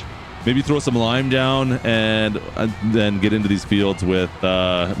tillage, maybe throw some lime down, and then get into these fields with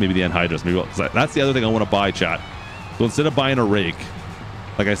maybe the anhydrous. Maybe that's the other thing I want to buy, chat. So instead of buying a rake,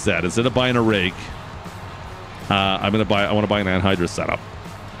 like I said, instead of buying a rake, I want to buy an anhydrous setup.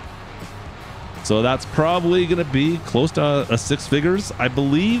 So that's probably going to be close to a 6 figures, I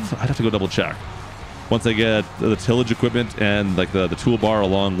believe. I'd have to go double check. Once I get the tillage equipment and like the toolbar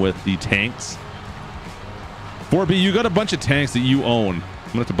along with the tanks. 4B, you got a bunch of tanks that you own. I'm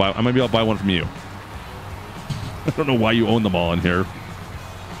gonna have to buy. I might be able to buy one from you. I don't know why you own them all in here.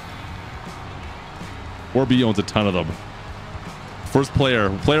 4B owns a ton of them. First player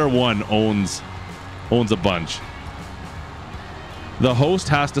 1 owns a bunch. The host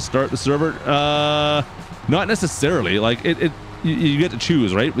has to start the server. Not necessarily. Like you get to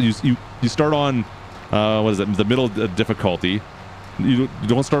choose, right? You start on what is it? The middle difficulty. You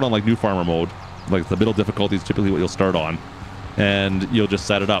don't start on like new farmer mode. Like the middle difficulty is typically what you'll start on, and you'll just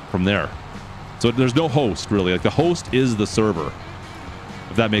set it up from there. So there's no host really. Like the host is the server,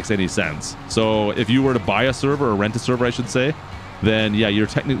 if that makes any sense. So if you were to buy a server or rent a server, I should say, then yeah, you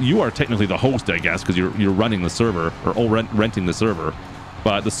are technically the host, I guess, because you're running the server or renting the server.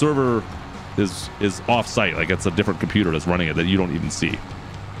 But the server is off-site. Like it's a different computer that's running it that you don't even see.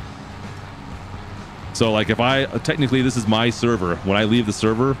 So like if technically this is my server. When I leave the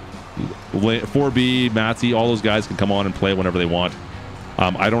server, 4B, Matsy, all those guys can come on and play whenever they want.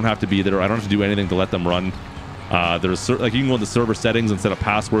 I don't have to be there. I don't have to do anything to let them run. There's like you can go into server settings and set up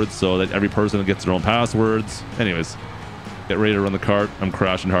passwords so that every person gets their own passwords. Anyways, get ready to run the cart. I'm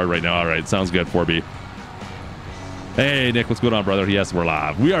crashing hard right now. All right, sounds good, 4B. Hey, Nick, what's going on, brother? Yes, we're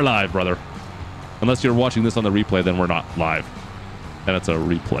live. We are live, brother. Unless you're watching this on the replay, then we're not live. And it's a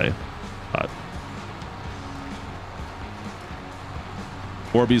replay.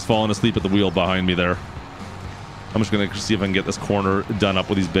 4B's falling asleep at the wheel behind me there. I'm just going to see if I can get this corner done up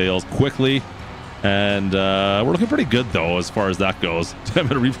with these bales quickly. And we're looking pretty good, though, as far as that goes. I'm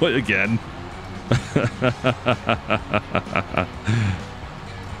going to replay again.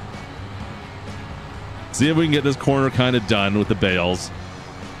 See if we can get this corner kind of done with the bales.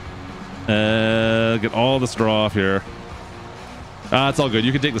 Get all the straw off here. It's all good.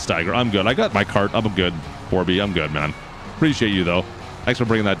 You can take the Steiger. I'm good. I got my cart. I'm good, 4B. I'm good, man. Appreciate you, though. Thanks for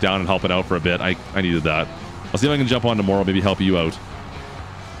bringing that down and helping out for a bit. I needed that. I'll see if I can jump on tomorrow, maybe help you out.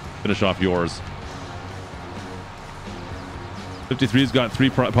 Finish off yours. 53's got 3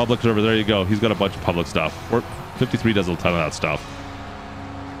 public servers. There you go. He's got a bunch of public stuff. 53 does a ton of that stuff.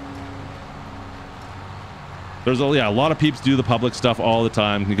 There's a lot of peeps do the public stuff all the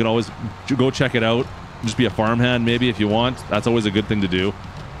time. You can always go check it out. Just be a farmhand maybe if you want. That's always a good thing to do.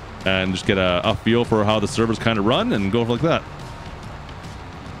 And just get a feel for how the servers kind of run and go like that.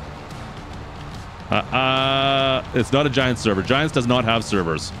 It's not a Giants server. Giants does not have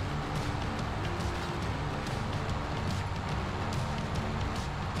servers.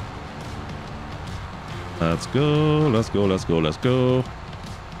 Let's go. Let's go. Let's go. Let's go.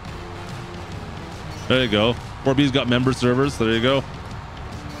 There you go. 4B's got member servers. There you go.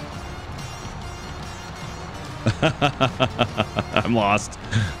 I'm lost.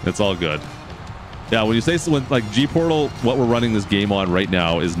 It's all good. Yeah, when you say so, like G Portal, what we're running this game on right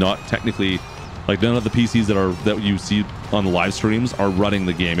now is not technically like none of the PCs that you see on the live streams are running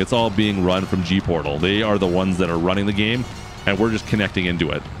the game. It's all being run from G Portal. They are the ones that are running the game, and we're just connecting into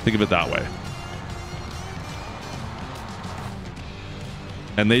it. Think of it that way.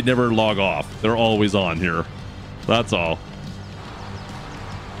 And they never log off. They're always on here. That's all.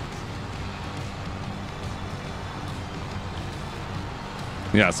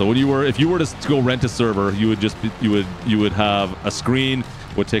 Yeah, so when if you were to go rent a server, you would have a screen.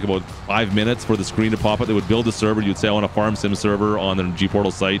 It would take about 5 minutes for the screen to pop up. They would build a server. You'd say I want a farm sim server on the G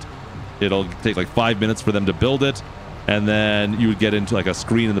Portal site. It'll take like 5 minutes for them to build it, and then you would get into like a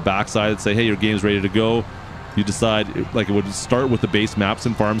screen in the backside that say, hey, your game's ready to go. You decide, like it would start with the base maps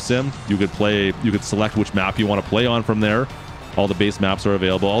in Farm Sim. You could select which map you want to play on from there. All the base maps are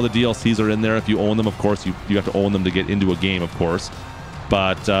available. All the DLCs are in there. If you own them, of course, you have to own them to get into a game, of course.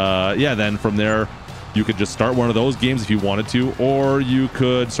 But yeah, then from there, you could just start one of those games if you wanted to, or you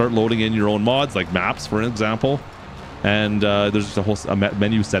could start loading in your own mods, like maps, for example. And there's just a whole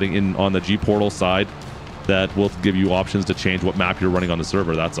menu setting on the G Portal side that will give you options to change what map you're running on the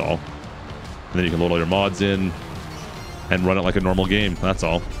server. That's all. And then you can load all your mods in and run it like a normal game. That's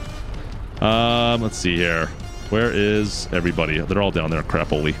all. Let's see here. Where is everybody? They're all down there.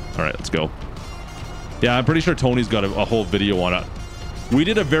 Crapoly. All right, let's go. Yeah, I'm pretty sure Tony's got a whole video on it. We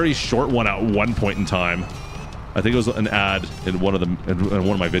did a very short one at one point in time. I think it was an ad in one of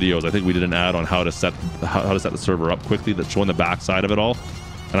my videos. I think we did an ad on how to set the server up quickly, that's showing the back side of it all.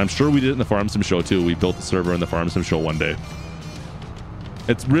 And I'm sure we did it in the Farm Sim show too. We built the server in the Farm Sim show one day.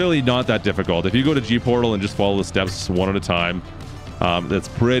 It's really not that difficult. If you go to G Portal and just follow the steps one at a time, it's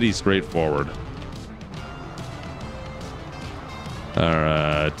pretty straightforward. All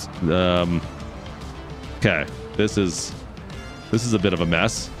right. Okay. This is a bit of a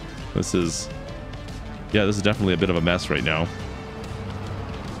mess. This is definitely a bit of a mess right now.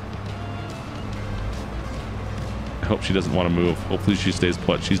 I hope she doesn't want to move. Hopefully she stays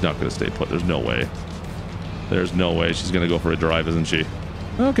put. She's not going to stay put. There's no way. There's no way. She's going to go for a drive, isn't she?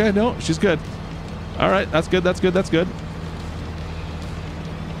 Okay, no, she's good. All right, that's good. That's good. That's good.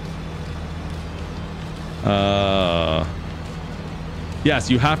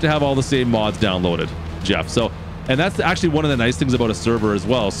 Yes, you have to have all the same mods downloaded, Jeff. So, and that's actually one of the nice things about a server as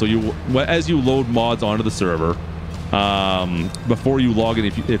well. So as you load mods onto the server, before you log in,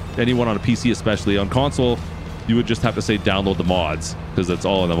 if anyone on a PC, especially on console, you would just have to say download the mods because it's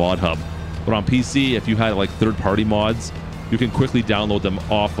all in the mod hub. But on PC, if you had like third-party mods, you can quickly download them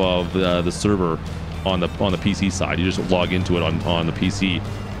off of the server on the PC side. You just log into it on the PC,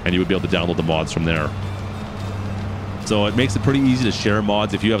 and you would be able to download the mods from there. So it makes it pretty easy to share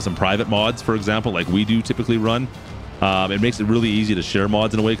mods. If you have some private mods, for example, like we do typically run, it makes it really easy to share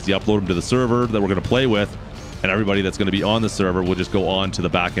mods in a way because you upload them to the server that we're going to play with, and everybody that's going to be on the server will just go on to the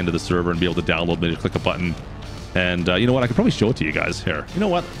back end of the server and be able to download them and just click a button. And you know what? I could probably show it to you guys here. You know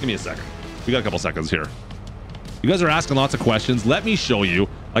what? Give me a second. We got a couple seconds here. You guys are asking lots of questions. Let me show you.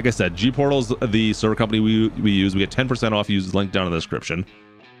 Like I said, Gportal's the server company we use. We get 10% off. Use the link down in the description.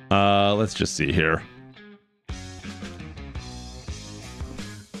 Let's just see here.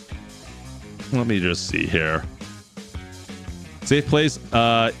 Let me just see here. Safe place,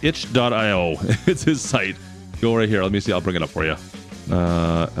 itch.io. It's his site. Go right here. Let me see. I'll bring it up for you.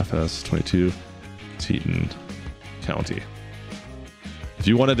 FS22, Taheton County. If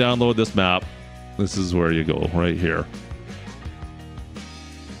you want to download this map, this is where you go, right here.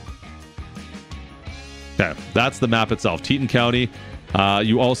 Okay, that's the map itself, Taheton County.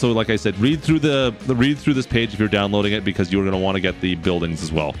 You also, like I said, read through this page if you're downloading it, because you're going to want to get the buildings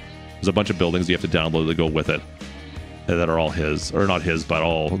as well. There's a bunch of buildings you have to download that go with it, that are all his, or not his, but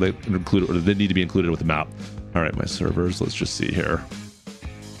all they need to be included with the map. All right, my servers. Let's just see here.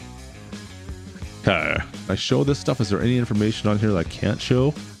 Okay, I show this stuff. Is there any information on here that I can't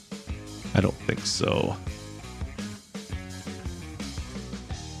show? I don't think so.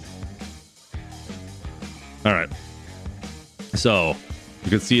 All right. So you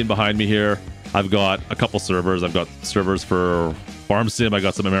can see in behind me here, I've got a couple servers. I've got servers for Farm Sim. I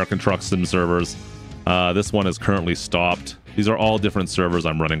got some American Truck Sim servers. This one is currently stopped. These are all different servers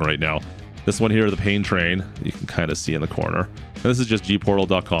I'm running right now. This one here, the Pain Train, you can kind of see in the corner. And this is just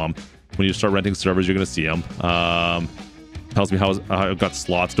gportal.com. When you start renting servers, you're going to see them. Tells me how I've got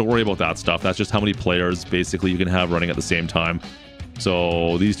slots. Don't worry about that stuff. That's just how many players basically you can have running at the same time.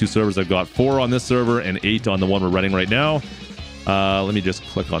 So these two servers, I've got 4 on this server and 8 on the one we're running right now. Let me just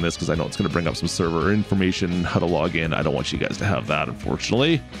click on this because I know it's going to bring up some server information, how to log in. I don't want you guys to have that,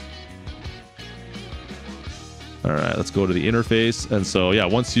 unfortunately. All right, let's go to the interface. And so, yeah,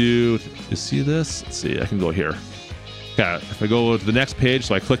 once you see this, let's see, I can go here. Okay, if I go to the next page,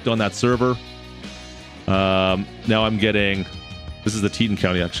 so I clicked on that server. Now I'm getting, this is the Taheton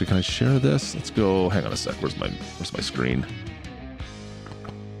County. Actually, can I share this? Let's go, hang on a sec. Where's my screen?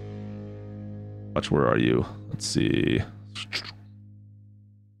 Watch, where are you? Let's see.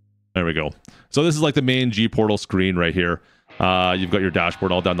 There we go. So this is like the main Gportal screen right here. You've got your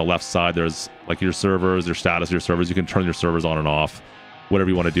dashboard all down the left side. There's like your servers, your status of your servers. You can turn your servers on and off, whatever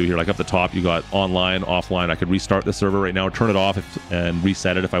you want to do here. Like up the top, you got online, offline. I could restart the server right now, turn it off and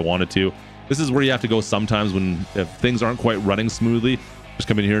reset it if I wanted to. This is where you have to go sometimes if things aren't quite running smoothly. Just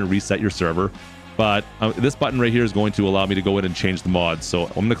come in here and reset your server. But this button right here is going to allow me to go in and change the mods. So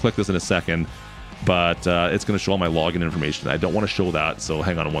I'm going to click this in a second, but it's going to show all my login information. I don't want to show that, so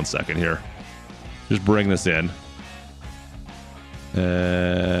hang on 1 second here. Just bring this in.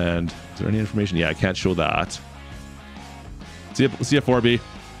 And is there any information? Yeah, I can't show that. See a 4B.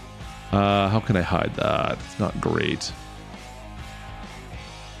 How can I hide that? It's not great.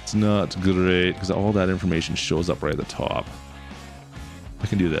 It's not great because all that information shows up right at the top. I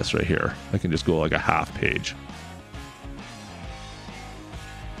can do this right here. I can just go like a half page.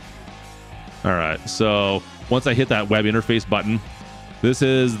 All right, so once I hit that web interface button, this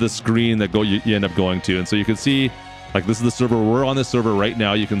is the screen that you end up going to. And so you can see, like, this is the server. We're on this server right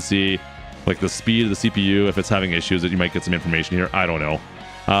now. You can see like the speed of the CPU. If it's having issues, that you might get some information here. I don't know.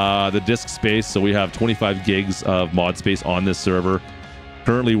 The disk space. So we have 25 gigs of mod space on this server.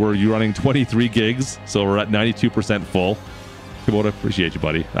 Currently, we're running 23 gigs. So we're at 92% full. Kubota, appreciate you,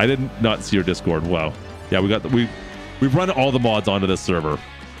 buddy. I did not see your Discord. Wow. Yeah, we've run all the mods onto this server.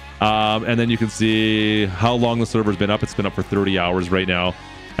 And then you can see how long the server's been up. It's been up for 30 hours right now.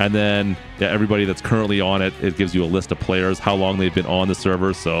 And then yeah, everybody that's currently on it, it gives you a list of players, how long they've been on the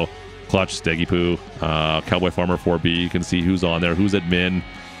server. So Klutch, Steggy Poo, Cowboy Farmer 4B, you can see who's on there, who's admin,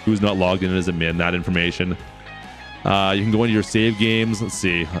 who's not logged in as admin, that information. You can go into your save games. Let's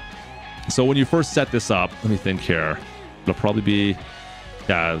see. So when you first set this up, let me think here. It'll probably be,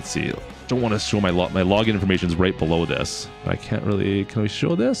 yeah, let's see. Don't want to show my login information is right below this. I can't really, can we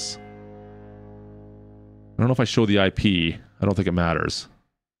show this? I don't know if I show the IP. I don't think it matters.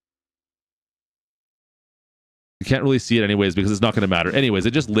 You can't really see it anyways because it's not going to matter. Anyways,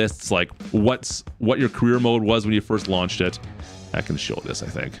 it just lists like what your career mode was when you first launched it. I can show this, I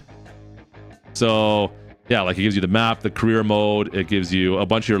think. So yeah, like it gives you the map, the career mode. It gives you a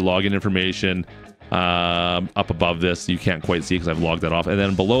bunch of your login information up above this. You can't quite see because I've logged that off. And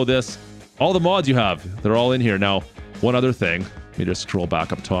then below this, all the mods you have, they're all in here. Now, one other thing. Let me just scroll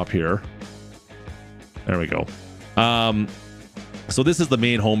back up top here. There we go. So this is the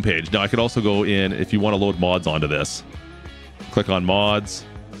main homepage. Now I could also go in if you want to load mods onto this. Click on mods.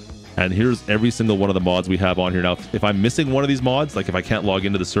 And here's every single one of the mods we have on here. Now, if I'm missing one of these mods, like if I can't log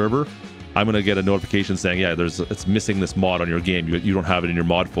into the server, I'm going to get a notification saying, yeah, it's missing this mod on your game. You don't have it in your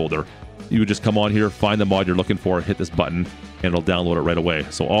mod folder. You would just come on here, find the mod you're looking for, hit this button, and it'll download it right away.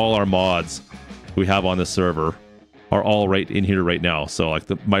 So all our mods we have on this server are all right in here right now. So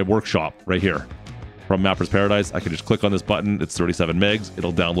like my workshop right here from Mapper's Paradise, I can just click on this button. It's 37 megs.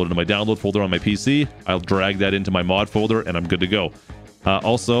 It'll download into my download folder on my PC. I'll drag that into my mod folder, and I'm good to go.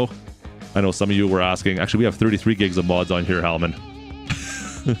 Also, I know some of you were asking, actually we have 33 gigs of mods on here, Halman.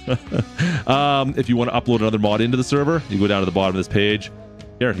 If you want to upload another mod into the server, you go down to the bottom of this page.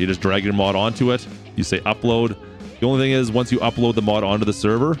 Here, you just drag your mod onto it. You say upload. The only thing is, once you upload the mod onto the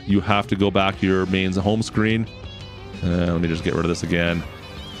server, you have to go back to your main home screen. Let me just get rid of this again.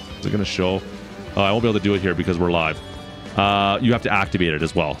 Is it going to show? I won't be able to do it here because we're live. You have to activate it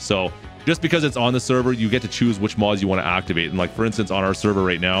as well. So just because it's on the server, you get to choose which mods you want to activate. And like, for instance, on our server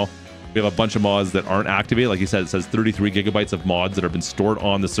right now, we have a bunch of mods that aren't activated. Like you said, it says 33 gigabytes of mods that have been stored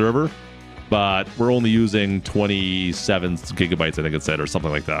on the server, but we're only using 27 gigabytes, I think it said, or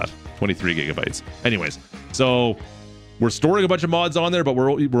something like that. 23 gigabytes. Anyways, so we're storing a bunch of mods on there, but we're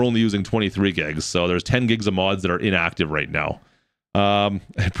only using 23 gigs. So there's 10 gigs of mods that are inactive right now. I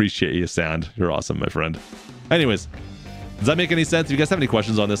appreciate you, Sand. You're awesome, my friend. Anyways, does that make any sense? If you guys have any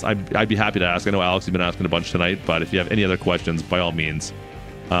questions on this, I'd be happy to ask. I know Alex has been asking a bunch tonight, but if you have any other questions, by all means,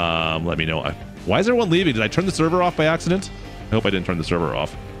 let me know. Why is everyone leaving? Did I turn the server off by accident? I hope I didn't turn the server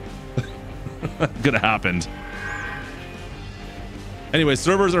off. Could have happened. Anyway,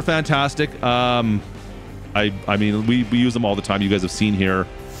 servers are fantastic. I mean, we use them all the time. You guys have seen here,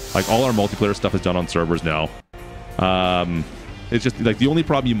 like all our multiplayer stuff is done on servers now. It's just like the only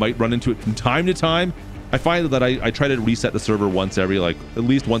problem you might run into it from time to time. I find that I try to reset the server once every, like at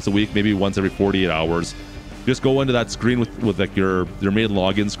least once a week, maybe once every 48 hours. Just go into that screen with like your main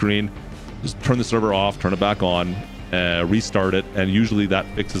login screen. Just turn the server off, turn it back on, restart it, and usually that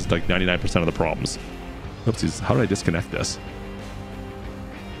fixes like 99% of the problems. Oopsies, how did I disconnect this?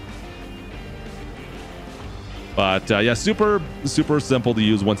 But yeah, super simple to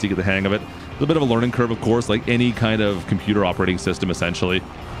use once you get the hang of it. It's a bit of a learning curve, of course, like any kind of computer operating system, essentially.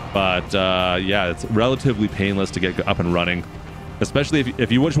 But yeah, it's relatively painless to get up and running, especially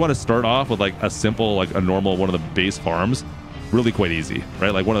if you just want to start off with like a simple, like a normal one of the base farms. Really quite easy,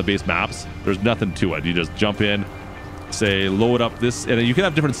 right? Like one of the base maps. There's nothing to it. You just jump in, say load up this, and you can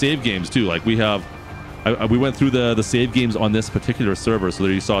have different save games too. Like we have, we went through the save games on this particular server. So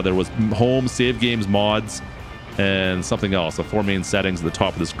there you saw there was home, save games, mods, and something else. The 4 main settings at the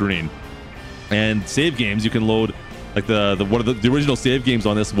top of the screen. And save games, you can load. Like one of the original save games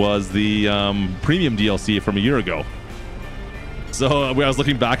on this was the premium DLC from a year ago. So when I was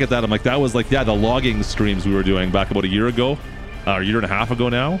looking back at that, I'm like, that was like, yeah, the logging streams we were doing back about a year ago, a year and a half ago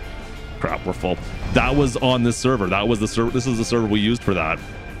now. Crap, we're full. That was on this server. That was the server. This is the server we used for that,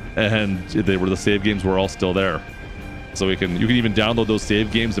 and the save games were all still there. So you can even download those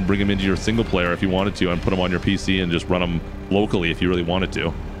save games and bring them into your single player if you wanted to, and put them on your PC and just run them locally if you really wanted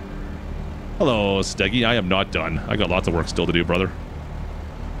to. Hello, Steggy. I am not done. I got lots of work still to do, brother.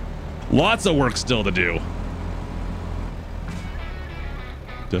 Lots of work still to do.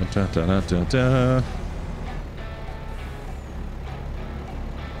 Dun, dun, dun, dun, dun, dun.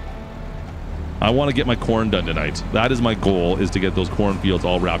 I want to get my corn done tonight. That is my goal, is to get those corn fields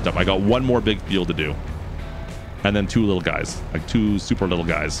all wrapped up. I got one more big field to do. And then 2 little guys. Like 2 super little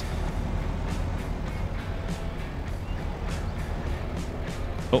guys.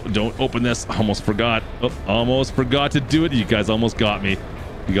 Oh, don't open this. Almost forgot. Oh, almost forgot to do it. You guys almost got me.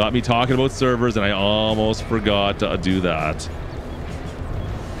 You got me talking about servers, and I almost forgot to do that.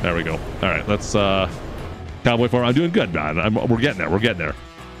 There we go. All right, let's Cowboy Farm. I'm doing good, man. We're getting there. We're getting there.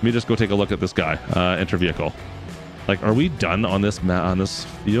 Let me just go take a look at this guy. Enter vehicle. Like, are we done on this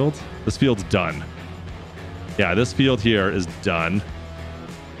field? This field's done. Yeah, this field here is done.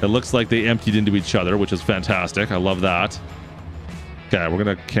 It looks like they emptied into each other, which is fantastic. I love that. Okay, we're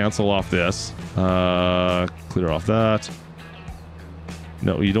gonna cancel off this. Clear off that.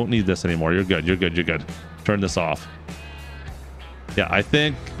 No, you don't need this anymore. You're good. You're good. You're good. Turn this off. Yeah, I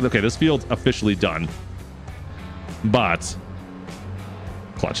think... Okay, this field's officially done. But...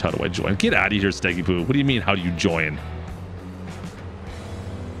 Klutch, how do I join? Get out of here, Steggy Poo. What do you mean, how do you join?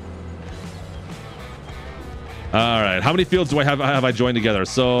 All right, how many fields do I have I joined together?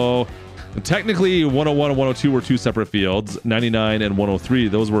 So Technically, 101 and 102 were two separate fields. 99 and 103,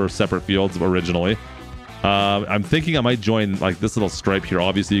 those were separate fields originally. I'm thinking I might join like this little stripe here.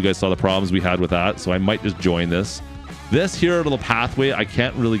 Obviously, you guys saw the problems we had with that, so I might just join this. This here little pathway, I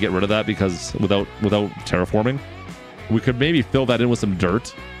can't really get rid of that because without terraforming, we could maybe fill that in with some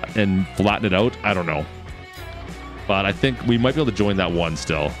dirt and flatten it out. I don't know, but I think we might be able to join that one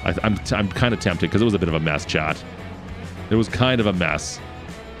still. I'm kind of tempted because it was a bit of a mess, chat. It was kind of a mess.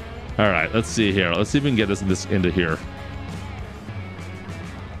 All right, let's see here. Let's see if we can get this into here.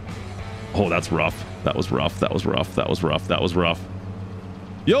 Oh, that's rough. That was rough. That was rough. That was rough. That was rough.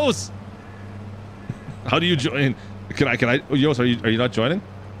 Yos, how do you join? Can I? Yos, are you not joining?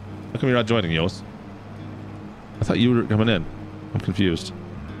 How come you're not joining, Yos? I thought you were coming in. I'm confused.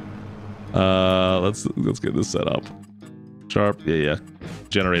 Let's get this set up. Sharp. Yeah.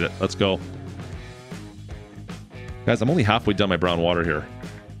 Generate it. Let's go. Guys, I'm only halfway done my brown water here.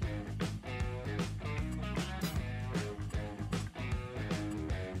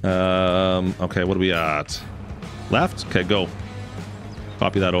 Okay, what are we at? Left? Okay, go.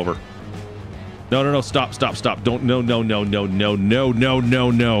 Copy that over. No, stop. Don't, no.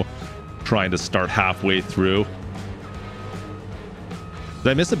 Trying to start halfway through. Did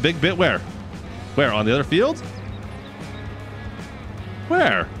I miss a big bit? Where? Where? On the other field?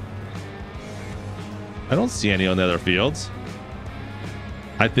 Where? I don't see any on the other fields.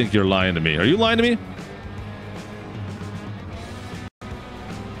 I think you're lying to me. Are you lying to me?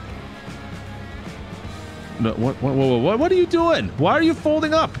 No, what are you doing? Why are you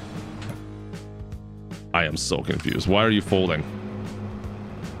folding up? I am so confused. Why are you folding?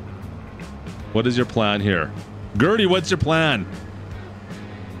 What is your plan here? Gertie, what's your plan?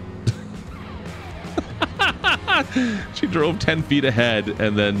 She drove 10 feet ahead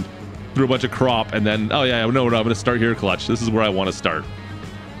and then threw a bunch of crop and then, oh yeah, no, I'm going to start here, Klutch. This is where I want to start.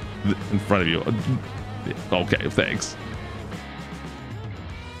 In front of you. Okay, thanks.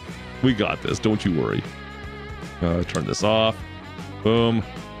 We got this. Don't you worry. Turn this off. Boom.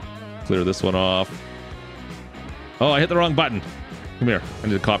 Clear this one off. Oh, I hit the wrong button. Come here. I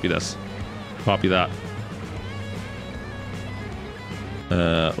need to copy this. Copy that.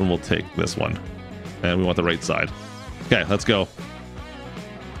 And we'll take this one. And we want the right side. Okay, let's go.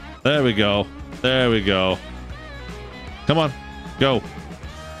 There we go. There we go. Come on. Go.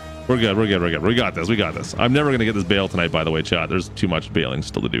 We're good. We're good. We're good. We got this. We got this. I'm never going to get this bale tonight, by the way, chat. There's too much baling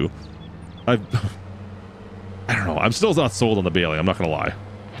still to do. I don't know. I'm still not sold on the baling. I'm not going to lie.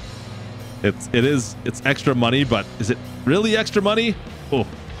 It's extra money, but is it really extra money? Oh,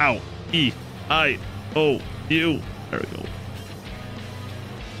 ow. E-I-O-U. There we go.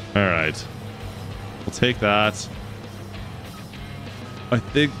 All right. We'll take that. I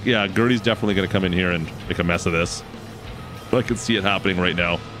think, yeah, Gertie's definitely going to come in here and make a mess of this. I can see it happening right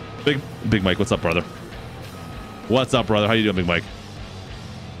now. Big Mike, what's up, brother? What's up, brother? How you doing, Big Mike?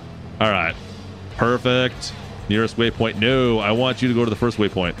 All right. Perfect. Nearest waypoint. No, I want you to go to the first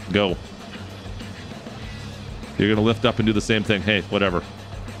waypoint. Go. You're going to lift up and do the same thing. Hey, whatever.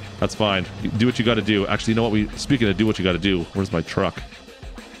 That's fine. Do what you got to do. Actually, you know what? Speaking of do what you got to do, where's my truck?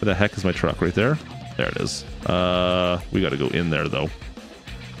 Where the heck is my truck? Right there? There it is. We got to go in there, though.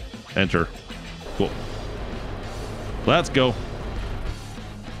 Enter. Cool. Let's go.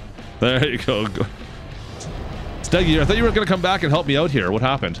 There you go. Steggy, I thought you were going to come back and help me out here. What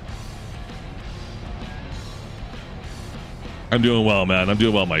happened? I'm doing well, man. I'm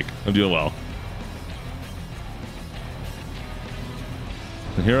doing well, Mike. I'm doing well.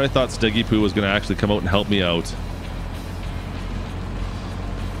 And here I thought Steggy Poo was going to actually come out and help me out.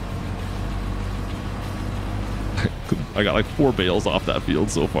 I got like 4 bales off that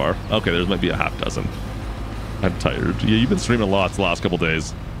field so far. Okay, there might be a half dozen. I'm tired. Yeah, you've been streaming lots the last couple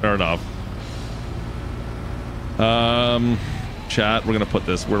days. Fair enough. Chat, we're gonna put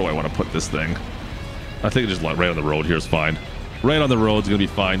this. Where do I want to put this thing? I think just right on the road here is fine. Right on the road's gonna be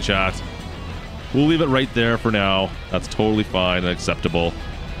fine, chat. We'll leave it right there for now. That's totally fine and acceptable.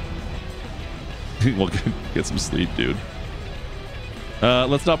 We'll get some sleep, dude.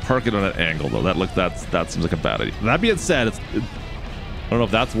 Let's not park it on an angle though. That seems like a bad idea. That being said, I don't know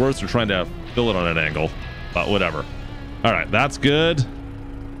if that's worse or trying to fill it on an angle, but whatever. All right, that's good.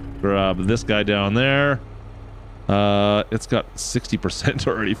 Grab this guy down there. It's got 60%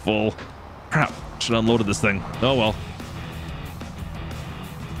 already full. Crap, should have unloaded this thing. Oh well.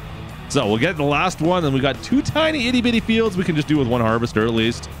 So we'll get the last one, and we got 2 tiny itty bitty fields we can just do with 1 harvester at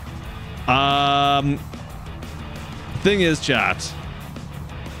least. Thing is, chat,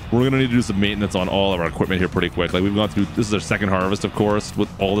 we're gonna need to do some maintenance on all of our equipment here pretty quick. Like we've gone through, this is our second harvest, of course, with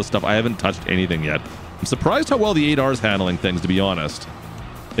all this stuff. I haven't touched anything yet. I'm surprised how well the 8R's handling things, to be honest.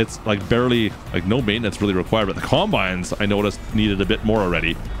 it's like barely, like no maintenance really required, but the combines I noticed needed a bit more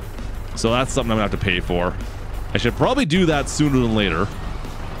already. So that's something I'm gonna have to pay for. I should probably do that sooner than later.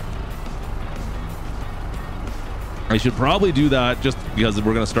 I should probably do that just because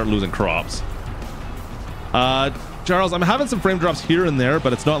we're gonna start losing crops. Charles, I'm having some frame drops here and there,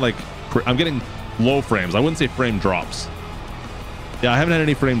 but it's not like I'm getting low frames. I wouldn't say frame drops. Yeah, I haven't had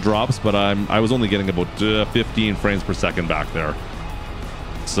any frame drops, but I was only getting about 15 frames per second back there.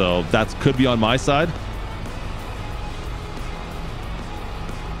 So that could be on my side.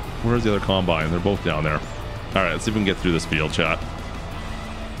 Where's the other combine? They're both down there. All right, let's see if we can get through this field, chat.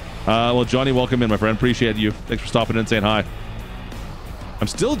 Well, Johnny, welcome in, my friend. Appreciate you. Thanks for stopping in and saying hi. I'm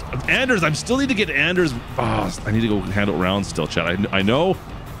still Anders. I still need to get Anders. Oh, I need to go handle rounds still, chat. I know.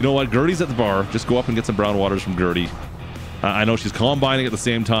 You know what? Gertie's at the bar. Just go up and get some brown waters from Gertie. I know she's combining at the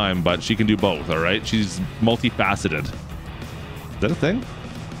same time, but she can do both. All right. She's multifaceted. Is that a thing?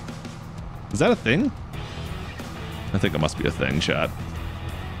 Is that a thing? I think it must be a thing, chat.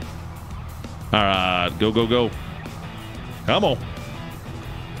 All right, go, go, go. Come on.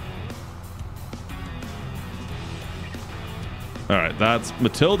 All right, that's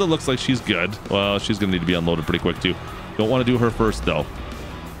Matilda. Looks like she's good. Well, she's gonna need to be unloaded pretty quick too. Don't want to do her first though.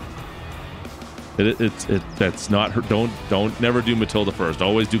 That's not her. Don't never do Matilda first.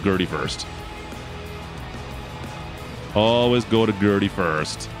 Always do Gertie first. Always go to Gertie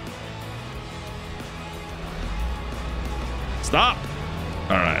first. Stop.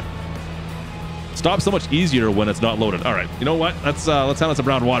 All right. Stop so much easier when it's not loaded. All right. You know what? Let's handle some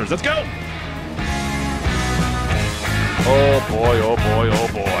brown waters. Let's go. Oh boy, oh boy, oh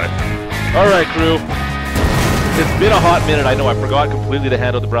boy. All right, crew. It's been a hot minute. I know I forgot completely to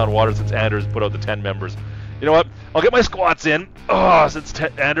handle the brown water since Anders put out the 10 members. You know what? I'll get my squats in. Oh, since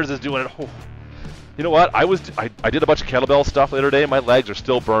Anders is doing it. Oh. You know what? I did a bunch of kettlebell stuff the other day. My legs are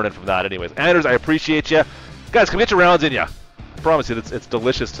still burning from that anyways. Anders, I appreciate you. Guys, come get your rounds in ya. I promise you, it's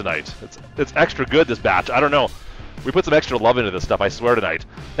delicious tonight. It's extra good, this batch. I don't know. We put some extra love into this stuff, I swear tonight.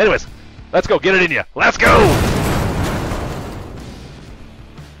 Anyways, let's go. Get it in ya. Let's go!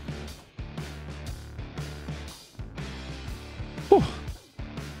 Whew.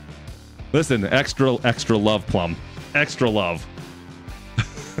 Listen, extra love, Plum. Extra love.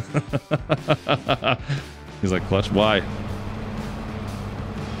 He's like, Clutch, why?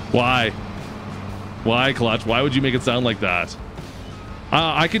 Why? Why, Clutch? Why would you make it sound like that?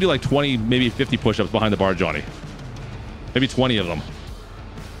 I could do like 20, maybe 50 push-ups behind the bar, Johnny. Maybe 20 of them.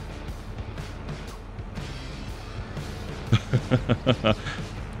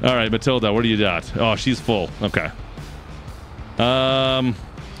 All right, Matilda, where are you at? Oh, she's full. Okay. Oh,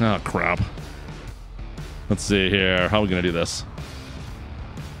 crap. Let's see here. How are we going to do this?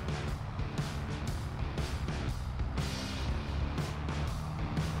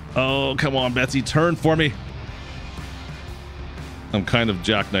 Oh, come on, Betsy. Turn for me. I'm kind of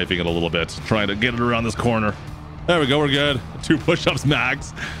jackknifing it a little bit, trying to get it around this corner. There we go. We're good. 2 push-ups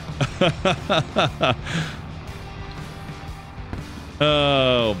max.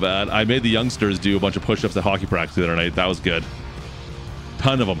 Oh, man. I made the youngsters do a bunch of push-ups at hockey practice the other night. That was good.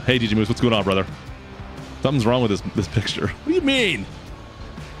 Ton of them. Hey, DJ Moose, what's going on, brother? Something's wrong with this picture. What do you mean?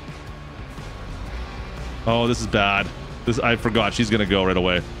 Oh, this is bad. I forgot. She's going to go right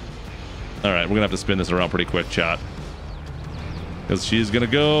away. All right, we're going to have to spin this around pretty quick, chat. Because she's going to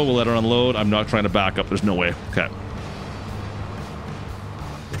go. We'll let her unload. I'm not trying to back up. There's no way. Okay.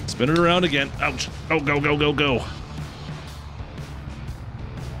 Spin it around again. Ouch. Oh, go, go, go, go.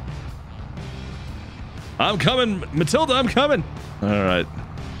 I'm coming. Matilda, I'm coming. All right.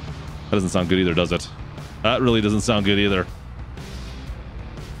 That doesn't sound good either, does it? That really doesn't sound good either.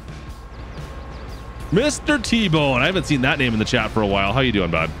 Mr. T-Bone. I haven't seen that name in the chat for a while. How you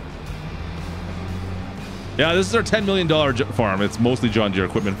doing, bud? Yeah, this is our $10 million farm. It's mostly John Deere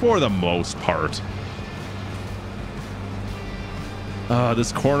equipment for the most part.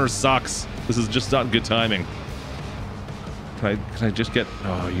 This corner sucks. This is just not good timing. Can I just get...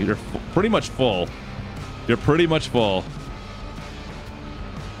 Oh, you're pretty much full. You're pretty much full.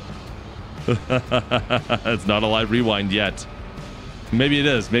 It's not a live rewind yet. Maybe it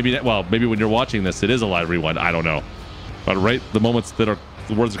is. Maybe when you're watching this, it is a live rewind. I don't know. But right the moments that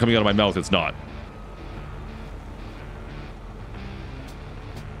the words are coming out of my mouth, it's not.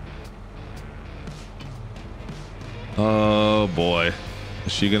 Oh boy.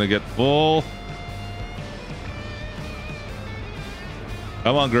 Is she gonna get full?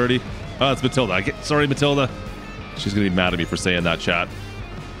 Come on, Gertie. Oh, it's Matilda. Sorry, Matilda. She's gonna be mad at me for saying that, chat.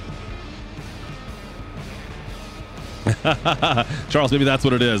 Charles, maybe that's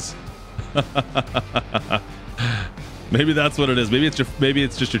what it is. Maybe that's what it is. Maybe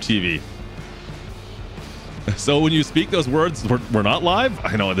it's just your TV. So when you speak those words, we're not live.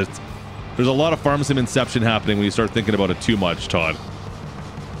 I know there's a lot of farm sim inception happening when you start thinking about it too much, Todd.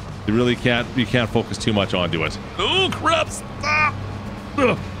 You really can't focus too much onto it. Oh crap! Stop!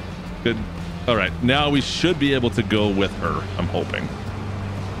 Ugh. Good. All right, now we should be able to go with her. I'm hoping.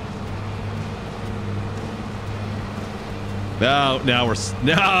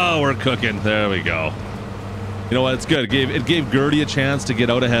 Now we're cooking. There we go. You know what? It's good. It gave Gertie a chance to get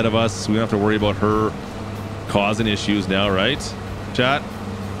out ahead of us. We don't have to worry about her causing issues now, right? Chat.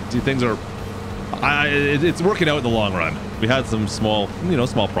 See, things are. It's working out in the long run. We had some small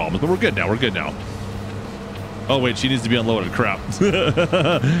problems, but we're good now. We're good now. Oh wait, she needs to be unloaded. Crap.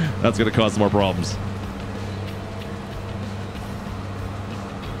 That's gonna cause some more problems.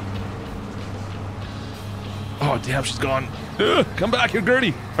 Oh damn, she's gone. Ugh, come back here,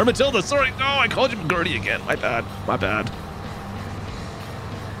 Gertie. Or Matilda, sorry. No, I called you Gertie again. My bad. My bad.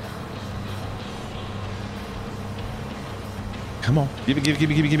 Come on. Gimme. Gimme.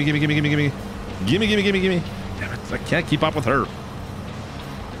 Damn it, I can't keep up with her.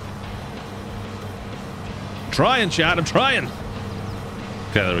 Trying, chat. I'm trying.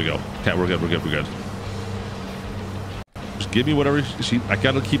 Okay, there we go. Okay, we're good. Just give me whatever I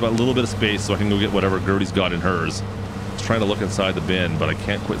gotta keep a little bit of space so I can go get whatever Gertie's got in hers. Just trying to look inside the bin, but I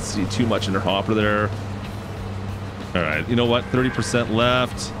can't quite see too much in her hopper there. All right, you know what? 30%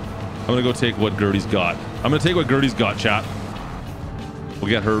 left. I'm gonna go take what Gertie's got. I'm gonna take what Gertie's got, chat.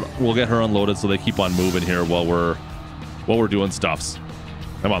 We'll get her unloaded so they keep on moving here while we're doing stuffs.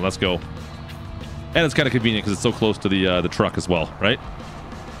 Come on, let's go. And it's kind of convenient because it's so close to the truck as well, right?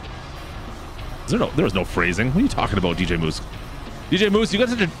 There was no phrasing. What are you talking about, DJ Moose? DJ Moose, you got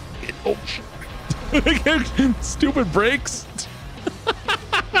such a stupid brakes.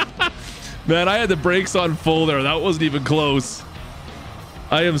 Man, I had the brakes on full there. That wasn't even close.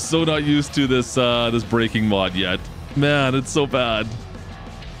 I am so not used to this this braking mod yet. Man, it's so bad.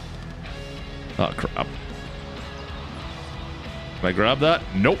 Oh crap. Can I grab that?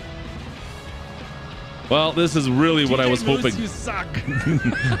 Nope. Well, this is really what I was hoping. You suck.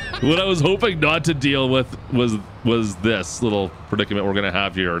 What I was hoping not to deal with was this little predicament we're gonna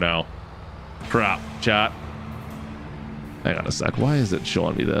have here now. Crap, chat. Hang on a sec. Why is it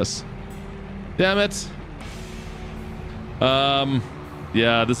showing me this? Damn it.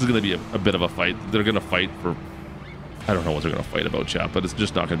 Yeah, this is gonna be a bit of a fight. They're gonna fight for. I don't know what they're gonna fight about, chat, but it's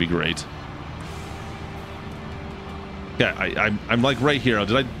just not gonna be great. Yeah, I'm like right here. I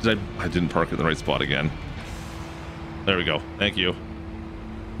didn't park in the right spot again. There we go. Thank you.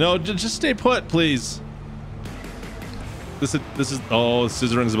 No, just stay put, please. This is oh,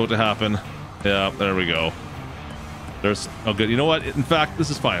 scissoring's about to happen. Yeah, there we go. There's oh good. You know what? In fact, this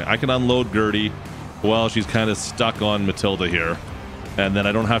is fine. I can unload Gertie while she's kind of stuck on Matilda here, and then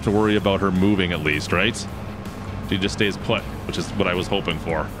I don't have to worry about her moving at least, right? She just stays put, which is what I was hoping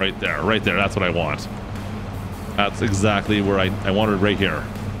for. Right there. That's what I want. That's exactly where I want her, right here.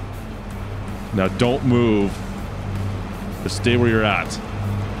 Now don't move. Just stay where you're at.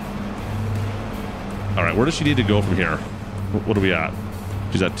 All right, where does she need to go from here? What are we at?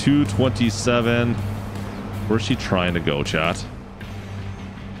 She's at 227. Where's she trying to go, chat?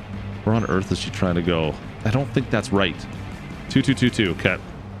 Where on earth is she trying to go? I don't think that's right. 2222, okay.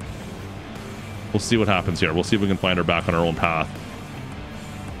 We'll see what happens here. We'll see if we can find her back on her own path.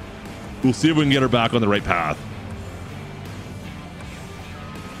 We'll see if we can get her back on the right path.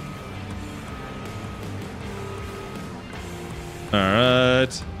 All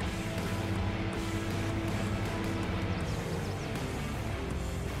right.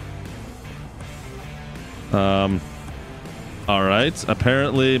 All right.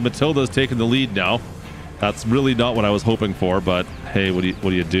 Apparently, Matilda's taking the lead now. That's really not what I was hoping for, but hey, what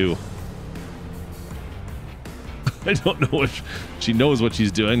do you do? I don't know if she knows what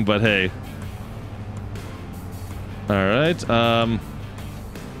she's doing, but hey. All right.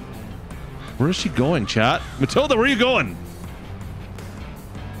 Where is she going, chat? Matilda, where are you going?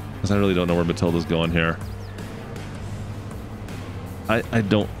 Because I really don't know where Matilda's going here. I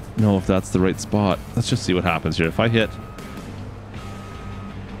don't know if that's the right spot. Let's just see what happens here. If I hit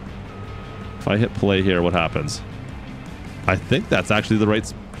play here, what happens? I think that's actually the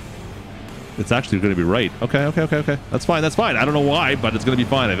right. It's actually going to be right. Okay. That's fine. I don't know why, but it's going to be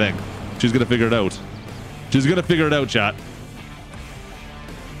fine, I think. She's going to figure it out. She's going to figure it out, chat.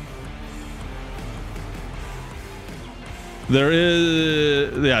 There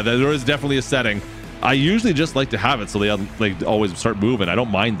is definitely a setting. I usually just like to have it so they like always start moving. I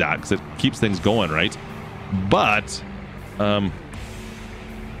don't mind that because it keeps things going, right? But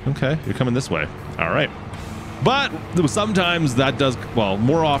okay, you're coming this way. All right. But sometimes that does, well,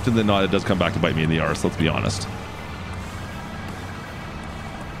 more often than not, it does come back to bite me in the arse. Let's be honest.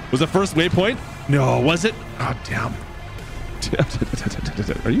 Was the first waypoint? No, was it? Oh, damn.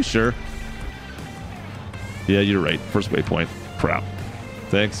 Are you sure? Yeah, you're right. First waypoint. Crap.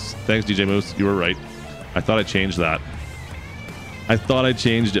 Thanks, DJ Moose. You were right. I thought I changed that. I thought I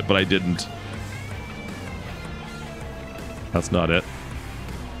changed it, but I didn't. That's not it.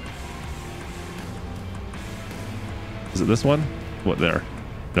 Is it this one? What, there?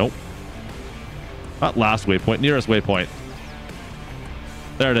 Nope. Not last waypoint. Nearest waypoint.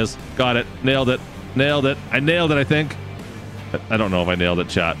 There it is. Got it. Nailed it. Nailed it. I nailed it, I think. I don't know if I nailed it,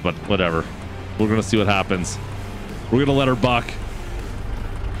 chat, but whatever. We're going to see what happens. We're going to let her buck.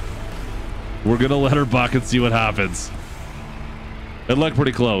 We're going to let her buck and see what happens. It looked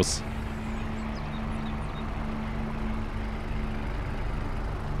pretty close.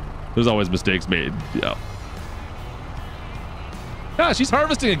 There's always mistakes made. Yeah. Ah, she's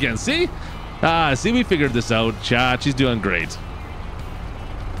harvesting again. See? Ah, see, we figured this out. Chat, she's doing great.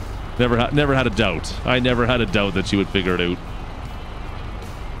 Never had a doubt. I never had a doubt that she would figure it out.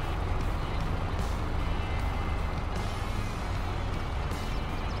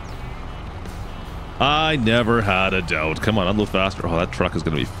 I never had a doubt. Come on, unload faster. Oh, that truck is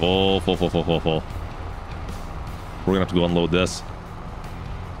going to be full. We're going to have to go unload this.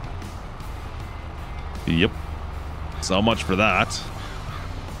 Yep. So much for that.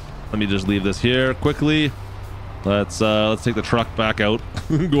 Let me just leave this here quickly. Let's take the truck back out.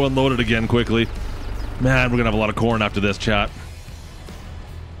 Go unload it again quickly. Man, we're going to have a lot of corn after this, chat.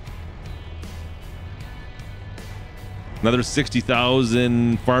 Another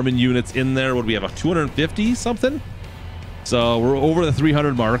 60,000 farming units in there. What do we have? 250 something? So we're over the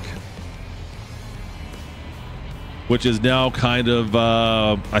 300 mark, which is now kind of.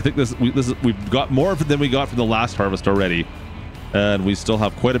 I think we've got more than we got from the last harvest already, and we still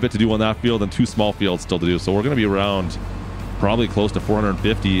have quite a bit to do on that field and 2 small fields still to do. So we're going to be around probably close to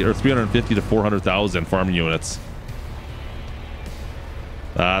 450 or 350 to 400,000 farming units.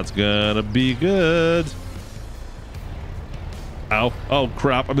 That's gonna be good. Ow. Oh,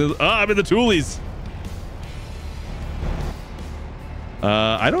 crap. I'm in the toolies.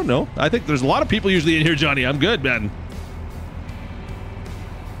 I don't know. I think there's a lot of people usually in here, Johnny. I'm good, man.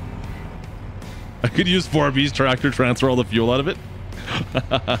 I could use 4B's tractor, transfer all the fuel out of it.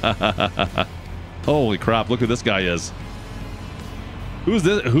 Holy crap. Look who this guy is. Who's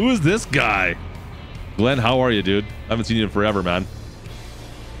this? Who is this guy? Glenn, how are you, dude? I haven't seen you in forever, man.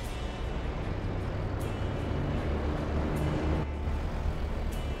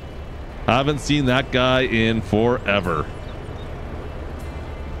 Haven't seen that guy in forever.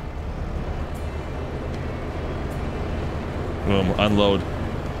 Boom, unload.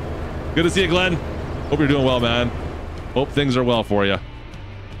 Good to see you, Glenn. Hope you're doing well, man. Hope things are well for you.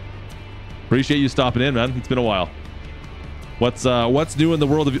 Appreciate you stopping in, man. It's been a while. What's new in the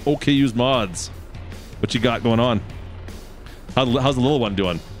world of OK used mods? What you got going on? How's the little one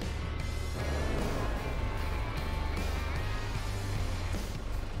doing?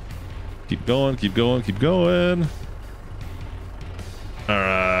 Keep going, keep going, keep going. All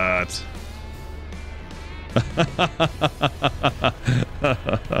right.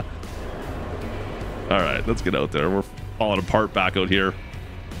 All right, let's get out there. We're falling apart back out here.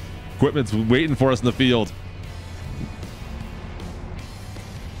 Equipment's waiting for us in the field.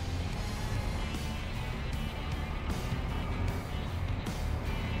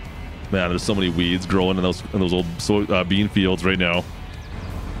 Man, there's so many weeds growing in those old bean fields right now.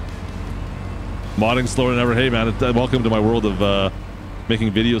 Modding slower than ever. Hey man, welcome to my world of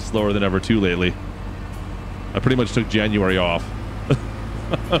making videos slower than ever too lately. I pretty much took January off.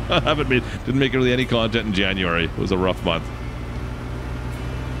 Didn't make really any content in January. It was a rough month.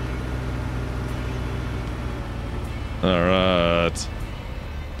 All right.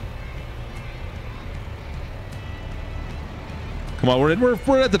 Come on,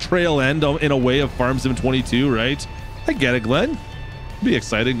 we're at the trail end in a way of Farm Sim 22, right? I get it, Glenn. It'll be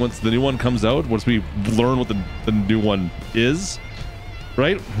exciting once the new one comes out. Once we learn what the new one is,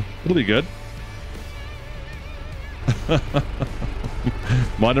 right? It'll be good.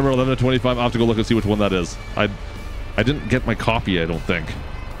 Mod number 11 to 25. I'll have to go look and see which one that is. I didn't get my copy, I don't think.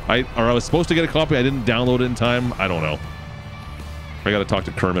 I was supposed to get a copy. I didn't download it in time. I don't know. I got to talk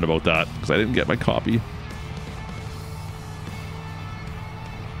to Kermit about that because I didn't get my copy.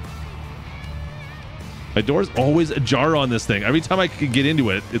 My door's always ajar on this thing. Every time I can get into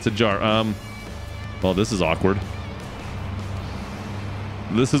it, it's ajar. Well, this is awkward.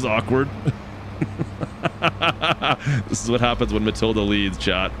 This is awkward. This is what happens when Matilda leads,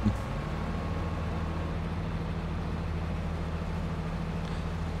 chat.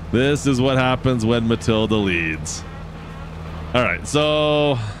 This is what happens when Matilda leads. All right,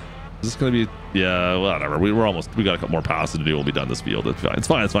 so is this gonna be? Yeah, whatever. We got a couple more passes to do. We'll be done this field. It's fine. It's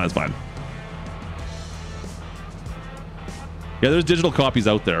fine. It's fine. It's fine. Yeah, there's digital copies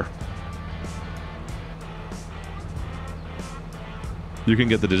out there. You can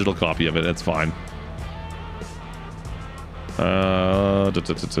get the digital copy of it. It's fine. All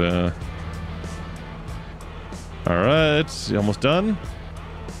right, you almost done?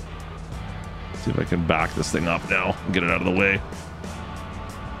 See if I can back this thing up now and get it out of the way.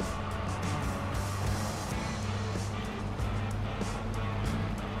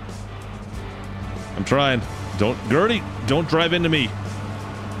 I'm trying. Gertie, don't drive into me.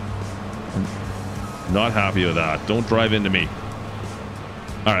 I'm not happy with that. Don't drive into me.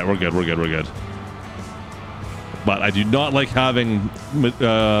 All right, we're good. We're good. We're good. But I do not like having,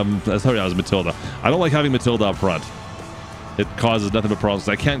 sorry, I was Matilda. I don't like having Matilda up front. It causes nothing but problems.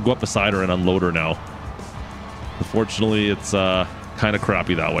 I can't go up beside her and unload her now. Unfortunately, it's kind of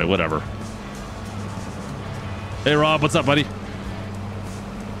crappy that way. Whatever. Hey, Rob, what's up, buddy?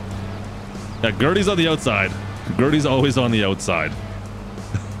 Yeah, Gertie's on the outside. Gertie's always on the outside.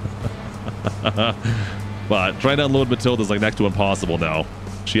 But trying to unload Matilda's like next to impossible now.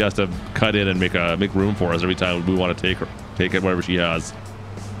 She has to cut in and make room for us every time we want to take it wherever she has.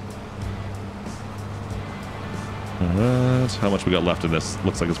 Alright, how much we got left in this?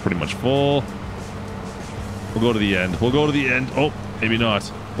 Looks like it's pretty much full. We'll go to the end. We'll go to the end. Oh, maybe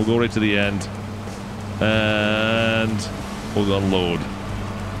not. We'll go right to the end. And we'll unload.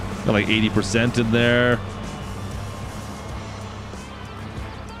 Got like 80% in there.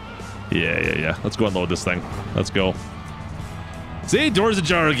 Yeah. Let's go unload this thing. Let's go. See, door's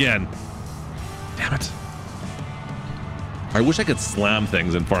ajar again. Damn it. I wish I could slam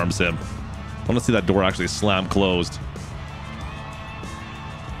things in Farm Sim. I want to see that door actually slam closed.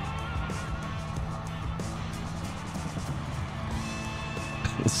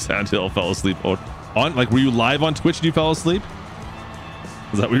 Sandhill fell asleep. Oh, like, were you live on Twitch and you fell asleep?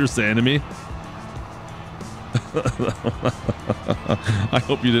 Is that what you're saying to me? I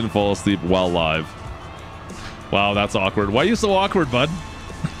hope you didn't fall asleep while live. Wow, that's awkward. Why are you so awkward, bud?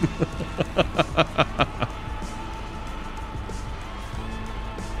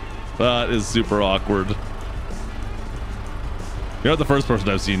 That is super awkward. You're not the first person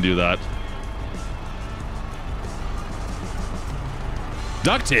I've seen do that.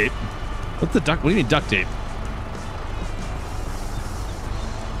 Duct tape? What's the duct? What do you mean duct tape?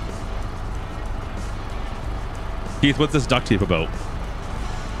 Keith, what's this duct tape about?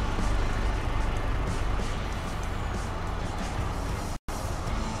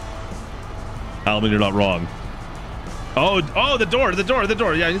 Alvin, you're not wrong. Oh, the door.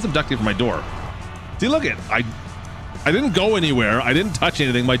 Yeah, I need some duct tape for my door. See, look it. I didn't go anywhere. I didn't touch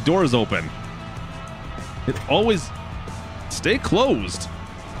anything. My door is open. It always stay closed.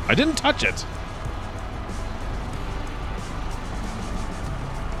 I didn't touch it.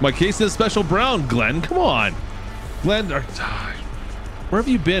 My case is special brown, Glenn. Come on. Glenn, where have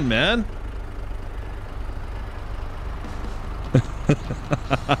you been, man?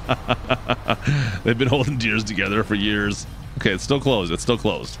 They've been holding deers together for years. Okay, it's still closed. It's still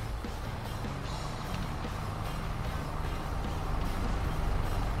closed.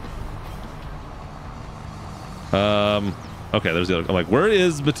 Okay, there's the other. I'm like, where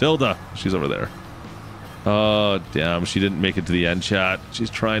is Matilda? She's over there. Oh, damn. She didn't make it to the end, chat. She's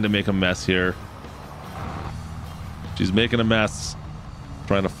trying to make a mess here. She's making a mess.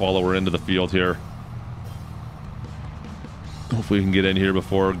 Trying to follow her into the field here. Hopefully we can get in here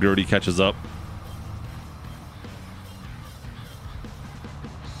before Gertie catches up.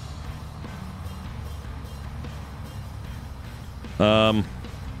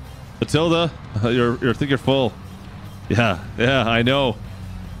 Matilda, I think you're full. Yeah, I know.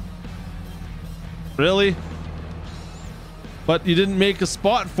 Really? But you didn't make a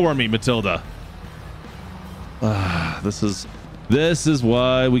spot for me, Matilda. This is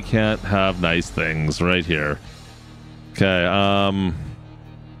why we can't have nice things right here. Okay,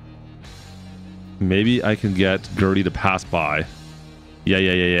 maybe I can get Gertie to pass by.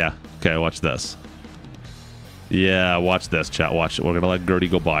 Yeah. Okay, watch this. Yeah, watch this, chat. Watch it. We're gonna let Gertie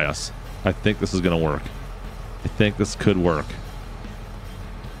go by us. I think this is gonna work. I think this could work.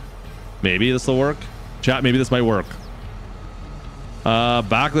 Maybe this will work. Chat, maybe this might work.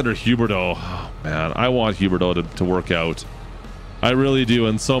 Backland or Huberto. Oh, man, I want Huberto to work out. I really do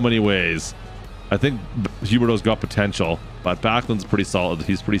in so many ways. I think Huberto's got potential, but Backland's pretty solid.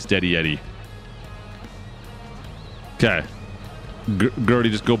 He's pretty steady Eddie. Okay.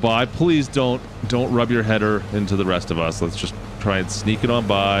 Gertie, just go by. Please don't rub your header into the rest of us. Let's just try and sneak it on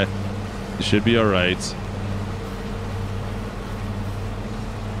by. It should be all right.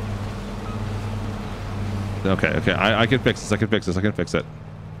 Okay, I can fix this. I can fix it.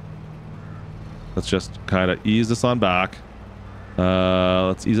 Let's just kind of ease this on back.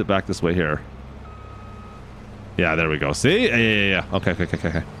 Let's ease it back this way here. Yeah, there we go. See? Yeah. Okay.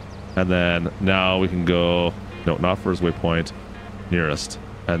 And then now we can go... No, not first waypoint. Nearest.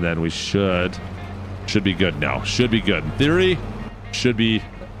 And then we should be good now. Should be good. In theory, should be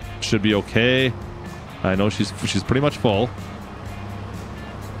okay. I know she's pretty much full.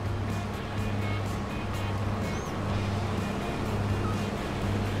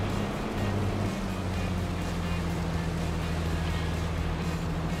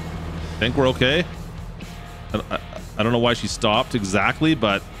 I think we're okay. I don't know why she stopped exactly,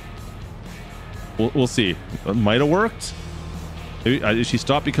 but we'll see. It might have worked. Maybe, did she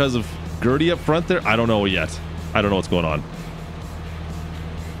stop because of Gertie up front there? I don't know yet. I don't know what's going on.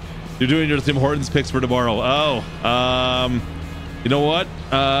 You're doing your Tim Hortons picks for tomorrow. Oh, you know what?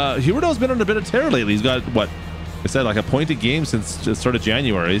 Huberto's been on a bit of tear lately. He's got, what? I said, like a point a game since the start of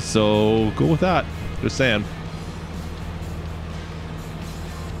January. So go with that. Just saying.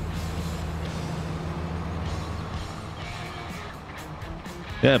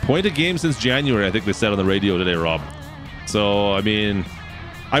 Yeah, point a game since January, I think they said on the radio today, Rob. So, I mean,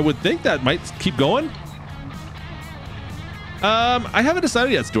 I would think that might keep going. I haven't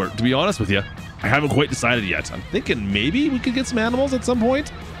decided yet, Stuart, to be honest with you. I haven't quite decided yet. I'm thinking maybe we could get some animals at some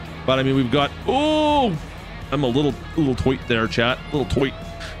point. But, I mean, we've got... Oh! I'm a little toit there, chat. A little toit.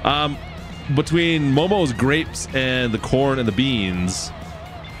 Between Momo's grapes and the corn and the beans...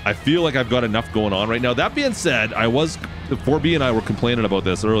 I feel like I've got enough going on right now. That being said, 4B and I were complaining about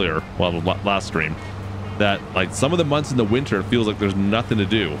this earlier, well, last stream, that like some of the months in the winter, it feels like there's nothing to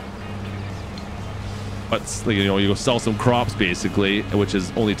do. But you know, you go sell some crops basically, which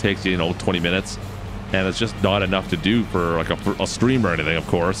is only takes you 20 minutes, and it's just not enough to do for like a stream or anything, of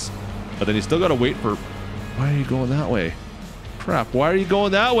course. But then you still got to wait for. Why are you going that way? Crap! Why are you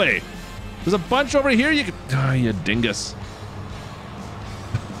going that way? There's a bunch over here. You can. Ah, you dingus.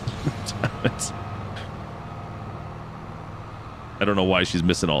 Damn it. I don't know why she's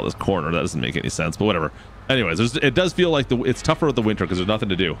missing all this corner. That doesn't make any sense, but whatever. Anyways, it does feel like it's tougher with the winter because there's nothing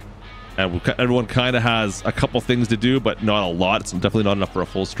to do. And everyone kind of has a couple things to do, but not a lot. It's definitely not enough for a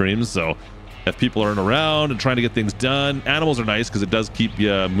full stream. So if people aren't around and trying to get things done, animals are nice because it does keep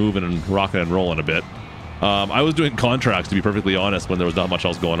you moving and rocking and rolling a bit. I was doing contracts, to be perfectly honest, when there was not much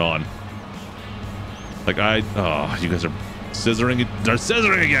else going on. Like oh, you guys are scissoring. They're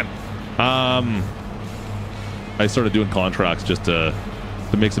scissoring again. I started doing contracts just to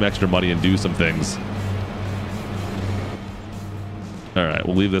make some extra money and do some things. All right,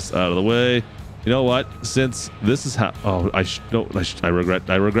 we'll leave this out of the way. You know what? Since this is how I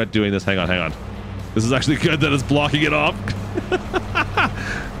regret doing this. Hang on. This is actually good that it's blocking it off.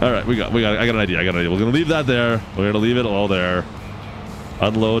 All right, I got an idea. We're gonna leave that there. We're gonna leave it all there.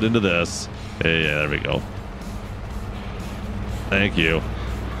 Unload into this. Hey, yeah, there we go. Thank you.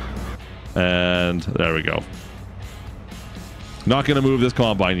 And there we go. Not gonna move this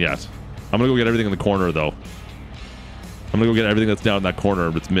combine yet. I'm gonna go get everything in the corner though. I'm gonna go get everything that's down in that corner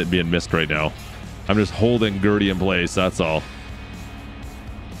that's being missed right now. I'm just holding Gertie in place, that's all.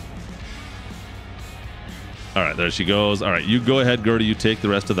 All right, there she goes. All right, you go ahead, Gertie. You take the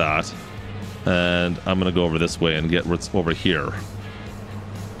rest of that. And I'm gonna go over this way and get what's over here.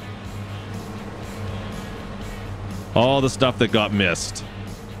 All the stuff that got missed.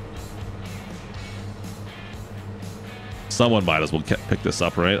 Someone might as well pick this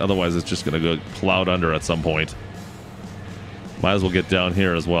up, right? Otherwise, it's just going to go plowed under at some point. Might as well get down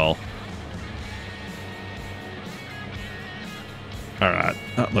here as well. All right,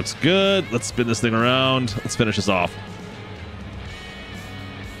 that looks good. Let's spin this thing around. Let's finish this off.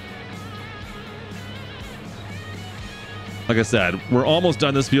 Like I said, we're almost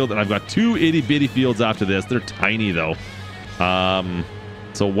done this field, and I've got 2 itty-bitty fields after this. They're tiny, though.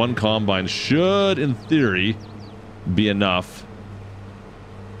 So one combine should, in theory, be enough.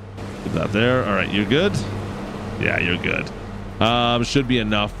 Put that there. All right, you're good? Yeah, you're good. Should be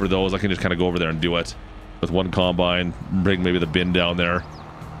enough for those. I can just kind of go over there and do it with one combine, bring maybe the bin down there,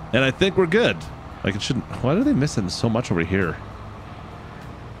 and I think we're good. Like, it shouldn't. Why are they missing so much over here?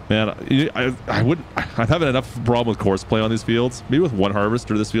 Man, I'm having enough problem with course play on these fields. Maybe with one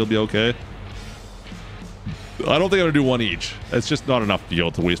harvester, this field be okay. I don't think I'm gonna do one each. It's just not enough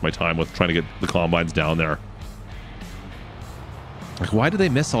field to waste my time with trying to get the combines down there. Like, why do they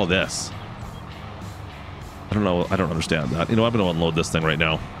miss all this? I don't know. I don't understand that. You know, I'm gonna unload this thing right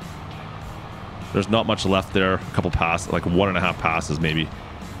now. There's not much left there. A couple passes, like 1.5 passes maybe.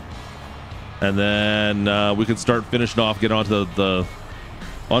 And then we can start finishing off, get onto the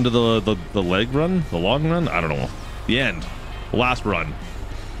leg run, the long run. I don't know. The end, the last run,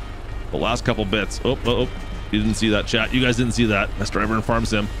 the last couple bits. Oh, you didn't see that, chat. You guys didn't see that. Best driver in Farm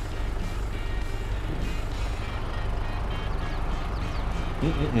Sim.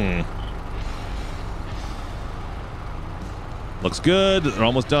 Looks good. They're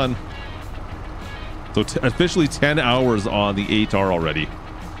almost done. So officially 10 hours on the 8R already.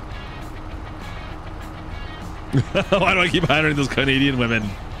 Why do I keep hiring those Canadian women?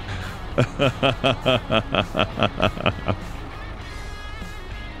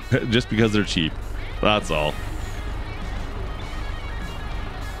 Just because they're cheap. That's all.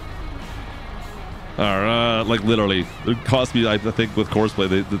 Alright, like literally, it cost me, I think, with Courseplay,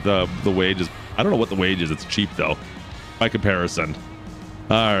 the wage is, I don't know what the wage is. It's cheap though, by comparison.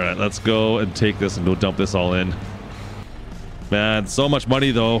 Alright, let's go and take this and go dump this all in. Man, so much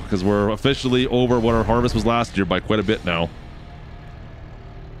money though, because we're officially over what our harvest was last year by quite a bit now.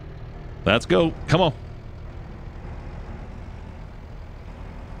 Let's go. Come on.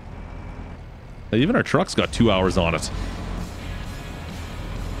 Even our truck's got 2 hours on it.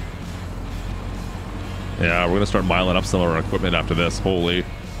 Yeah, we're gonna start miling up some of our equipment after this. Holy.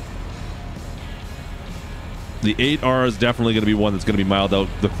 The 8R is definitely gonna be one that's gonna be miled out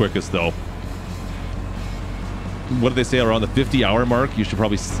the quickest though. What did they say, around the 50-hour mark? You should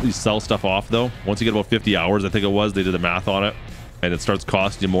probably sell stuff off though. Once you get about 50 hours, I think it was, they did the math on it, and it starts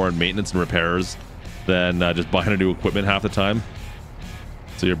costing you more in maintenance and repairs than just buying a new equipment half the time.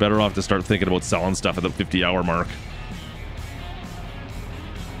 So you're better off to start thinking about selling stuff at the 50-hour mark.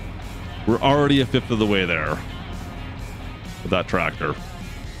 We're already a fifth of the way there with that tractor.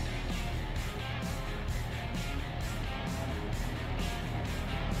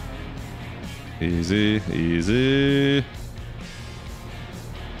 Easy, easy.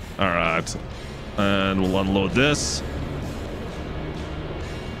 All right, and we'll unload this.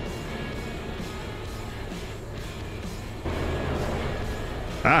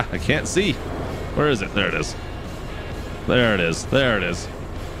 Ah, I can't see. Where is it? There it is. There it is. There it is.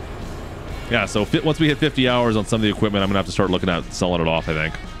 Yeah, so once we hit 50 hours on some of the equipment, I'm gonna have to start looking at selling it off, I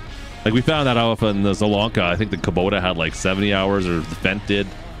think. Like we found that out in the Zolonka. I think the Kubota had like 70 hours, or the Fent did.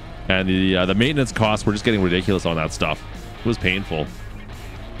 And the maintenance costs were just getting ridiculous on that stuff. It was painful.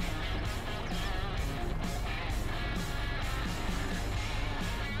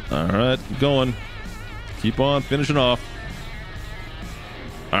 All right, keep going. Keep on finishing off.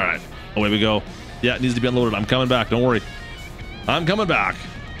 All right, away we go. Yeah, it needs to be unloaded. I'm coming back. Don't worry. I'm coming back.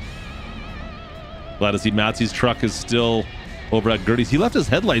 Glad to see Matsy's truck is still over at Gertie's. He left his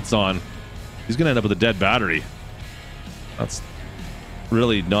headlights on. He's going to end up with a dead battery. That's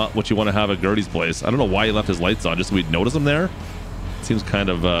really not what you want to have at Gertie's place. I don't know why he left his lights on, just so we'd notice them there. It seems kind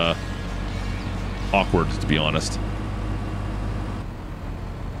of awkward, to be honest.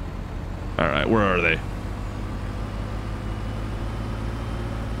 All right, where are they?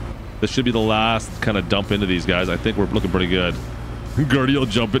 This should be the last kind of dump into these guys. I think we're looking pretty good. Gertie will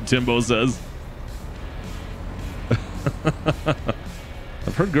jump it, Timbo says.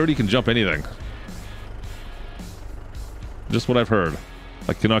 I've heard Gertie can jump anything. Just what I've heard.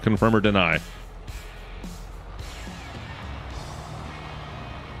 I cannot confirm or deny.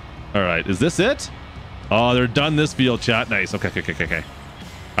 All right, is this it? Oh, they're done this field, chat. Nice. Okay.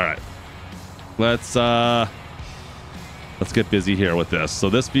 All right. Let's get busy here with this. So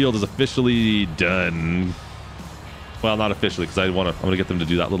this field is officially done. Well, not officially, because I'm gonna get them to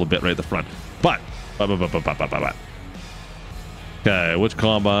do that little bit right at the front. But. Okay, which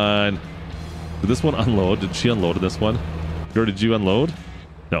combine? Did this one unload? Did she unload this one? Or did you unload?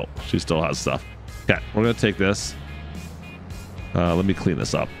 No, she still has stuff. Okay, we're gonna take this. Let me clean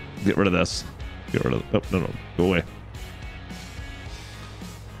this up. Get rid of this. Get rid of. Oh, no, go away.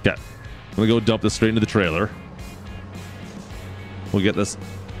 Okay, I'm gonna go dump this straight into the trailer. We'll get this.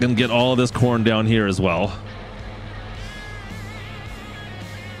 Gonna get all of this corn down here as well.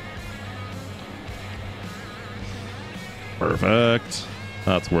 Perfect.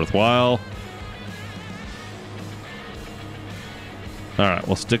 That's worthwhile. All right,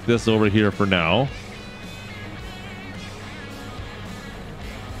 we'll stick this over here for now.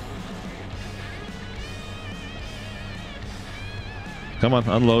 Come on,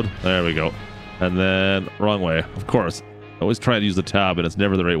 unload. There we go. And then wrong way, of course. I always try to use the tab, and it's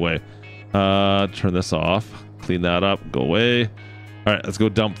never the right way. Turn this off. Clean that up. Go away. All right, let's go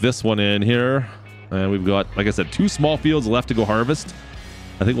dump this one in here. And we've got, like I said, 2 small fields left to go harvest.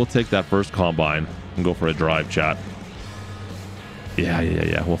 I think we'll take that first combine and go for a drive, chat.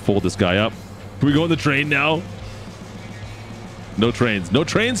 Yeah. We'll fold this guy up. Can we go on the train now? No trains. No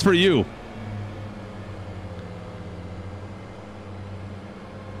trains for you.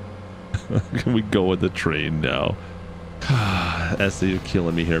 Can we go with the train now? Esther, you're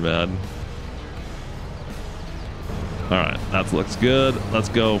killing me here, man. All right, that looks good. Let's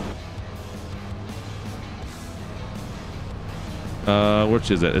go.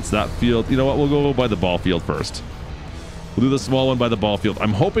 Which is it? It's that field. You know what? We'll go by the ball field first. We'll do the small one by the ball field.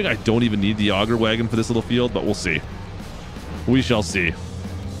 I'm hoping I don't even need the auger wagon for this little field, but we'll see. We shall see.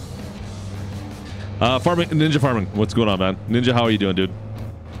 Farming, Ninja farming. What's going on, man? Ninja, how are you doing, dude?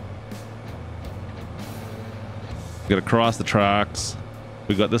 We gotta cross the tracks.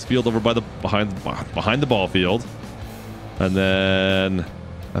 We got this field over by the behind the ball field, and then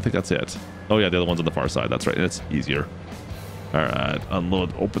I think that's it. Oh yeah, the other one's on the far side. That's right. And it's easier. All right,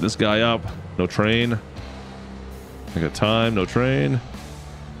 unload. Open this guy up. No train. I got time. No train.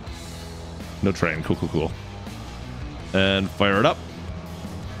 No train. Cool, cool, cool. And fire it up.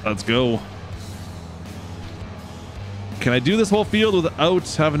 Let's go. Can I do this whole field without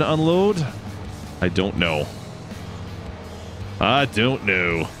having to unload? I don't know. I don't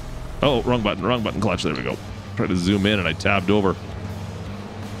know. Oh, wrong button, Clutch. There we go. Try to zoom in and I tabbed over.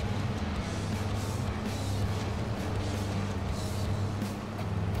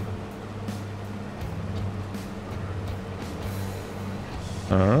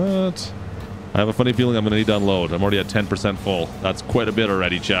 All right. I have a funny feeling I'm going to need to unload. I'm already at 10% full. That's quite a bit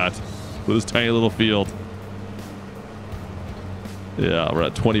already, chat. With this tiny little field. Yeah, we're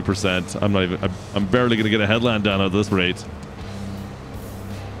at 20%. I'm not even... I'm barely going to get a headland done at this rate.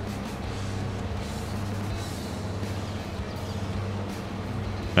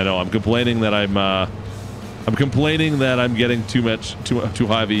 I know. I'm complaining that I'm complaining that I'm getting too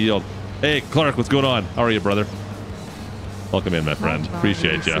high of a yield. Hey, Clark, what's going on? How are you, brother? Welcome in, my friend.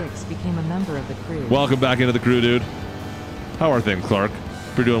 Appreciate you. Became a member of the crew. Welcome back into the crew, dude. How are things, Clark?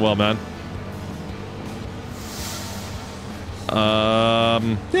 You're doing well, man.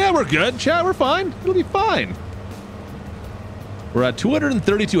 Yeah, we're good. Chat, we're fine. It'll be fine. We're at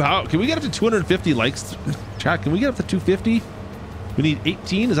 232. How can we get up to 250 likes? Chat, can we get up to 250? We need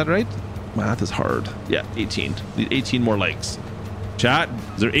 18. Is that right? Math is hard. Yeah, 18. We need 18 more likes. Chat,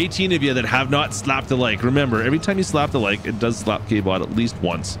 is there 18 of you that have not slapped a like? Remember, every time you slap the like, it does slap K-Bot at least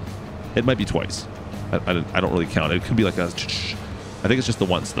once. It might be twice. I don't really count. It could be like a... I think it's just the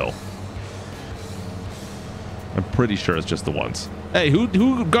once, though. I'm pretty sure it's just the once. Hey,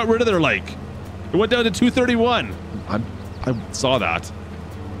 who got rid of their like? It went down to 231. I saw that.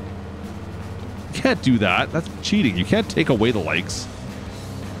 You can't do that. That's cheating. You can't take away the likes.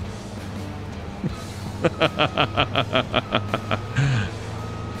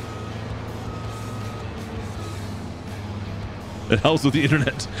 It helps with the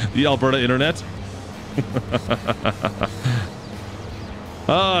internet, the Alberta internet.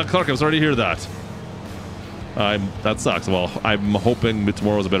 Clark, I'm sorry to hear that. That sucks. Well, I'm hoping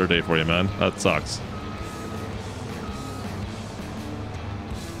tomorrow's a better day for you, man. That sucks.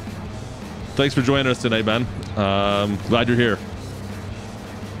 Thanks for joining us tonight, man. Glad you're here.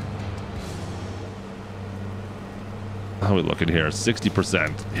 How are we looking here?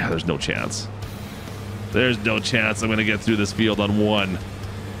 60%. Yeah, there's no chance. There's no chance I'm going to get through this field on one.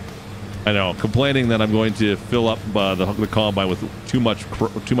 I know. Complaining that I'm going to fill up the combine with too much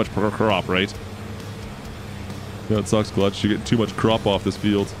per crop, right? Yeah, it sucks, Klutch. You get too much crop off this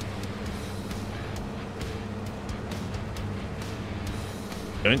field.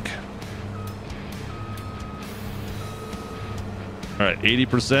 Think. All right,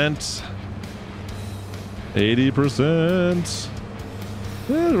 80%. 80%.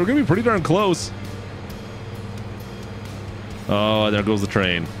 Yeah, we're gonna be pretty darn close. Oh, there goes the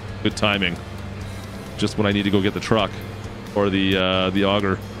train. Good timing. Just when I need to go get the truck or the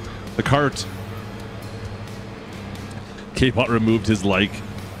auger, the cart. K-Pot removed his like.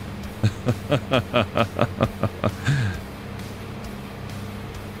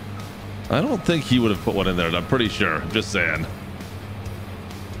 I don't think he would have put one in there. I'm pretty sure. I'm just saying.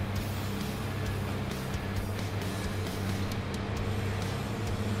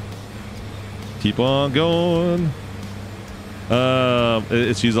 Keep on going.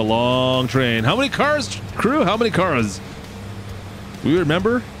 She's a long train. How many cars, crew? How many cars? We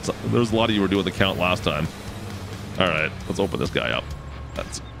remember? There was a lot of you were doing the count last time. All right, let's open this guy up.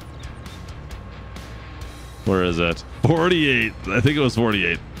 Where is it? 48. I think it was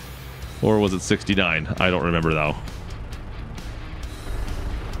 48. Or was it 69? I don't remember though.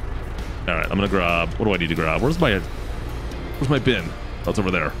 All right, I'm gonna grab. What do I need to grab? Where's my bin? Oh, it's over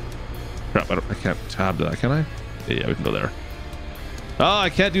there. Crap, I can't tab that, can I? Yeah, we can go there. Oh, I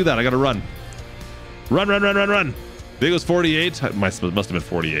can't do that. I gotta run. Run, run, run, run, run. I think it was 48. Must have been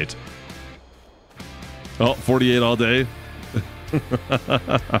 48. Oh, 48 all day.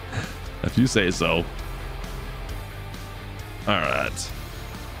 If you say so. All right.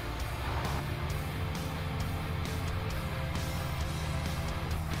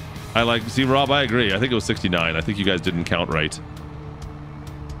 See, Rob, I agree. I think it was 69. I think you guys didn't count right.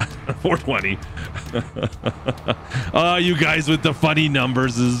 420. Oh, you guys with the funny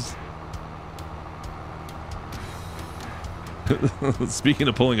numbers is... Speaking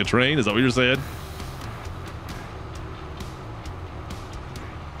of pulling a train, is that what you're saying?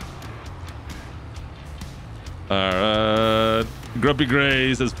 Grumpy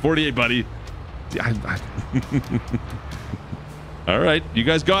Gray says 48, buddy. All right, you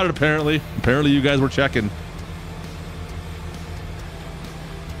guys got it apparently. Apparently you guys were checking.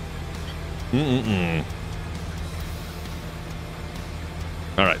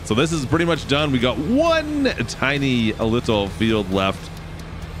 All right, so this is pretty much done. We got one tiny little field left.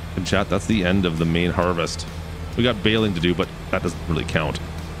 In chat, that's the end of the main harvest. We got baling to do, but that doesn't really count.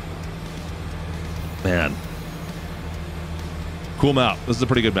 Man. Cool map. This is a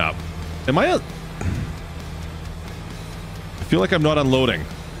pretty good map. Am I feel like I'm not unloading.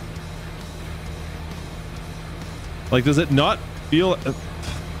 Like, does it not feel...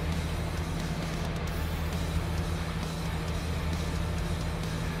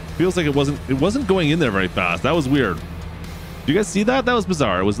 Feels like it wasn't going in there very fast. That was weird. Do you guys see that? That was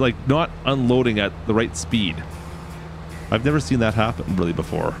bizarre. It was like not unloading at the right speed. I've never seen that happen really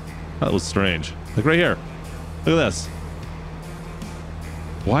before. That was strange. Like right here. Look at this.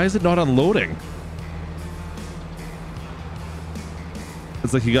 Why is it not unloading?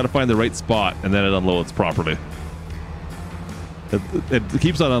 It's like you got to find the right spot and then it unloads properly. It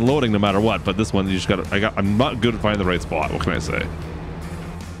keeps on unloading no matter what, but this one you just got to... I'm not good at finding the right spot. What can I say?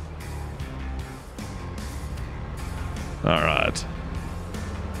 All right.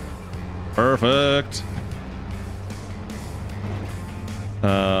 Perfect.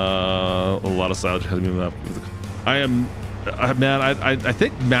 A lot of silage has moved up. I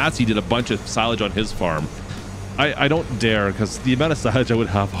think Massey did a bunch of silage on his farm. I don't dare, because the amount of silage I would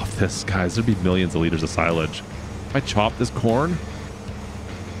have off this, guys, there'd be millions of liters of silage. If I chop this corn,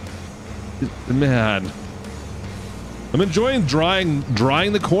 man, I'm enjoying drying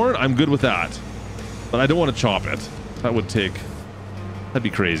the corn. I'm good with that, but I don't want to chop it. That'd be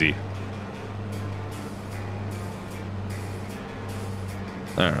crazy.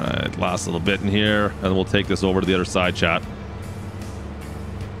 All right, last little bit in here, and then we'll take this over to the other side, chat.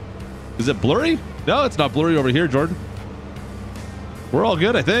 Is it blurry? No, it's not blurry over here, Jordan. We're all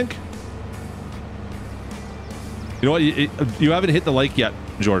good, I think. You know what? You haven't hit the like yet,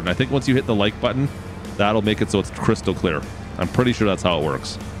 Jordan. I think once you hit the like button, that'll make it so it's crystal clear. I'm pretty sure that's how it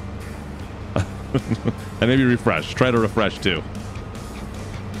works. And maybe refresh. Try to refresh too.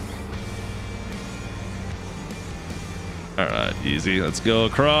 All right, easy. Let's go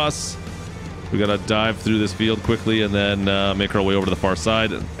across. We gotta dive through this field quickly and then make our way over to the far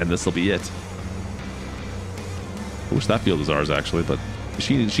side, and this will be it. I wish that field was ours actually, but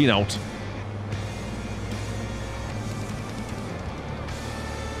she don't.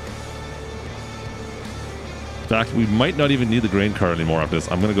 In fact, we might not even need the grain cart anymore after this.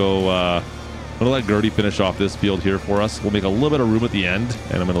 I'm gonna go. I'm gonna let Gertie finish off this field here for us. We'll make a little bit of room at the end,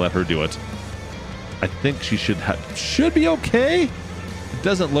 and I'm gonna let her do it. I think she should be okay. It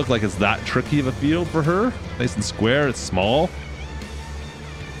doesn't look like it's that tricky of a field for her. Nice and square. It's small.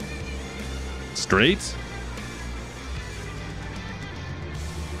 Straight.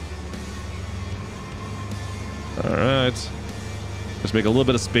 All right. Just make a little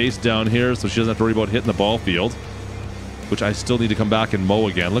bit of space down here so she doesn't have to worry about hitting the ball field, which I still need to come back and mow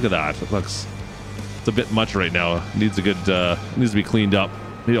again. Look at that. It's a bit much right now. It needs a good, needs to be cleaned up.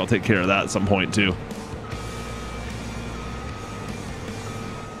 Maybe I'll take care of that at some point too.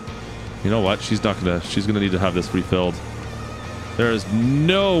 You know what? She's gonna need to have this refilled. There is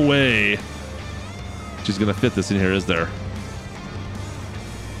no way she's gonna fit this in here, is there?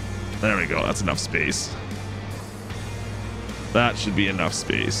 There we go. That's enough space. That should be enough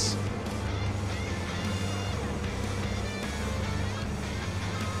space.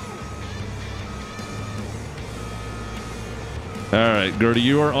 All right, Gertie,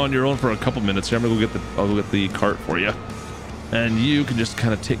 you are on your own for a couple minutes here. I'm gonna I'll go get the cart for you, and you can just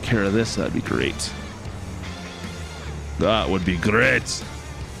kind of take care of this. That'd be great. That would be great.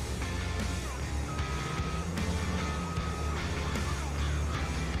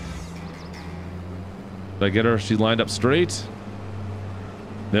 Did I get her? She lined up straight?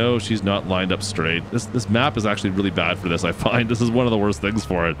 No, she's not lined up straight. This map is actually really bad for this, I find. This is one of the worst things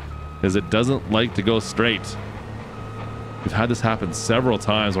for it. is it doesn't like to go straight. We've had this happen several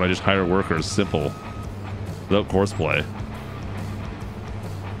times when I just hire workers simple without course play.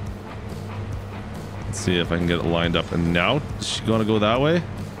 Let's see if I can get it lined up. And now is she gonna go that way?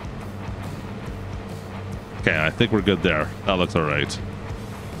 Okay, I think we're good there. That looks all right.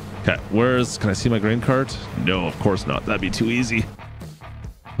 Okay, can I see my grain cart? No, of course not. That'd be too easy.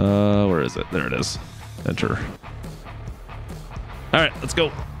 Where is it? There it is. Enter. All right, let's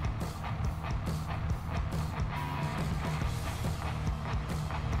go.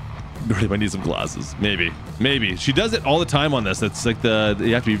 I might need some glasses. Maybe. She does it all the time on this. It's like you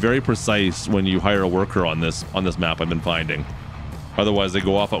have to be very precise when you hire a worker on this map, I've been finding. Otherwise, they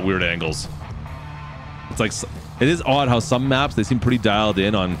go off at weird angles. It's like, it is odd how some maps, they seem pretty dialed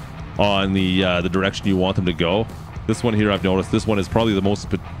in on the direction you want them to go. This one here, I've noticed, this one is probably the most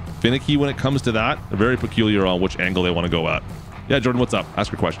finicky when it comes to that. Very peculiar on which angle they want to go at. Yeah, Jordan, what's up?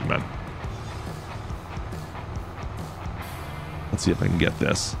 Ask your question, man. Let's see if I can get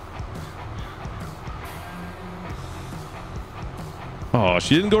this. Oh,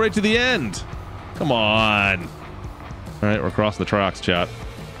 she didn't go right to the end. Come on. All right, we're crossing the tracks, chat.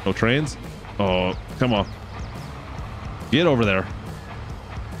 No trains? Oh, come on. Get over there.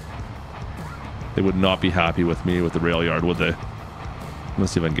 They would not be happy with me with the rail yard, would they?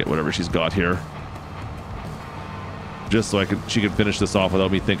 Let's see if I can get whatever she's got here. Just so she could finish this off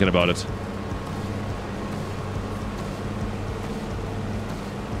without me thinking about it.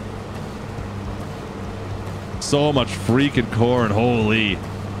 So much freaking corn, holy.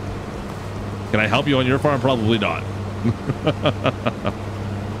 Can I help you on your farm? Probably not.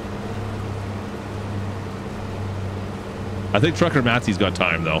 I think Trucker Matsy's got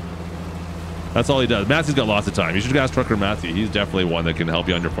time though. That's all he does. Matsy's got lots of time. You should ask Trucker Matsy. He's definitely one that can help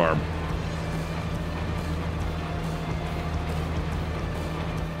you on your farm.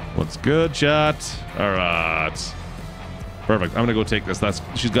 What's good, chat? All right. Perfect. I'm gonna go take this.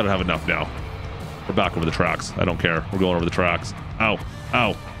 She's got to have enough now. We're back over the tracks. I don't care. We're going over the tracks. Ow.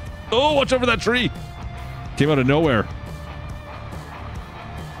 Ow. Oh, watch over that tree. Came out of nowhere.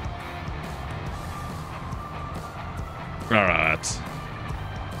 All right.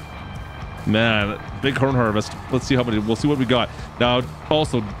 Man, big corn harvest. Let's see how many. We'll see what we got. Now,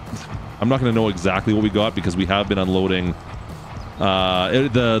 also, I'm not going to know exactly what we got because we have been unloading.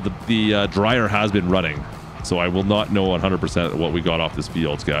 The dryer has been running. So I will not know 100% what we got off this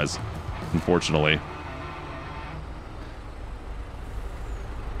field, guys. Unfortunately.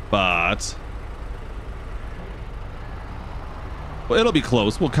 But well, it'll be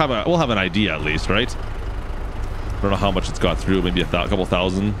close. We'll have an idea at least, right? I don't know how much it's got through. Maybe a couple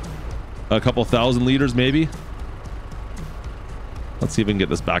thousand liters, maybe. Let's see if we can get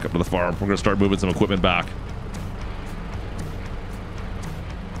this back up to the farm. We're gonna start moving some equipment back.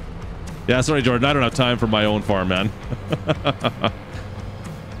 Yeah, sorry, Jordan. I don't have time for my own farm, man.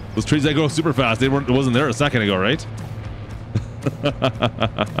 Those trees, they grow super fast. It wasn't there a second ago, right?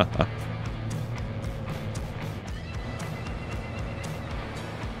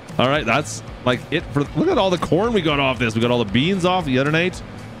 All right, that's like it for. Look at all the corn we got off this. We got all the beans off the other night.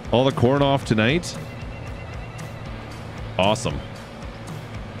 All the corn off tonight. Awesome.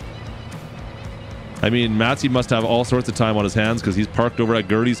 I mean, Matsy must have all sorts of time on his hands because he's parked over at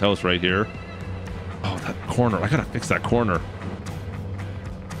Gertie's house right here. Oh, that corner. I gotta fix that corner.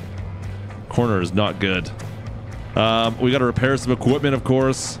 Corner is not good. We gotta repair some equipment, of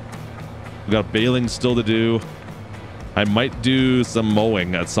course. We got baling still to do. I might do some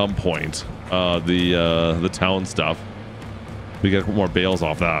mowing at some point. The town stuff. We get more bales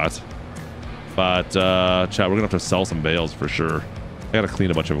off that. But chat, we're gonna have to sell some bales for sure. I gotta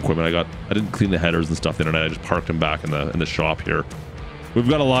clean a bunch of equipment. I didn't clean the headers and stuff the other night. I just parked them back in the shop here. We've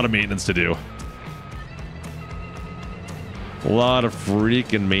got a lot of maintenance to do. A lot of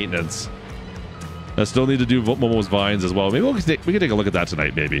freaking maintenance. I still need to do Momo's vines as well. Maybe we can take a look at that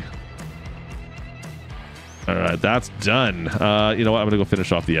tonight, maybe. All right, that's done. You know what? I'm gonna go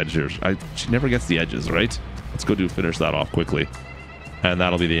finish off the edges. She never gets the edges, right? Let's go finish that off quickly, and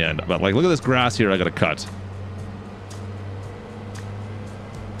that'll be the end. But like, look at this grass here. I gotta cut.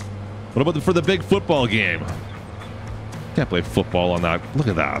 What about for the big football game? Can't play football on that. Look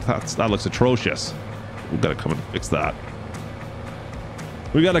at that. That looks atrocious. We've got to come and fix that.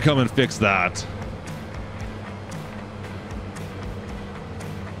 We got to come and fix that.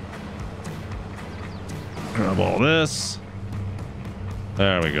 Grab all this.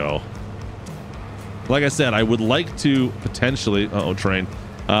 There we go. Like I said, I would like to potentially, train,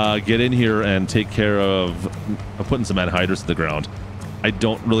 get in here and take care of putting some anhydrous in the ground. I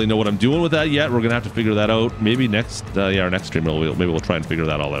don't really know what I'm doing with that yet. We're gonna have to figure that out. Maybe next, yeah, our next stream, maybe we'll try and figure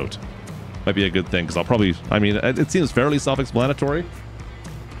that all out. Might be a good thing because I'll probably, I mean, it seems fairly self-explanatory.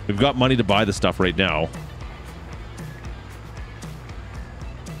 We've got money to buy the stuff right now.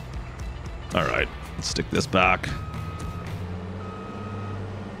 All right, let's stick this back.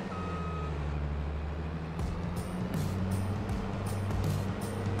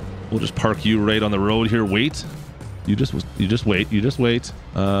 We'll just park you right on the road here. Wait. You just wait. You just wait.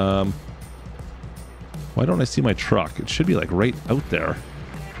 Why don't I see my truck? It should be like right out there.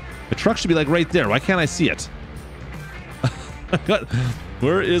 The truck should be like right there. Why can't I see it?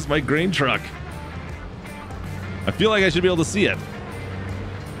 Where is my grain truck? I feel like I should be able to see it.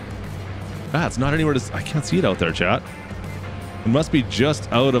 Ah, it's not anywhere to... I can't see it out there, chat. It must be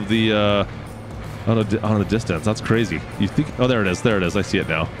just out of the... on the distance. That's crazy. You think... Oh, there it is. There it is. I see it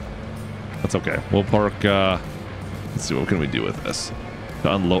now. That's okay. We'll park... let's see, what can we do with this?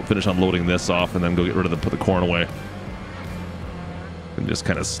 Finish unloading this off and then go get rid of put the corn away. And just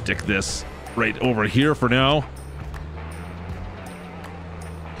kind of stick this right over here for now.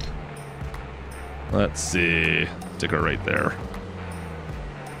 Let's see. Stick her right there.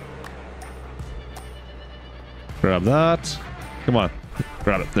 Grab that. Come on.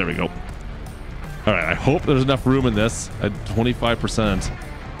 Grab it. There we go. All right. I hope there's enough room in this at 25%.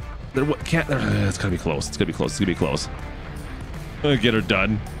 It's gonna be close. It's gonna be close. It's gonna be close. I'm gonna get her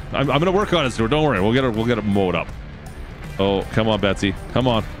done. I'm gonna work on it, Stuart. Don't worry. We'll get her mowed up. Oh, come on, Betsy. Come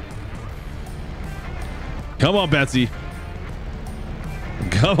on. Come on, Betsy.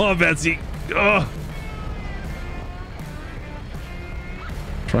 Come on, Betsy. Ugh.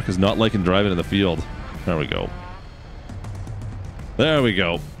 Truck is not liking driving in the field. There we go. There we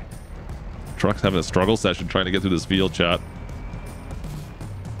go. Truck's having a struggle session trying to get through this field, chat.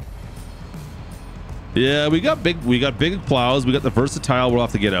 Yeah, we got big plows. We got the versatile we'll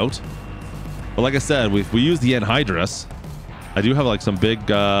have to get out. But like I said, if we use the anhydrous, I do have like some big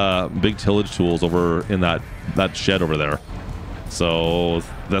tillage tools over in that shed over there. So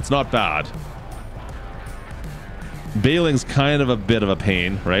that's not bad. Baling's kind of a bit of a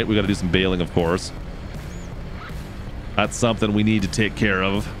pain, right? We got to do some baling, of course. That's something we need to take care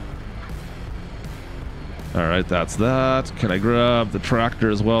of. All right, that's that. Can I grab the tractor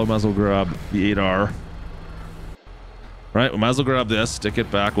as well? Might as well grab the 8R. Right, we might as well grab this, stick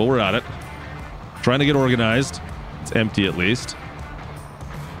it back while we're at it. Trying to get organized. It's empty at least.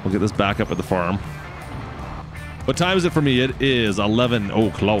 We'll get this back up at the farm. What time is it for me? It is 11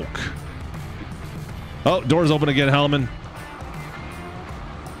 o'clock. Oh, door's open again, Hellman.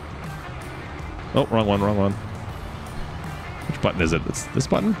 Oh, wrong one, wrong one. Which button is it? It's this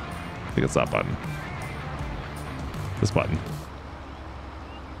button? I think it's that button. This button.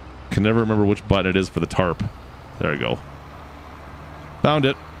 Can never remember which button it is for the tarp. There we go. Found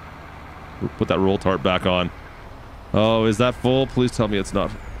it. Put that roll tarp back on. Oh, is that full? Please tell me it's not.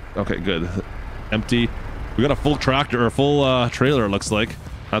 Okay, good. Empty. We got a full tractor, or a full trailer, it looks like.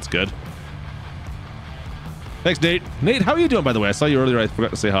 That's good. Thanks, Nate. Nate, how are you doing, by the way? I saw you earlier. I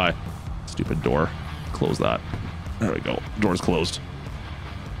forgot to say hi. Stupid door. Close that. There we go. Door's closed.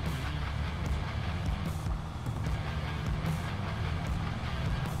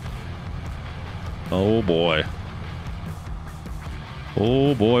 Oh boy.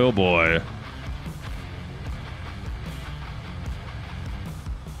 Oh boy, oh boy.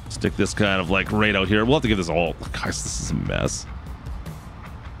 Stick this kind of like right out here. We'll have to give this all. Guys, this is a mess.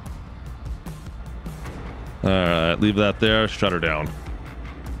 Alright, leave that there. Shut her down.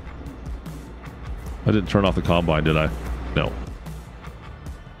 I didn't turn off the combine, did I? No.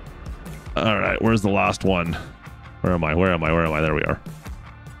 Alright, where's the last one? Where am I? Where am I? Where am I? There we are.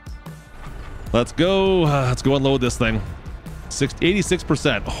 Let's go. Let's go unload this thing.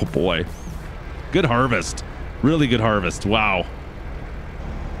 86%. Oh boy. Good harvest. Really good harvest. Wow.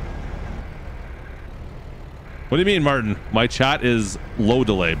 What do you mean, Martin? My chat is low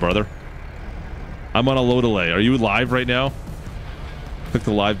delay, brother. I'm on a low delay. Are you live right now? Click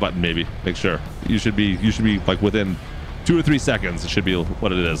the live button, maybe. Make sure. You should be like within 2 or 3 seconds. It should be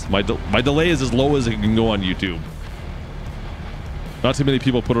what it is. My delay is as low as it can go on YouTube. Not too many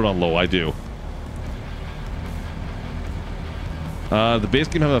people put it on low. I do. The base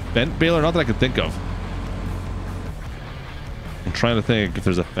game have a Fendt baler? Not that I can think of. I'm trying to think if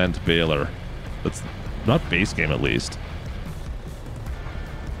there's a Fendt baler. That's not base game, at least.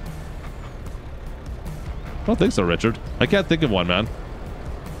 I don't think so, Richard. I can't think of one, man.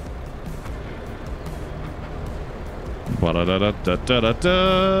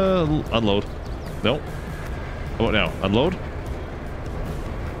 Unload. No. Oh, now. Unload.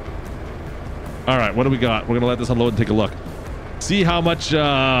 All right, what do we got? We're going to let this unload and take a look. See how much,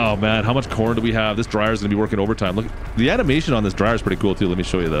 oh man, how much corn do we have? This dryer is going to be working overtime. Look, the animation on this dryer is pretty cool too. Let me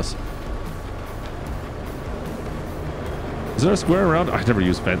show you this. Is there a square around? I never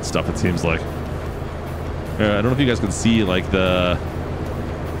use fence stuff, it seems like. I don't know if you guys can see like the...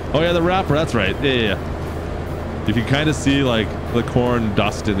 Oh yeah, the wrapper, that's right. Yeah. You can kind of see like the corn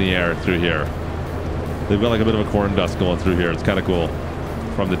dust in the air through here. They've got like a bit of a corn dust going through here. It's kind of cool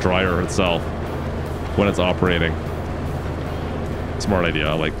from the dryer itself when it's operating. Smart idea,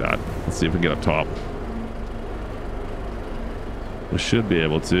 I like that. Let's see if we can get up top. We should be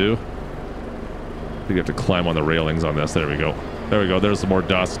able to. I think you have to climb on the railings on this. There we go. There we go. There's some more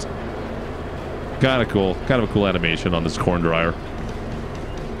dust. Kind of cool. Kind of a cool animation on this corn dryer.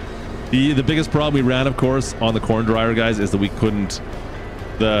 The biggest problem we ran, of course, on the corn dryer, guys, is that we couldn't...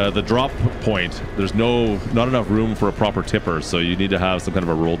 The drop point, there's not enough room for a proper tipper, so you need to have some kind of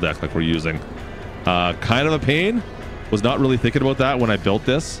a roll deck like we're using. Kind of a pain. Was not really thinking about that when I built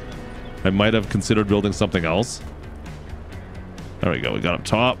this. I might have considered building something else. There we go. We got up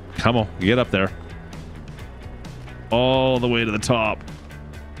top. Come on, get up there. All the way to the top.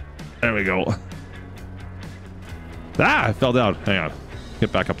 There we go. Ah, I fell down. Hang on.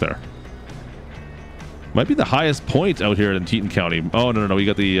 Get back up there. Might be the highest point out here in Taheton County. Oh, no. We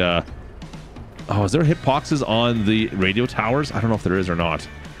got the... Oh, is there hitboxes on the radio towers? I don't know if there is or not.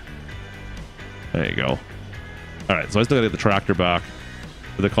 There you go. All right, so I still got to get the tractor back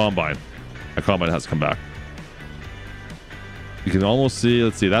for the combine. The combine has to come back. You can almost see...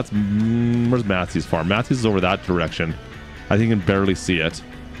 Let's see. That's... where's Matthew's farm? Matthew's is over that direction. I think you can barely see it.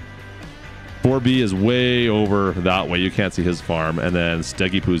 4B is way over that way. You can't see his farm. And then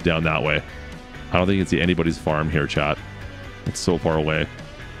Steggy Poo's down that way. I don't think you can see anybody's farm here, chat. It's so far away.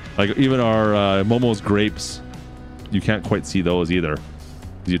 Like, even our Momo's grapes, you can't quite see those either.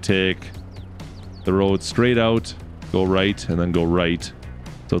 You take the road straight out, go right, and then go right.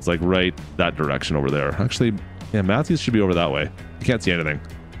 So it's like right that direction over there. Actually, yeah, Matthews should be over that way. You can't see anything.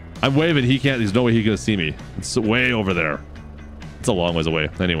 I'm waving. He can't. There's no way he can see me. It's way over there. It's a long ways away.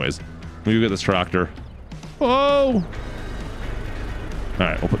 Anyways, we get this tractor. Oh! All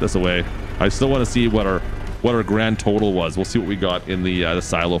right, we'll put this away. I still want to see what our grand total was. We'll see what we got in the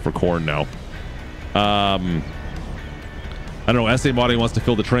silo for corn now. I don't know. SA Modding wants to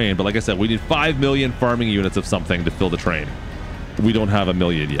fill the train, but like I said, we need 5 million farming units of something to fill the train. We don't have 1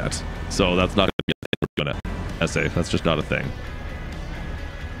 million yet, so that's not going to be a thing we're doing it. SA, that's just not a thing.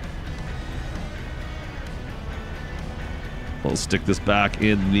 We'll stick this back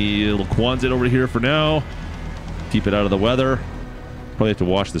in the little Quonset over here for now. Keep it out of the weather. Probably have to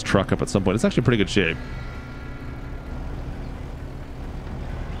wash this truck up at some point. It's actually pretty good shape.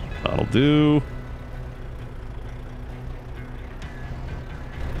 That'll do.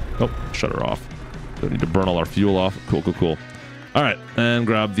 Oh, shut her off. Don't need to burn all our fuel off. Cool. All right, and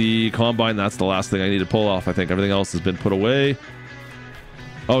grab the combine. That's the last thing I need to pull off. I think everything else has been put away.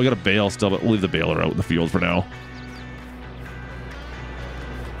 Oh, we got a bale still, but we'll leave the baler out in the field for now.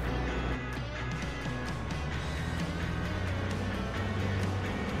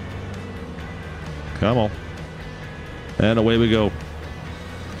 Come on. And away we go.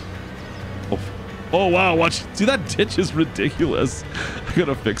 Oh wow, watch. See, that ditch is ridiculous. I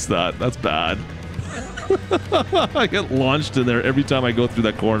gotta fix that. That's bad. I get launched in there every time I go through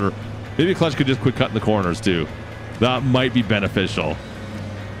that corner. Maybe Klutch could just quit cutting the corners too. That might be beneficial.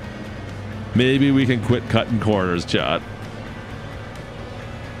 Maybe we can quit cutting corners, chat.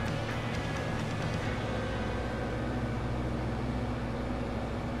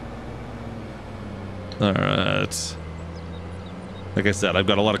 All right. Like I said, I've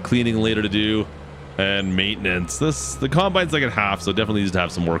got a lot of cleaning later to do and maintenance. The combine's like at half, so definitely needs to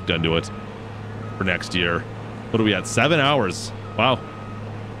have some work done to it for next year. What are we at? 7 hours. Wow.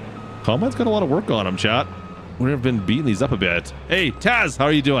 Combine's got a lot of work on them, chat. We've been beating these up a bit. Hey, Taz, how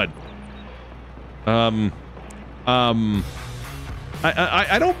are you doing? I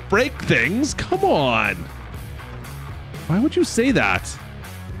don't break things. Come on. Why would you say that?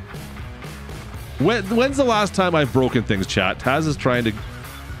 When's the last time I've broken things, chat? Taz is trying to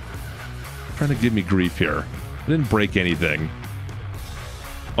give me grief here. I didn't break anything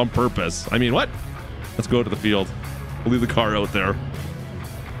on purpose. I mean, what? Let's go to the field. We'll leave the car out there.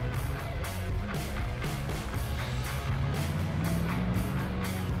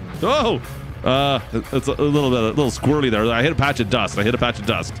 Oh, it's a little squirrely there. I hit a patch of dust.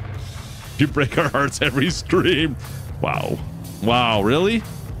 You break our hearts every stream. Wow. Really?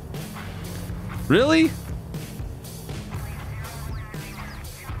 Really?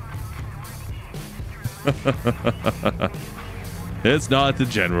 It's not the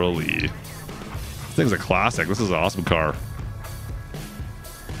General Lee. This thing's a classic. This is an awesome car.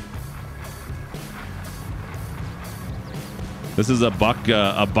 This is a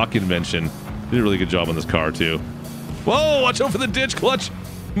buck invention. Did a really good job on this car too. Whoa! Watch out for the ditch, Clutch.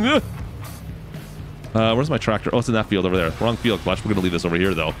 Where's my tractor? Oh, it's in that field over there. Wrong field, Clutch. We're gonna leave this over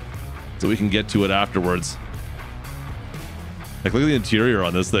here though, so we can get to it afterwards. Like, look at the interior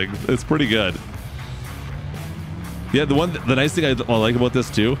on this thing. It's pretty good. Yeah, the nice thing I like about this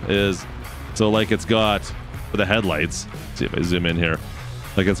too is, so like it's got for the headlights. Let's see if I zoom in here.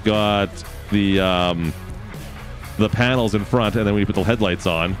 Like it's got the panels in front, and then when you put the headlights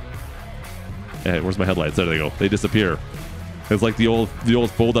on, hey, where's my headlights? There they go. They disappear. It's like the old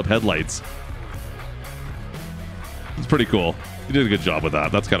fold-up headlights. It's pretty cool. You did a good job with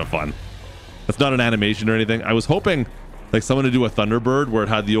that. That's kind of fun. That's not an animation or anything. I was hoping like someone to do a Thunderbird where it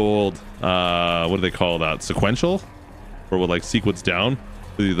had the old what do they call that? Sequential, or would like sequence down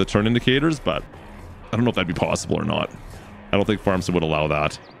the turn indicators, but I don't know if that'd be possible or not. I don't think FarmSim would allow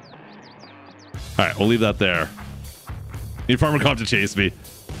that. All right, we'll leave that there. Need Farmer Cop to chase me.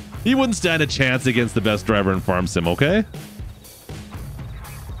 He wouldn't stand a chance against the best driver in FarmSim, okay?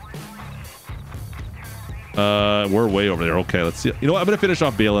 We're way over there. Okay, let's see. You know what? I'm going to finish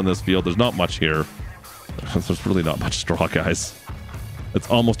off baling this field. There's not much here. There's really not much straw, guys. It's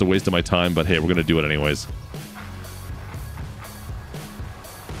almost a waste of my time, but hey, we're going to do it anyways.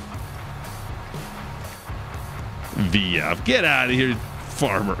 VF, get out of here,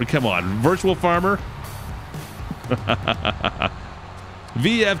 farmer. Come on, virtual farmer.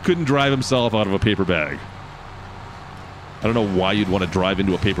 VF couldn't drive himself out of a paper bag. I don't know why you'd want to drive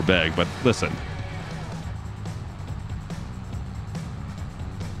into a paper bag, but listen.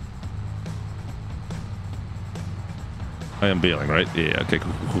 I am bailing, right? Yeah, okay,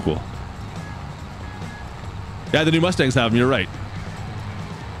 cool. Yeah, the new Mustangs have them, you're right.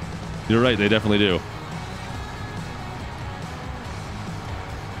 You're right, they definitely do.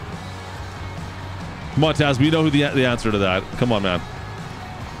 Come on, Taz, we know who the answer to that. Come on, man.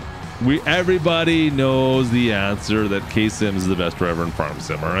 Everybody knows the answer that KSIM is the best driver in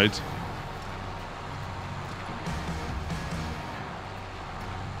FarmSim, all right?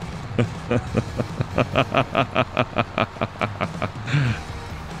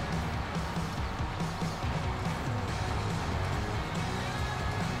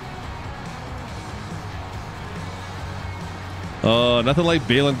 Nothing like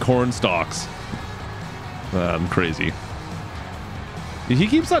baling corn stalks. I'm crazy. He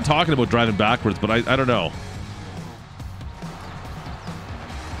keeps on talking about driving backwards, but I don't know.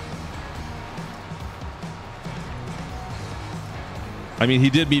 I mean, he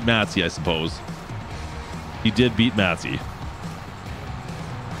did beat Matsy, I suppose. He did beat Matsy.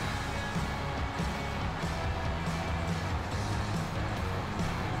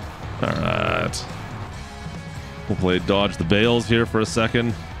 All right. We'll play dodge the bales here for a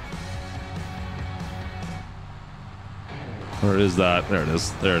second. Where is that? There it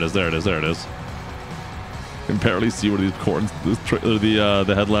is. There it is. There it is. There it is. I can barely see where these corns,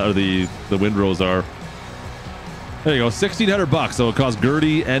 the headlight or the windrows are. There you go. $1,600. So it cost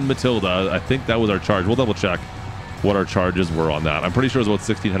Gertie and Matilda. I think that was our charge. We'll double check what our charges were on that. I'm pretty sure it was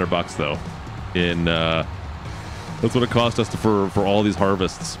about $1,600 though. That's what it cost us for all these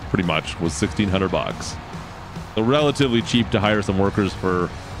harvests. Pretty much was $1,600. So relatively cheap to hire some workers for,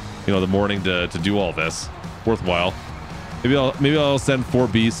 you know, the morning to do all this. Worthwhile. Maybe I'll send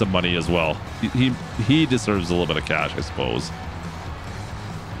 4B some money as well. He deserves a little bit of cash, I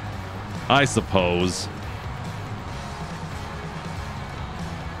suppose.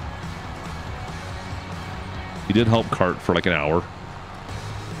 He did help cart for like an hour.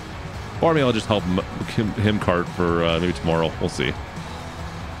 Or maybe I'll just help him cart for maybe tomorrow. We'll see.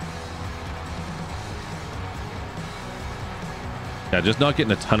 Yeah, just not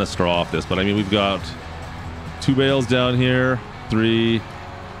getting a ton of straw off this, but I mean, we've got 2 bales down here, 3,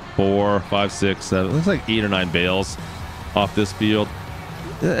 4, 5, 6, 7. Looks like 8 or 9 bales off this field.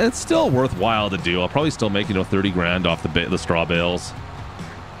 It's still worthwhile to do. I'll probably still make, you know, 30 grand off the straw bales.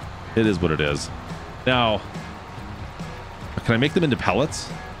 It is what it is. Now, can I make them into pellets?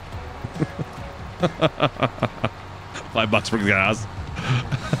 $5 for gas.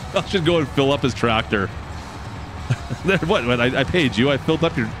 I should go and fill up his tractor. What? I paid you. I filled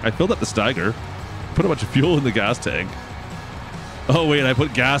up the Steiger. Put a bunch of fuel in the gas tank. Oh wait, I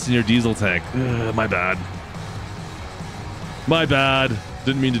put gas in your diesel tank. My bad. My bad.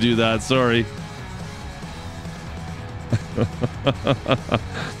 Didn't mean to do that. Sorry.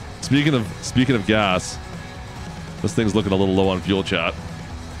 Speaking of gas, this thing's looking a little low on fuel, chat.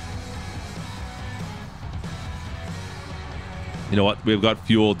 You know what? We've got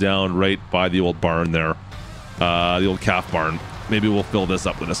fuel down right by the old barn there. The old calf barn. Maybe we'll fill this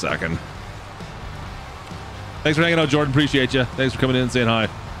up in a second. Thanks for hanging out, Jordan. Appreciate you. Thanks for coming in and saying hi.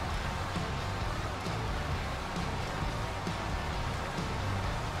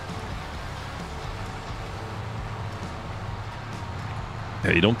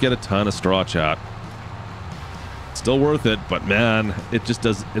 Yeah, you don't get a ton of straw, chat. Still worth it, but man, it just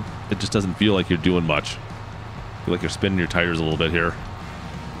doesn't feel like you're doing much. I feel like you're spinning your tires a little bit here.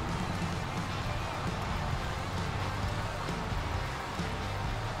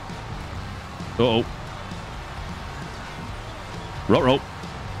 Uh-oh. Rope.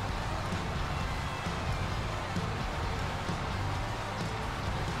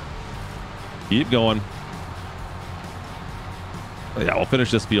 Keep going. Yeah, we'll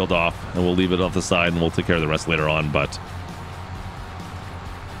finish this field off and we'll leave it off the side and we'll take care of the rest later on, but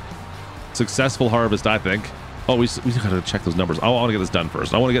successful harvest, I think. Oh, we gotta check those numbers. I want to get this done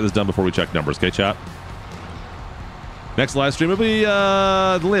first. I want to get this done before we check numbers. Okay, chat? Next live stream will be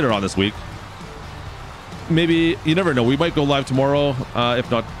later on this week. Maybe, you never know. We might go live tomorrow. If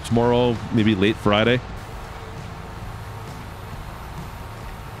not tomorrow, maybe late Friday.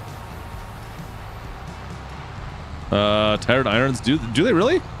 Tired irons, do they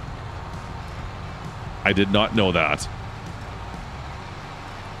really? I did not know that.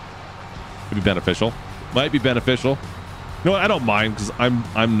 Could be beneficial. Might be beneficial. You know what? I don't mind because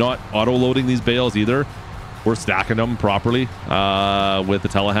I'm not auto loading these bales either. We're stacking them properly with the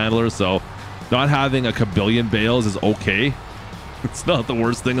telehandlers, so not having a kabillion bales is okay. It's not the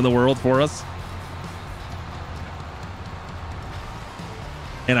worst thing in the world for us.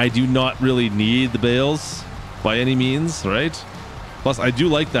 And I do not really need the bales by any means, right? Plus, I do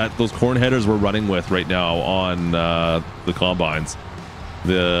like that those corn headers we're running with right now on the combines.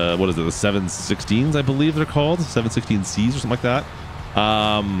 The, what is it, the 716s, I believe they're called? 716Cs or something like that.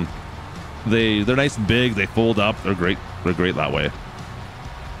 They're nice and big. They fold up. They're great. They're great that way.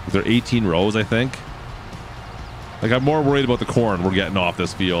 They're 18 rows, I think. Like, I'm more worried about the corn we're getting off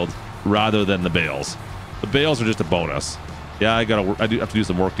this field rather than the bales. The bales are just a bonus. Yeah, I do have to do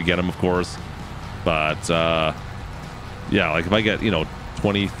some work to get them, of course. But, yeah, like if I get,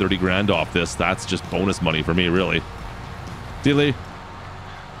 20, 30 grand off this, that's just bonus money for me, really. Dilly.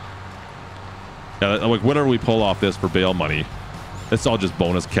 Yeah, like whatever we pull off this for bale money, it's all just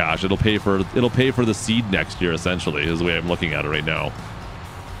bonus cash. It'll pay for the seed next year, essentially, is the way I'm looking at it right now.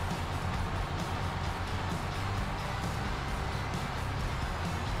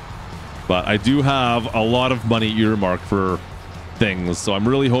 But I do have a lot of money earmarked for things, so I'm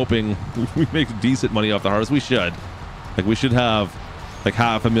really hoping we make decent money off the harvest. We should. Like, we should have like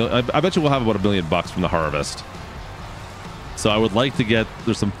 $500,000. I bet you we'll have about $1 million from the harvest. So I would like to get,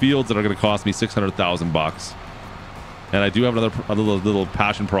 there's some fields that are going to cost me $600,000. And I do have a little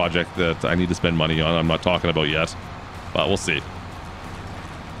passion project that I need to spend money on. I'm not talking about yet, but we'll see.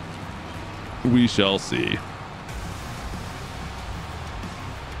 We shall see.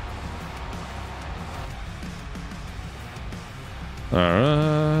 All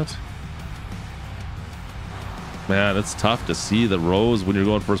right. Man, it's tough to see the rows when you're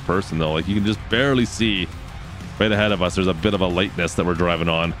going first person, though. Like, you can just barely see right ahead of us. There's a bit of a lightness that we're driving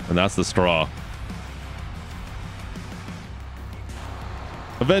on, and that's the straw.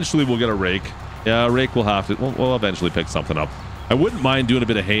 Eventually, we'll get a rake. Yeah, a rake will have to. We'll eventually pick something up. I wouldn't mind doing a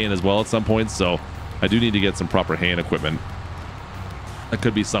bit of haying as well at some point, so I do need to get some proper haying equipment. That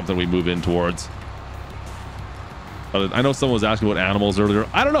could be something we move in towards. I know someone was asking about animals earlier.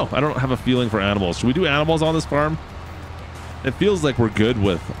 I don't know. I don't have a feeling for animals. Should we do animals on this farm? It feels like we're good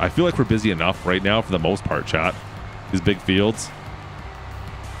with... I feel like we're busy enough right now for the most part, chat. These big fields.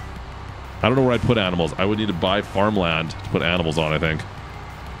 I don't know where I'd put animals. I would need to buy farmland to put animals on, I think.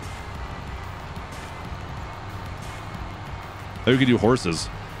 Maybe we could do horses.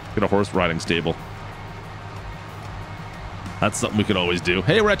 Get a horse riding stable. That's something we could always do.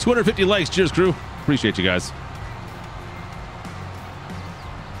 Hey, we're at 250 likes. Cheers, crew. Appreciate you guys.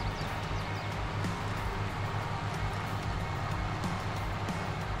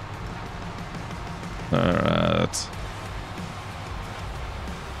 All right.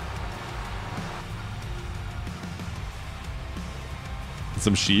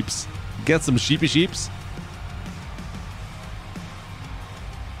 Some sheeps. Get some sheepy sheeps.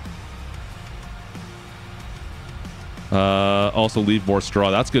 Also leave more straw.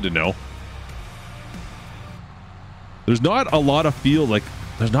 That's good to know. There's not a lot of field, like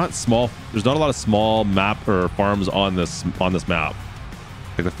there's not a lot of small map or farms on this map.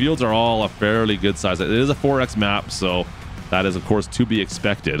 Like, the fields are all a fairly good size. It is a 4X map, so that is of course to be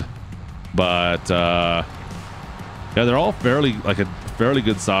expected. But yeah, they're all fairly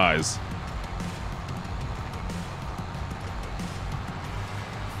good size.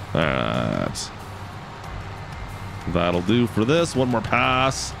 Alright. That'll do for this. One more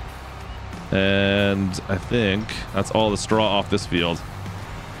pass. And I think that's all the straw off this field.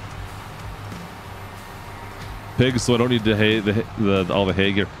 Pigs, so I don't need to hay all the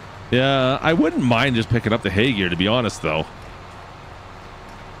hay gear. Yeah, I wouldn't mind just picking up the hay gear, to be honest, though.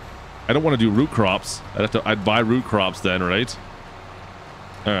 I don't want to do root crops. I'd buy root crops then, right?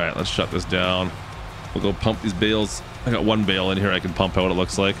 All right, let's shut this down. We'll go pump these bales. I got one bale in here I can pump out, it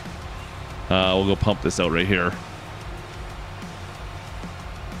looks like. We'll go pump this out right here.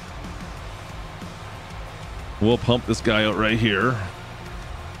 We'll pump this guy out right here.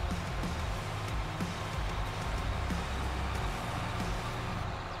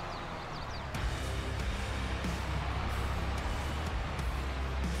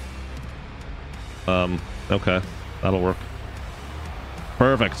 Okay, that'll work.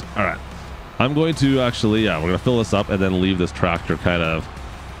 Perfect. All right. I'm going to actually, we're going to fill this up and then leave this tractor kind of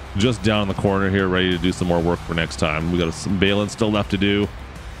just down the corner here, ready to do some more work for next time. We got some baling still left to do.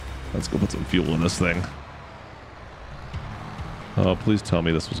 Let's go put some fuel in this thing. Oh, please tell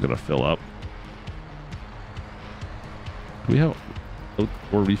me this was going to fill up. Do we have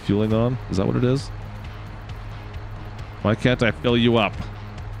we're refueling on? Is that what it is? Why can't I fill you up?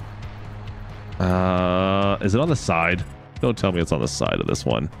 Is it on the side? Don't tell me it's on the side of this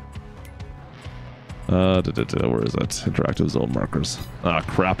one. Where is it? Interactive zone markers. Ah,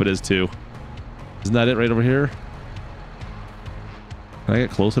 crap, it is too. Isn't that it right over here? Can I get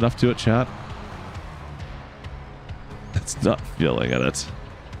close enough to it, chat? It's not feeling at it.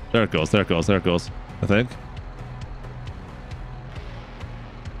 There it goes, there it goes, there it goes. I think.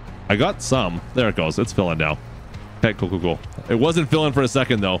 I got some. There it goes. It's filling now. Okay, cool, cool, cool. It wasn't filling for a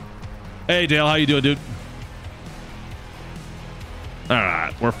second, though. Hey, Dale, how you doing, dude? All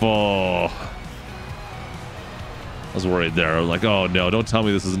right, we're full. I was worried there. I was like, oh, no, don't tell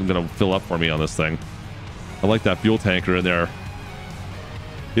me this isn't going to fill up for me on this thing. I like that fuel tanker in there.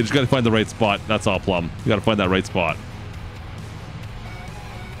 You just got to find the right spot. That's all, Plum. You got to find that right spot.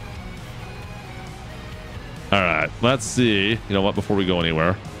 All right, let's see. You know what? Before we go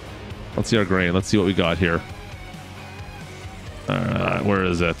anywhere, let's see our grain. Let's see what we got here. All right, where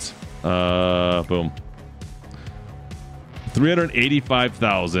is it? Boom.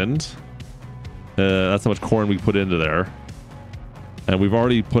 385,000. That's how much corn we put into there, and we've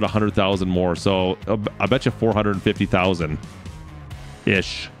already put 100,000 more. So I bet you 450,000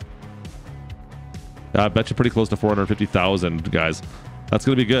 ish. I bet you pretty close to 450,000, guys. That's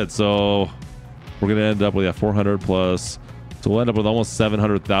gonna be good. So we're gonna end up with 400 plus. So we'll end up with almost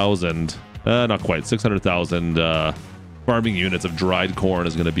 700,000. Not quite 600,000 farming units of dried corn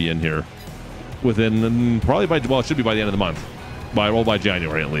is gonna be in here within probably by, well, it should be by the end of the month. By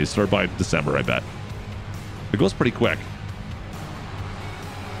January at least, or by December, I bet. It goes pretty quick.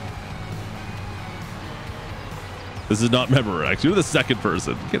 This is not Memorex. You're the second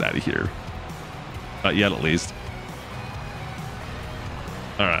person. Get out of here. Not yet, at least.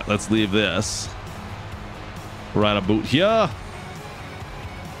 All right, let's leave this right about here.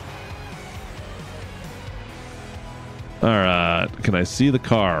 All right, can I see the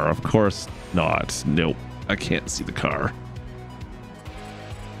car? Of course not. Nope, I can't see the car.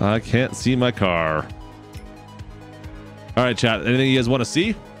 I can't see my car. All right, chat. Anything you guys want to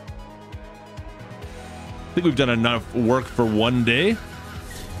see? I think we've done enough work for one day.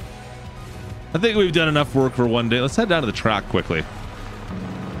 Let's head down to the track quickly.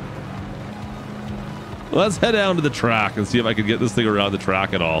 Let's head down to the track and see if I can get this thing around the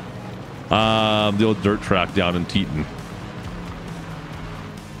track at all. The old dirt track down in Taheton.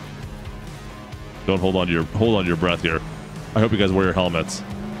 Don't hold on to your breath here. I hope you guys wear your helmets.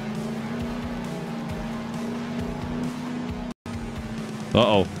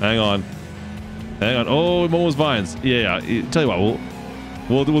 Uh-oh, hang on. Oh, Momo's Vines. Yeah. Tell you what,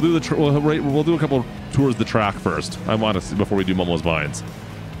 we'll do a couple tours of the track first. I want to see before we do Momo's Vines.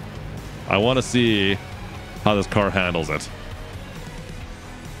 I want to see how this car handles it.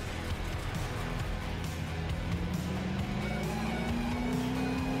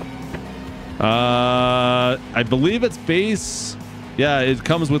 I believe it's base. Yeah, it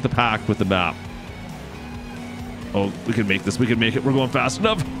comes with the pack with the map. Oh, we can make this. We can make it. We're going fast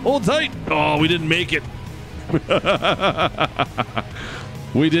enough. Hold tight. Oh, we didn't make it.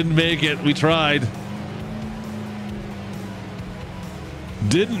 We didn't make it. We tried.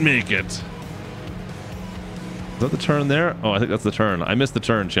 Didn't make it. Is that the turn there? Oh, I think that's the turn. I missed the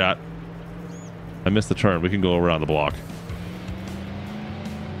turn, chat. I missed the turn. We can go around the block.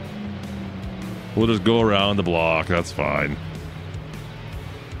 We'll just go around the block. That's fine.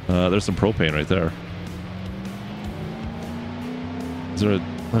 There's some propane right there.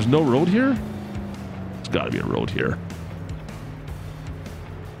 There's no road here? got to be a road here.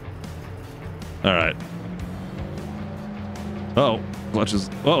 All right. Oh, Klutch is.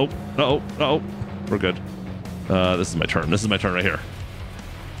 Oh, we're good. This is my turn. This is my turn right here.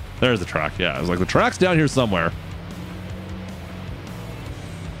 There's the track. Yeah, I was like, the track's down here somewhere.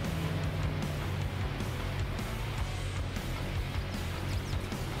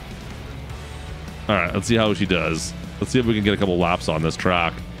 All right, let's see how she does. Let's see if we can get a couple laps on this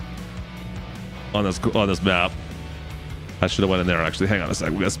track. On this map. I should have went in there actually. Hang on a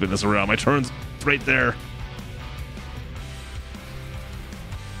sec. We gotta spin this around. My turn's right there.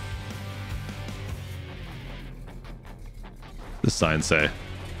 This sign say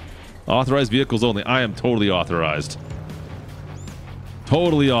authorized vehicles only. I am totally authorized.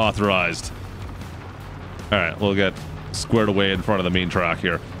 Totally authorized. All right, we'll get squared away in front of the main track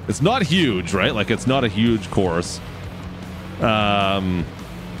here. It's not huge, right? Like, it's not a huge course. But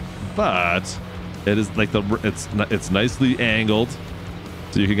it is like it's nicely angled,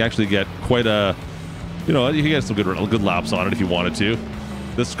 so you can actually get quite a, you know, you can get some good laps on it if you wanted to.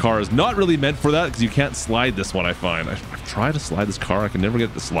 This car is not really meant for that because you can't slide this one. I find I've tried to slide this car, I can never get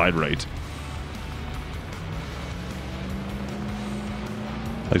it to slide right.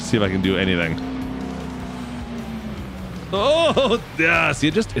 Let's see if I can do anything. Oh yeah, see,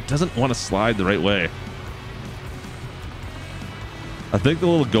 it doesn't want to slide the right way. I think the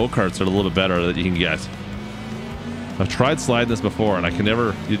little go-karts are a little bit better that you can get. I've tried sliding this before and I can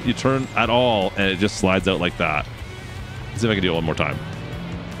never, you turn at all and it just slides out like that. Let's see if I can do it one more time.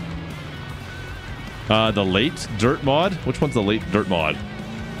 The late dirt mod? Which one's the late dirt mod?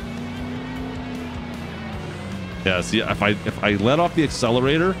 Yeah, see, if I let off the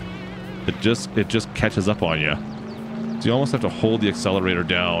accelerator, it just catches up on you. So you almost have to hold the accelerator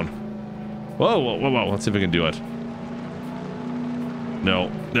down. Whoa, whoa, whoa, whoa. Let's see if we can do it.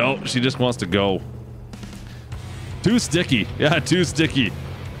 No, she just wants to go. Too sticky. Yeah, too sticky.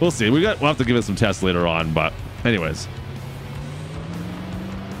 We'll see. We'll have to give it some tests later on, but anyways.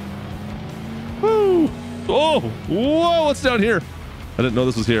 Woo! Oh, whoa, what's down here? I didn't know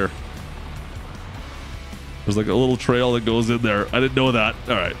this was here. There's like a little trail that goes in there. I didn't know that.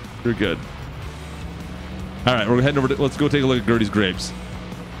 All right, we're good. All right, we're heading over to, let's go take a look at Gertie's grapes.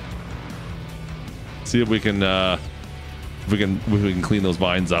 See if we can if we can clean those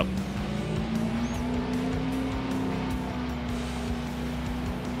vines up.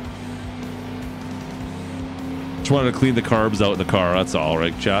 Just wanted to clean the carbs out in the car, that's all,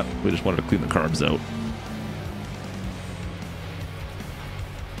 right, chat? We just wanted to clean the carbs out.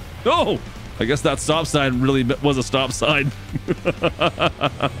 Oh! I guess that stop sign really was a stop sign.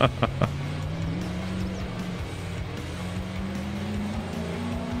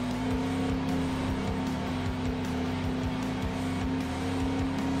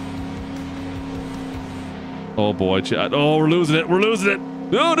 Oh boy, chat. Oh, we're losing it. We're losing it.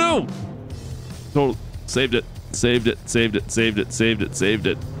 No, no. Oh, saved it. Saved it. Saved it. Saved it. Saved it. Saved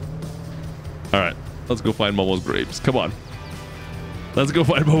it. All right. Let's go find Momo's grapes. Come on. Let's go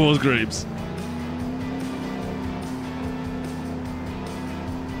find Momo's grapes.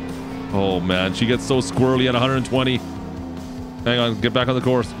 Oh man, she gets so squirrely at 120. Hang on. Get back on the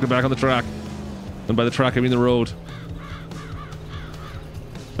course. Get back on the track. And by the track, I mean the road.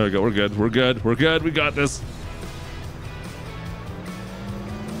 There we go. We're good. We're good. We're good. We got this.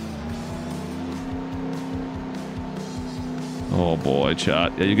 Oh boy,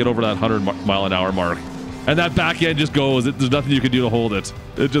 chat. Yeah, you get over that 100-mile-an-hour mark, and that back end just goes. There's nothing you can do to hold it.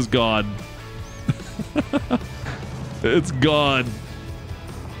 It's just gone. It's gone.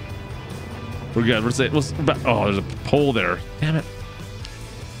 We're good. We're safe. Oh, there's a pole there. Damn it.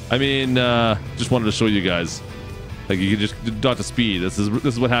 I mean, just wanted to show you guys. Like, you can just not to speed. This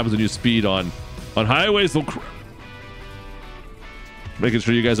is what happens when you speed on highways. Making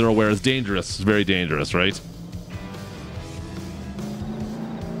sure you guys are aware. It's dangerous. It's very dangerous, right?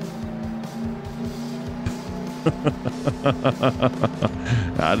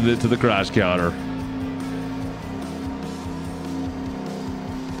 Added it to the crash counter.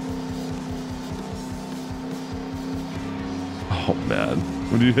 Oh man,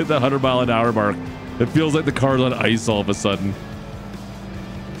 when you hit that 100-mile-an-hour mark, it feels like the car's on ice all of a sudden.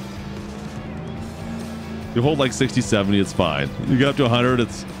 You hold like 60, 70, it's fine. You get up to 100,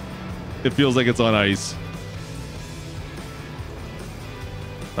 it feels like it's on ice.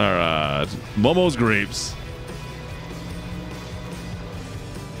 All right, Momo's grapes.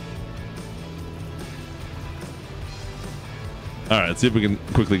 All right, let's see if we can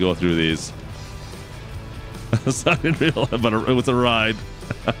quickly go through these. It's not real, but it was a ride.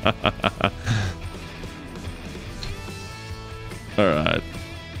 All right.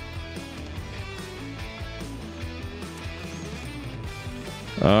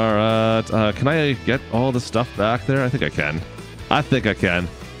 All right. Can I get all the stuff back there? I think I can. I think I can.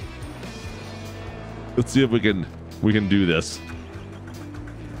 Let's see if we can do this.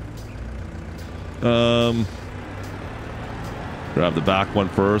 Grab the back one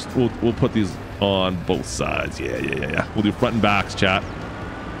first. We'll put these on both sides. Yeah. We'll do front and backs, chat.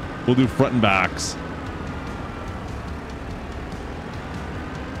 We'll do front and backs.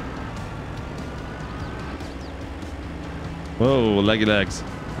 Whoa, leggy legs.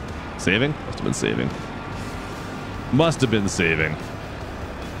 Saving? Must have been saving. Must have been saving.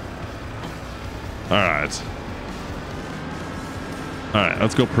 Alright. Alright,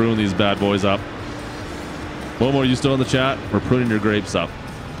 let's go prune these bad boys up. Momo, are you still in the chat? We're pruning your grapes up.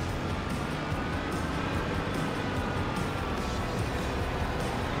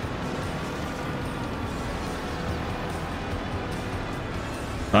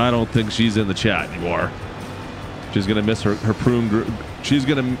 I don't think she's in the chat anymore. She's gonna miss her prune. She's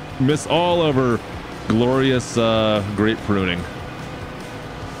gonna miss all of her glorious grape pruning.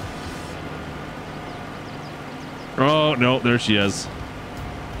 Oh no, there she is.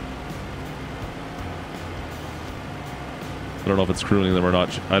 I don't know if it's pruning them or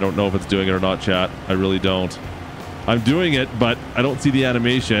not. I don't know if it's doing it or not, chat. I really don't. I'm doing it, but I don't see the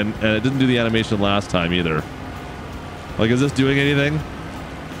animation, and it didn't do the animation last time either. Like, is this doing anything?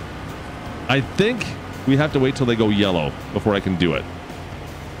 I think we have to wait till they go yellow before I can do it.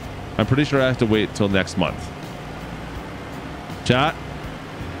 I'm pretty sure I have to wait till next month. Chat?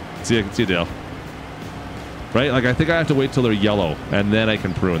 See you, Dale. Right? Like, I think I have to wait till they're yellow, and then I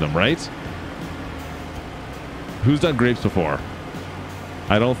can prune them, right? Who's done grapes before?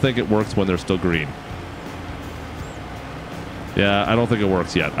 I don't think it works when they're still green. Yeah, I don't think it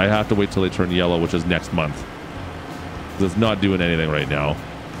works yet. I have to wait till they turn yellow, which is next month. It's not doing anything right now.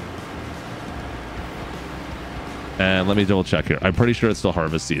 And let me double check here. I'm pretty sure it's still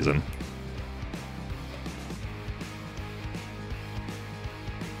harvest season.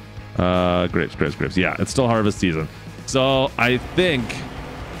 Grapes. Yeah, it's still harvest season. So I think,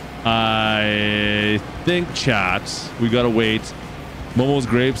 chat, we gotta wait. Momo's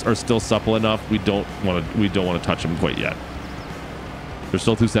grapes are still supple enough. We don't want to touch them quite yet. They're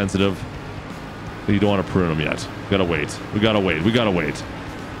still too sensitive. You don't want to prune them yet. We gotta wait. We gotta wait.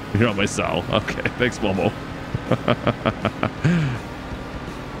 You're on my cell. Okay, thanks, Momo.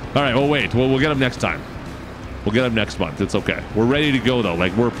 All right, well, wait. We'll get them next time. We'll get them next month. It's okay. We're ready to go though.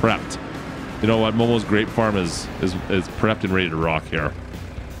 Like, we're prepped. You know what? Momo's grape farm is prepped and ready to rock here.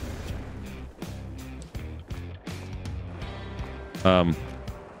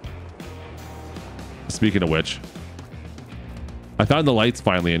 Speaking of which, I found the lights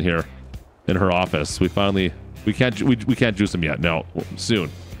finally in here, in her office. We can't juice them yet. No,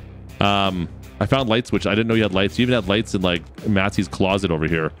 soon. I found light switch. I didn't know you had lights. You even had lights in like Matsy's closet over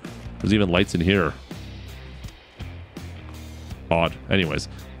here. There's even lights in here. Odd. Anyways,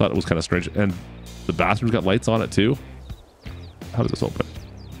 thought it was kind of strange. And the bathroom's got lights on it too. How does this open?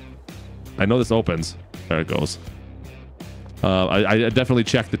 I know this opens. There it goes. I definitely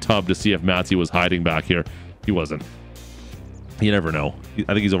checked the tub to see if Matsy was hiding back here. He wasn't. You never know.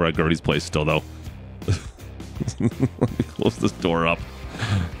 I think he's over at Gertie's place still though. Let me close this door up.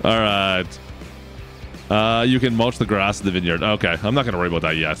 All right. You can mulch the grass in the vineyard. Okay, I'm not gonna worry about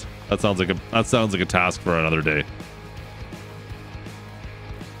that yet. That sounds like a task for another day.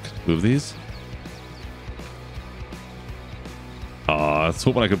 Move these. I was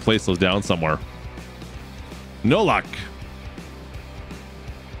hoping I could place those down somewhere. No luck.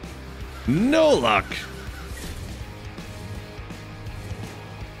 No luck.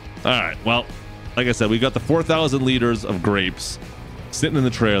 All right. Well, like I said, we got the 4,000 liters of grapes sitting in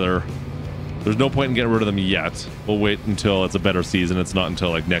the trailer. There's no point in getting rid of them yet. We'll wait until it's a better season. It's not until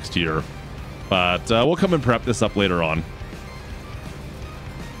like next year. But we'll come and prep this up later on.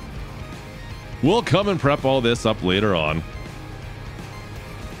 We'll come and prep all this up later on.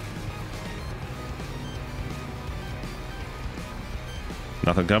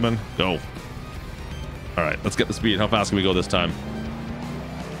 Nothing coming? Go. All right, let's get the speed. How fast can we go this time?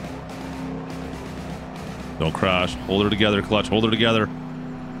 Don't crash. Hold her together, Clutch. Hold her together.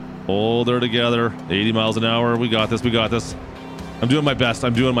 Hold her together. 80 miles an hour. We got this. We got this. I'm doing my best.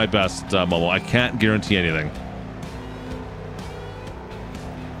 I'm doing my best, Momo. I can't guarantee anything.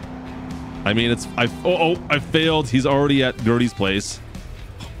 I mean, it's... I failed. He's already at Gertie's place.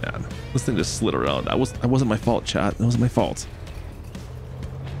 Oh, man, this thing just slid around. That wasn't my fault, chat. That wasn't my fault.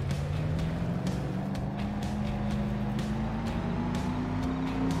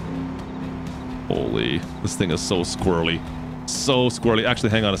 Holy, this thing is so squirrely. So squirrely.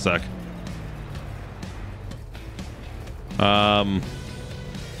 Actually, hang on a sec.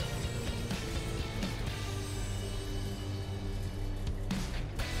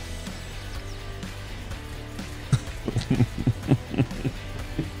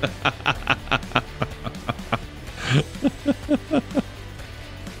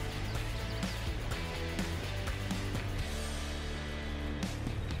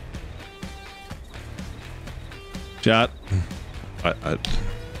 Chat.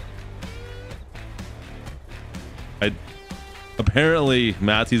 Apparently,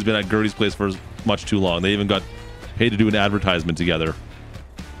 Matthew's been at Gertie's place for much too long. They even got paid to do an advertisement together.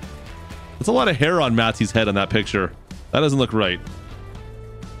 That's a lot of hair on Matthew's head on that picture. That doesn't look right.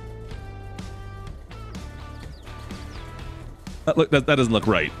 That doesn't look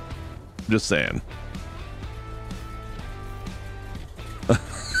right. I'm just saying. I'm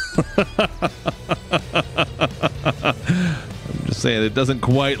just saying it doesn't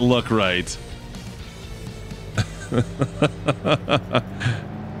quite look right.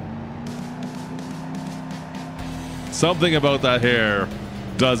 Something about that hair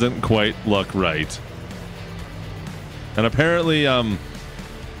doesn't quite look right. And apparently,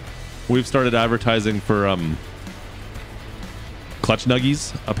 we've started advertising for Klutch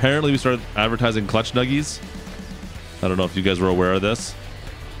Nuggies. Apparently, we started advertising Klutch Nuggies. I don't know if you guys were aware of this.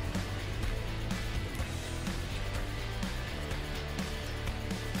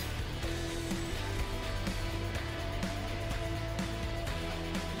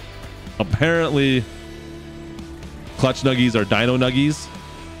 Apparently, Klutch Nuggies are Dino Nuggies.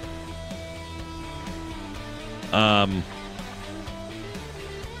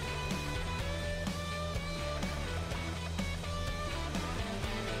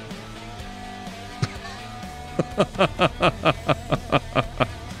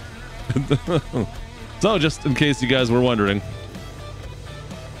 So, just in case you guys were wondering.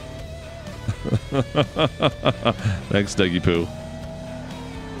 Thanks, Dougie Poo.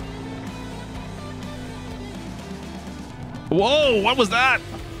 Whoa, what was that?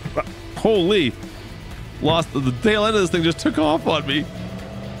 Holy. Lost the tail end of this thing, just took off on me.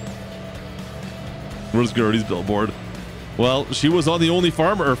 Where's Gertie's billboard? Well, she was on the only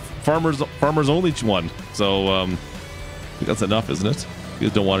farmers only one. So, I think that's enough, isn't it? You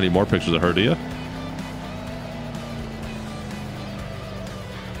guys don't want any more pictures of her, do you?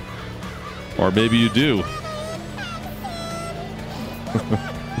 Or maybe you do.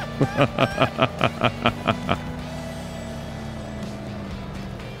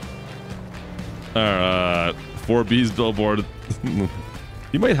 Alright, 4B's billboard.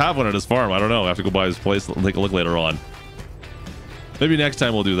 He might have one at his farm. I don't know. I have to go by his place and take a look later on. Maybe next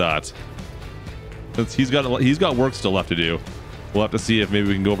time we'll do that. Since he's got work still left to do. We'll have to see if maybe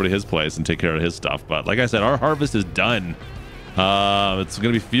we can go over to his place and take care of his stuff. But like I said, our harvest is done. It's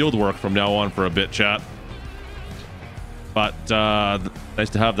going to be field work from now on for a bit, chat. But nice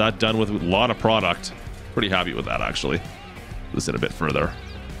to have that done with a lot of product. Pretty happy with that, actually. This in a bit further.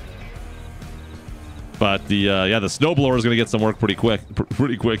 But the snowblower is going to get some work pretty quick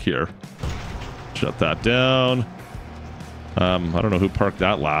here. Shut that down. I don't know who parked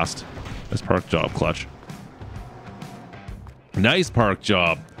that last. Nice park job, Klutch. Nice park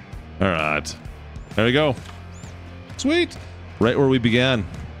job. All right. There we go. Sweet. Right where we began.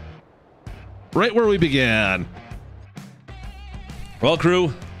 Right where we began. Well,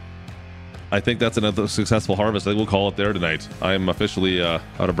 crew, I think that's another successful harvest. I think we'll call it there tonight. I am officially out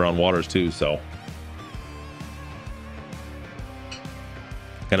of brown waters too, so.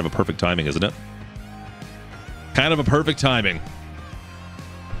 Kind of a perfect timing, isn't it? Kind of a perfect timing.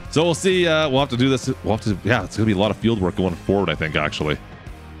 So we'll see. We'll have to do this. We'll have to. Yeah, it's gonna be a lot of field work going forward. I think actually,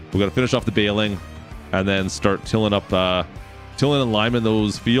 we got to finish off the baling, and then start tilling up, tilling and liming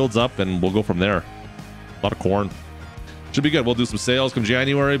those fields up, and we'll go from there. A lot of corn. Should be good. We'll do some sales come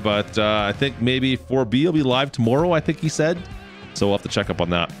January, but I think maybe 4B will be live tomorrow. I think he said. So we'll have to check up on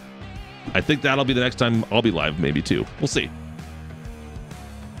that. I think that'll be the next time I'll be live, maybe too. We'll see.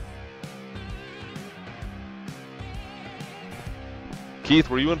 Keith,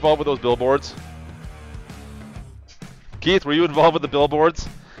 were you involved with those billboards? Keith, were you involved with the billboards?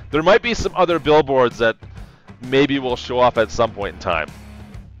 There might be some other billboards that maybe we'll show off at some point in time.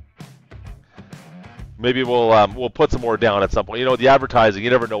 Maybe we'll put some more down at some point. You know, the advertising, you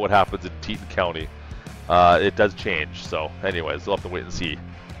never know what happens in Taheton County. It does change. So, anyways, we'll have to wait and see.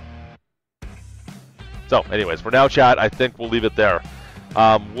 So, anyways, for now, chat, I think we'll leave it there.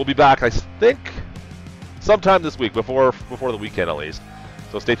 We'll be back, I think, sometime this week, before the weekend at least.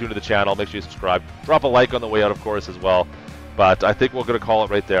 So stay tuned to the channel. Make sure you subscribe. Drop a like on the way out, of course, as well. But I think we're going to call it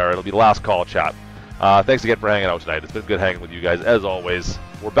right there. It'll be last call, chat. Thanks again for hanging out tonight. It's been good hanging with you guys, as always.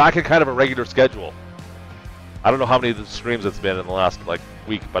 We're back in kind of a regular schedule. I don't know how many of the streams it's been in the last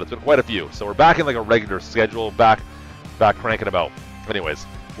week, but it's been quite a few. So we're back in like a regular schedule, back cranking about. Anyways,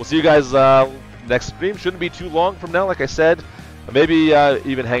 we'll see you guys next stream shouldn't be too long from now, like I said. Maybe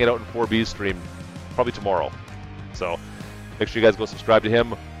even hanging out in 4B's stream probably tomorrow. So make sure you guys go subscribe to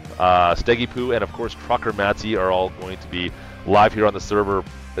him. Steggy Poo and, of course, Trucker Matzy are all going to be live here on the server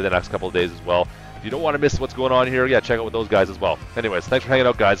in the next couple of days as well. If you don't want to miss what's going on here, yeah, check out with those guys as well. Anyways, thanks for hanging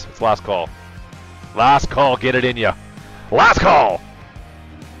out, guys. It's last call. Last call. Get it in ya. Last call.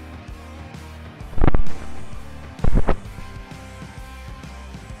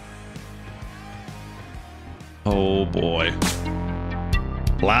 Oh boy.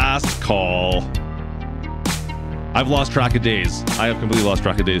 Last call. I've lost track of days. I have completely lost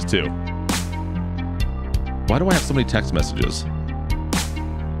track of days too. Why do I have so many text messages?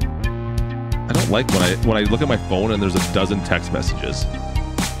 I don't like when I look at my phone and there's a dozen text messages.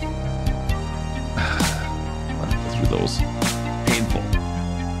 Let's go through those. Painful.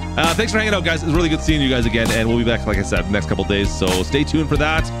 Thanks for hanging out, guys. It's really good seeing you guys again, and we'll be back, like I said, next couple days. So stay tuned for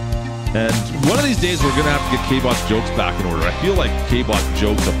that. And one of these days, we're going to have to get K-Bot's jokes back in order. I feel like K-Bot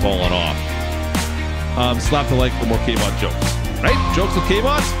jokes have fallen off. Slap the like for more K-Bot jokes. Right? Jokes with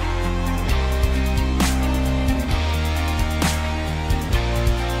K-Bot?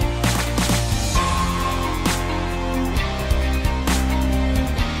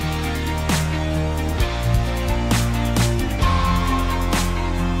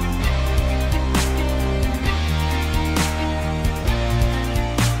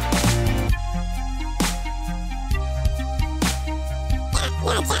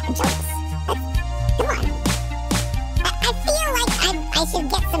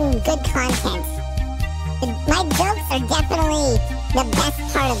 Good content. My jokes are definitely the best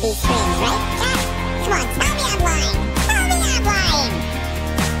part of these streams, right? Chat? Come on, tell me I'm lying. Tell me I'm lying.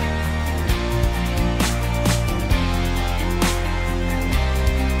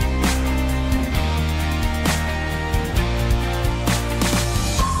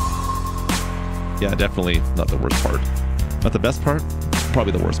 Yeah, definitely not the worst part. Not the best part,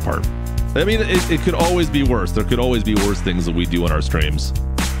 probably the worst part. I mean, it could always be worse. There could always be worse things that we do on our streams.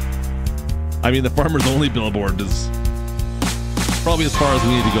 I mean, the Farmers Only billboard is probably as far as we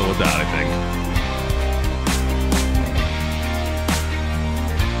need to go with that, I think.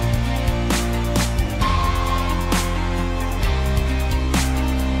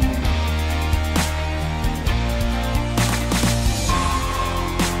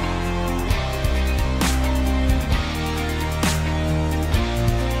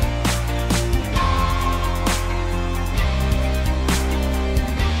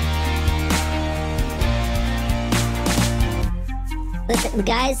 Listen,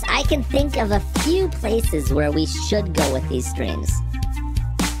 guys, I can think of a few places where we should go with these streams.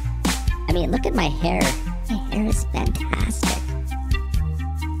 I mean, look at my hair. My hair is fantastic.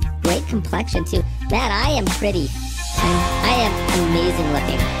 Great complexion, too. Man, I am pretty. I am amazing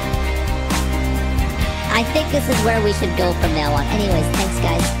looking. I think this is where we should go from now on. Anyways, thanks,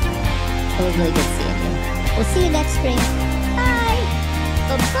 guys. It was really good seeing you. We'll see you next stream. Bye!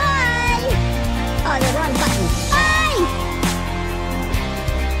 Bye-bye! Oh, the wrong button.